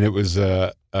 and it was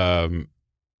it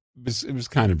was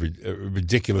kind of a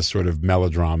ridiculous sort of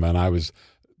melodrama, and I was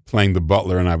playing the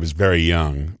butler, and I was very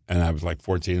young, and I was like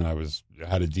 14, and I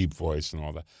had a deep voice and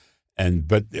all that,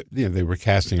 but they were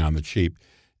casting on the cheap.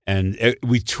 And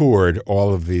we toured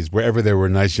all of these. Wherever there were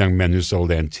nice young men who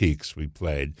sold antiques, we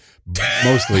played.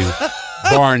 Mostly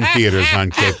barn theaters on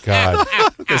Cape Cod.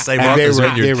 And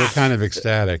they were kind of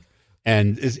ecstatic.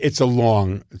 And it's a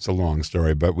long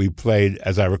story, but we played,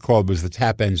 as I recall, it was the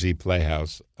Tappan Zee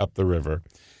Playhouse up the river.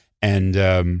 And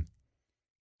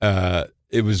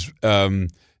it was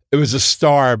a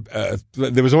star.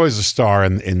 There was always a star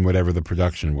in whatever the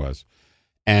production was.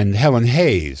 And Helen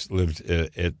Hayes lived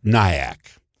at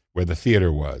Nyack, where the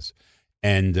theater was.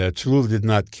 And Tallulah did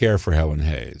not care for Helen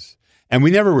Hayes. And we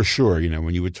never were sure,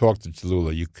 when you would talk to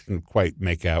Tallulah, you couldn't quite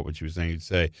make out what she was saying. You'd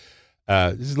say,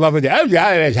 this is lovely. And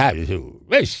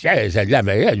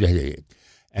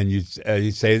you'd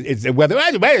say, it's the weather.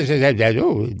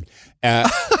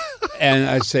 And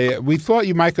I'd say, we thought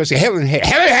you might go say, Helen Hayes.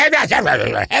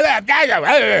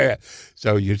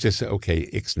 So you just say, okay,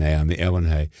 ixnay on the Ellen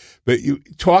Hay. But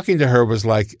talking to her was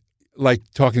like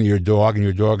talking to your dog, and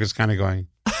your dog is kind of going,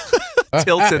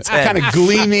 tilts its head, kind of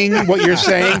gleaming what you're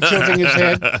saying, tilting its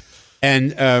head.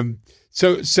 And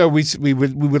so we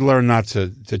would learn not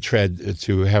to tread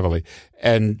too heavily.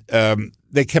 And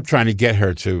they kept trying to get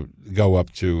her to go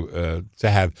up to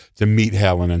meet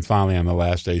Helen, and finally on the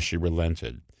last day she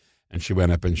relented, and she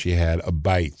went up and she had a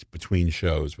bite between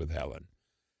shows with Helen.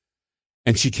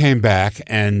 And she came back,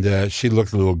 and she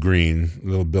looked a little green, a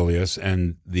little bilious.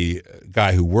 And the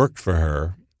guy who worked for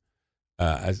her,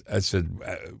 I said,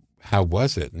 how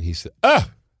was it? And he said,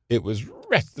 it was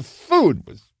the food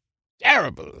was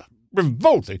terrible,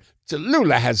 revolting.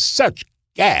 Tallulah has such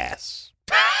gas.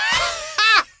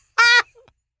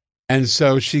 And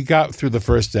so she got through the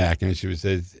first act, and she would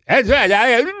say, and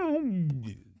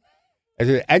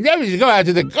then we go out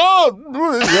to the gold.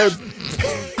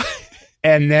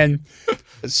 And then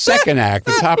the second act,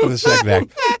 the top of the second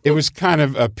act, it was kind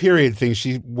of a period thing.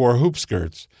 She wore hoop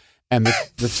skirts. And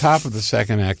the top of the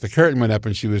second act, the curtain went up,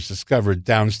 and she was discovered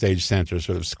downstage center,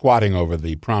 sort of squatting over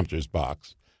the prompter's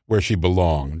box where she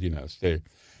belonged,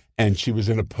 and she was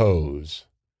in a pose.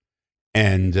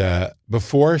 And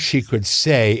before she could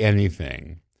say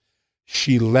anything,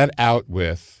 she let out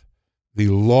with the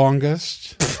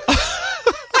longest,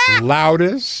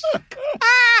 loudest,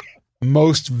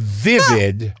 most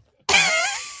vivid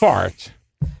fart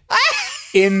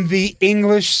in the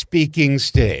English-speaking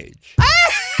stage.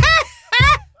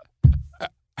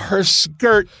 Her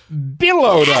skirt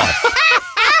billowed up.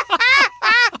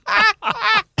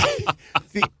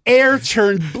 The air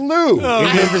turned blue in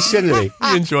her vicinity.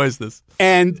 He enjoys this.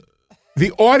 And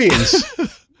the audience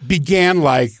began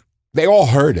they all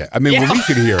heard it. I mean, well, we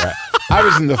could hear it. I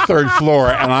was in the third floor,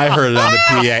 and I heard it on the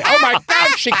PA. Oh, my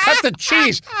God, she cut the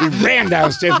cheese. We ran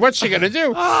downstairs. What's she going to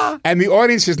do? And the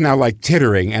audience is now,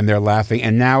 tittering, and they're laughing.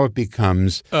 And now it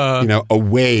becomes, a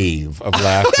wave of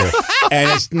laughter. And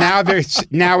it's now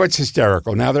it's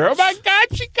hysterical. Now they're, oh, my God,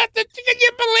 she cut the cheese. Can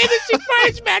you believe it? She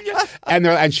farts, man.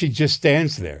 And she just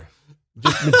stands there,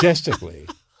 just majestically,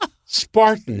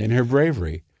 Spartan in her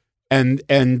bravery. And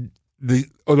it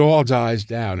all dies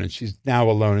down, and she's now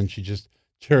alone, and she just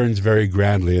turns very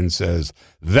grandly and says,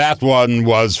 that one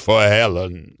was for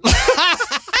Helen.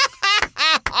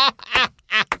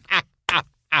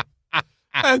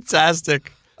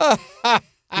 Fantastic.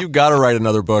 You've got to write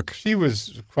another book. She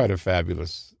was quite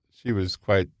she was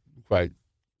quite,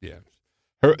 yeah.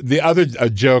 The other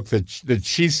joke that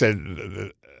she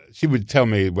said, she would tell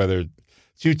me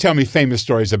famous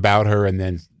stories about her, and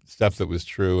then stuff that was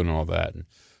true and all that.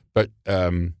 But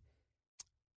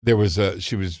there was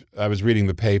I was reading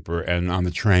the paper, and on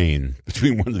the train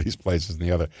between one of these places and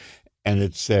the other, and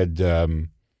it said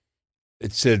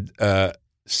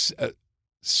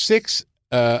 6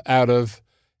 out of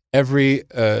every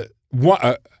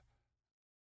one.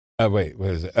 Wait, what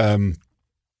is it?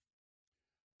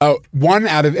 1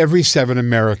 out of every 7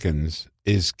 Americans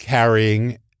is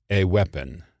carrying a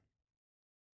weapon,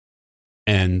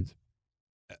 and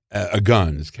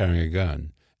is carrying a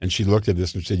gun. And she looked at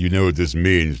this and said, you know what this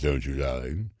means, don't you,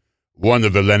 darling? One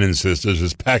of the Lennon sisters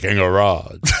is packing a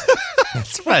rod.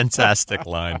 That's a fantastic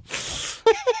line.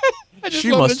 She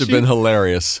must have been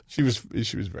hilarious. She was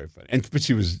very funny. But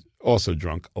she was also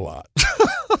drunk a lot.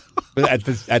 But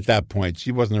at that point,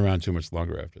 she wasn't around too much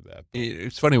longer after that.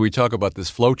 It's funny we talk about this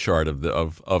flow chart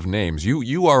of names.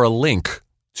 You are a link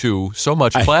to so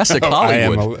much classic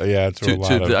Hollywood.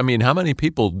 I mean, how many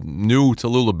people knew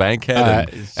Tallulah Bankhead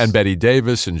and Betty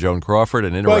Davis and Joan Crawford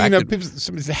and interacted? Well, people,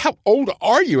 somebody said, "How old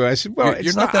are you?" And I said, "Well,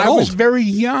 you're not that old. I was very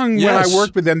young when I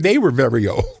worked with them. They were very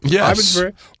old. Yes, I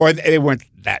was or they weren't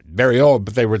that very old,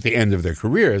 but they were at the end of their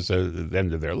careers, the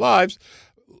end of their lives."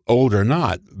 Old or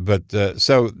not, but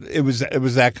so it was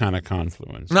that kind of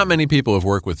confluence. Not many people have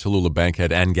worked with Tallulah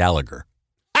Bankhead and Gallagher.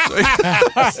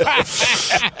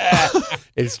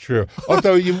 It's true.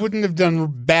 Although you wouldn't have done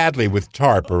badly with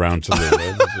Tarp around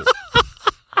Tallulah.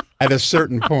 At a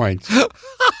certain point,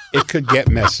 it could get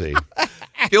messy.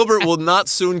 Gilbert will not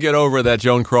soon get over that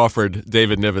Joan Crawford,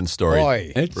 David Niven story.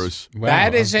 Boy, Bruce. Wow,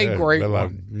 that is a great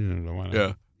one. I want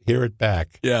to hear it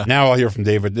back. Yeah. Now I'll hear from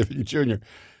David Niven Jr.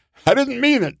 I didn't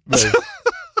mean it.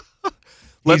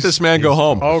 Let this man go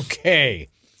home. Okay.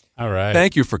 All right.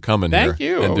 Thank you for coming here. Thank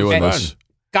you. And doing this.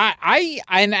 God,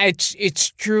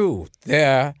 it's true.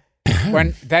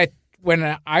 When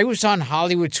I was on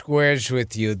Hollywood Squares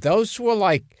with you, those were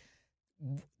like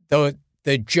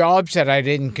the jobs that I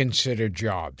didn't consider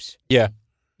jobs. Yeah.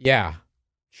 Yeah.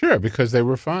 Sure, because they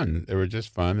were fun. They were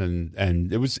just fun,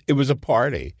 and it was a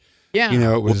party. Yeah.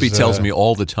 It was, Whoopi tells me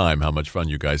all the time how much fun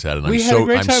you guys had, and I'm had a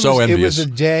great time. so envious. It was a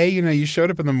day, you showed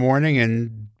up in the morning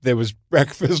and there was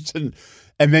breakfast and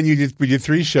then we did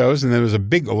 3 shows and there was a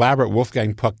big elaborate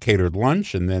Wolfgang Puck catered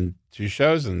lunch and then 2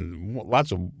 shows and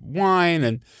lots of wine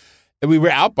and we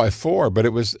were out by 4, but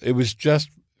it was just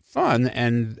fun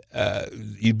and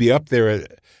you'd be up there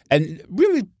and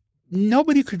really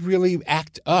nobody could really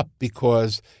act up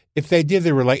because if they did,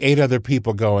 there were like 8 other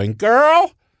people going,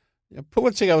 "Girl, pull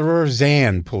it together."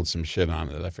 Roseanne pulled some shit on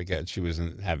it. I forget. She was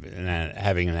having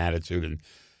an attitude, and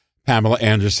Pamela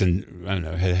Anderson, I don't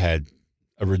know, had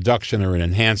a reduction or an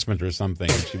enhancement or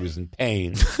something, and she was in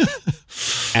pain.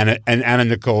 and Anna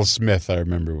Nicole Smith, I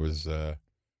remember, was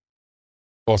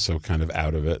also kind of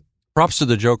out of it. Props to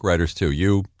the joke writers too.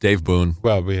 You, Dave Boone.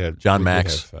 Well, we had John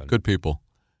Max. Good people.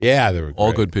 Yeah, they were great.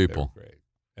 All good people. Great.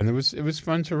 And it was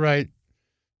fun to write.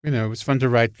 It was fun to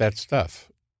write that stuff.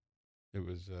 It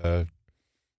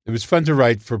was fun to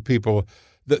write for people.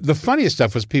 The funniest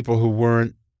stuff was people who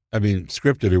weren't,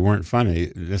 scripted, who weren't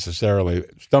funny necessarily,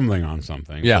 stumbling on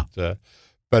something. Yeah.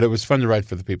 But it was fun to write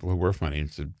for the people who were funny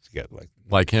and to get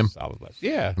like him. Solid laughs.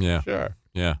 Yeah. Yeah. Sure.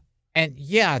 Yeah. And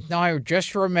I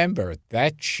just remember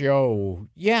that show.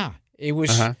 Yeah, it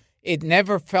was. It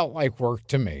never felt like work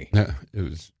to me. No, it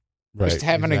was just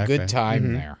having a good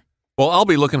time there. Well, I'll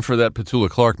be looking for that Petula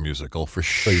Clark musical for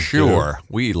sure.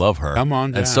 We love her. Come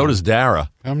on down. And so does Dara.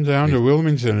 Come down to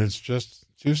Wilmington. It's just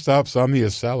 2 stops on the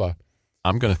Acela.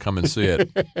 I'm going to come and see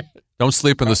it. Don't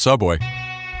sleep in the subway.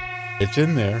 It's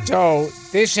in there. So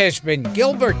this has been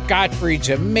Gilbert Gottfried's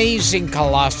Amazing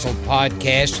Colossal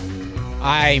Podcast.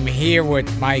 I'm here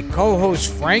with my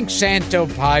co-host Frank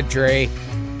Santopadre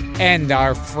and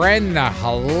our friend, the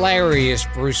hilarious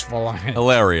Bruce Vilanch.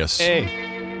 Hilarious. Hey.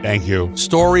 Thank you.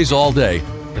 Stories all day.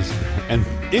 And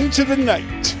into the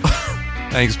night.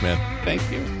 Thanks, man. Thank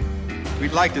you.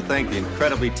 We'd like to thank the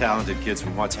incredibly talented kids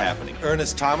from What's Happening.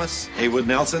 Ernest Thomas, Haywood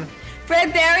Nelson,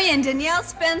 Fred Berry, and Danielle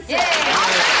Spencer. Yay. And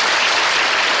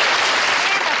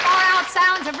the far-out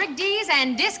sounds of Rick Dees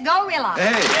and Disco-rilla.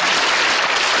 Hey.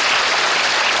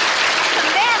 The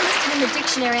man listed in the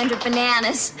dictionary under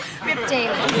bananas, Rip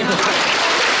Taylor.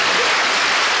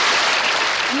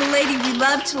 And the lady we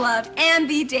love to love, Ann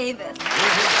B. Davis.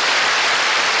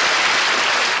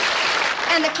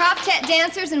 And the crop-tet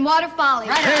dancers in Water Folly.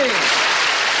 Right. Hey.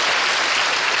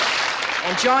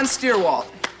 And John Steerwalt.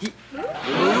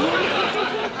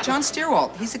 John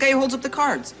Steerwalt. He's the guy who holds up the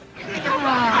cards.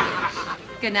 Oh.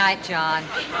 Good night, John.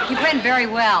 You went very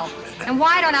well. And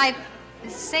why don't I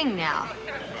sing now?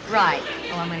 Right.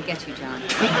 Oh, I'm going to get you, John.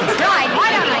 Right.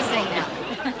 Why don't I sing now?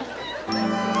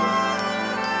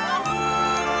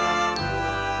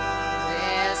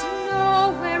 There's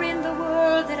nowhere in the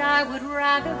world that I would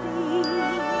rather be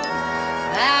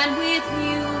than with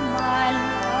you, my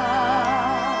love.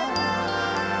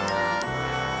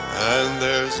 And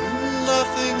there's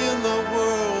nothing in the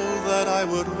world that I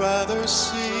would rather see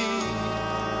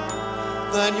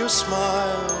than your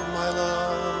smile, my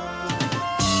love.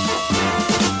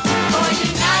 For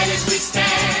united we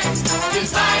stand,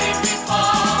 divided we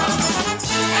fall.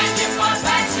 And if our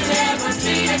backs should ever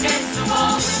meet against the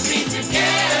wall, we'll be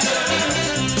together,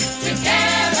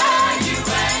 together, you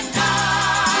and I.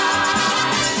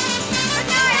 Good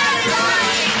night,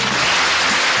 everybody.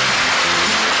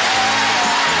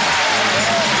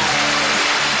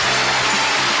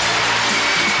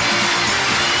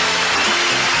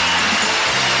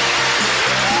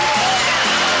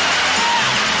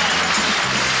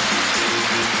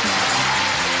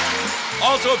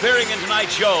 Also appearing in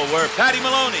tonight's show were Patty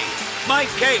Maloney, Mike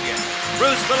Kagan,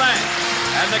 Bruce Vilanch,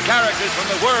 and the characters from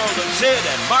the world of Sid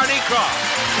and Marty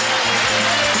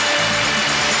Krofft.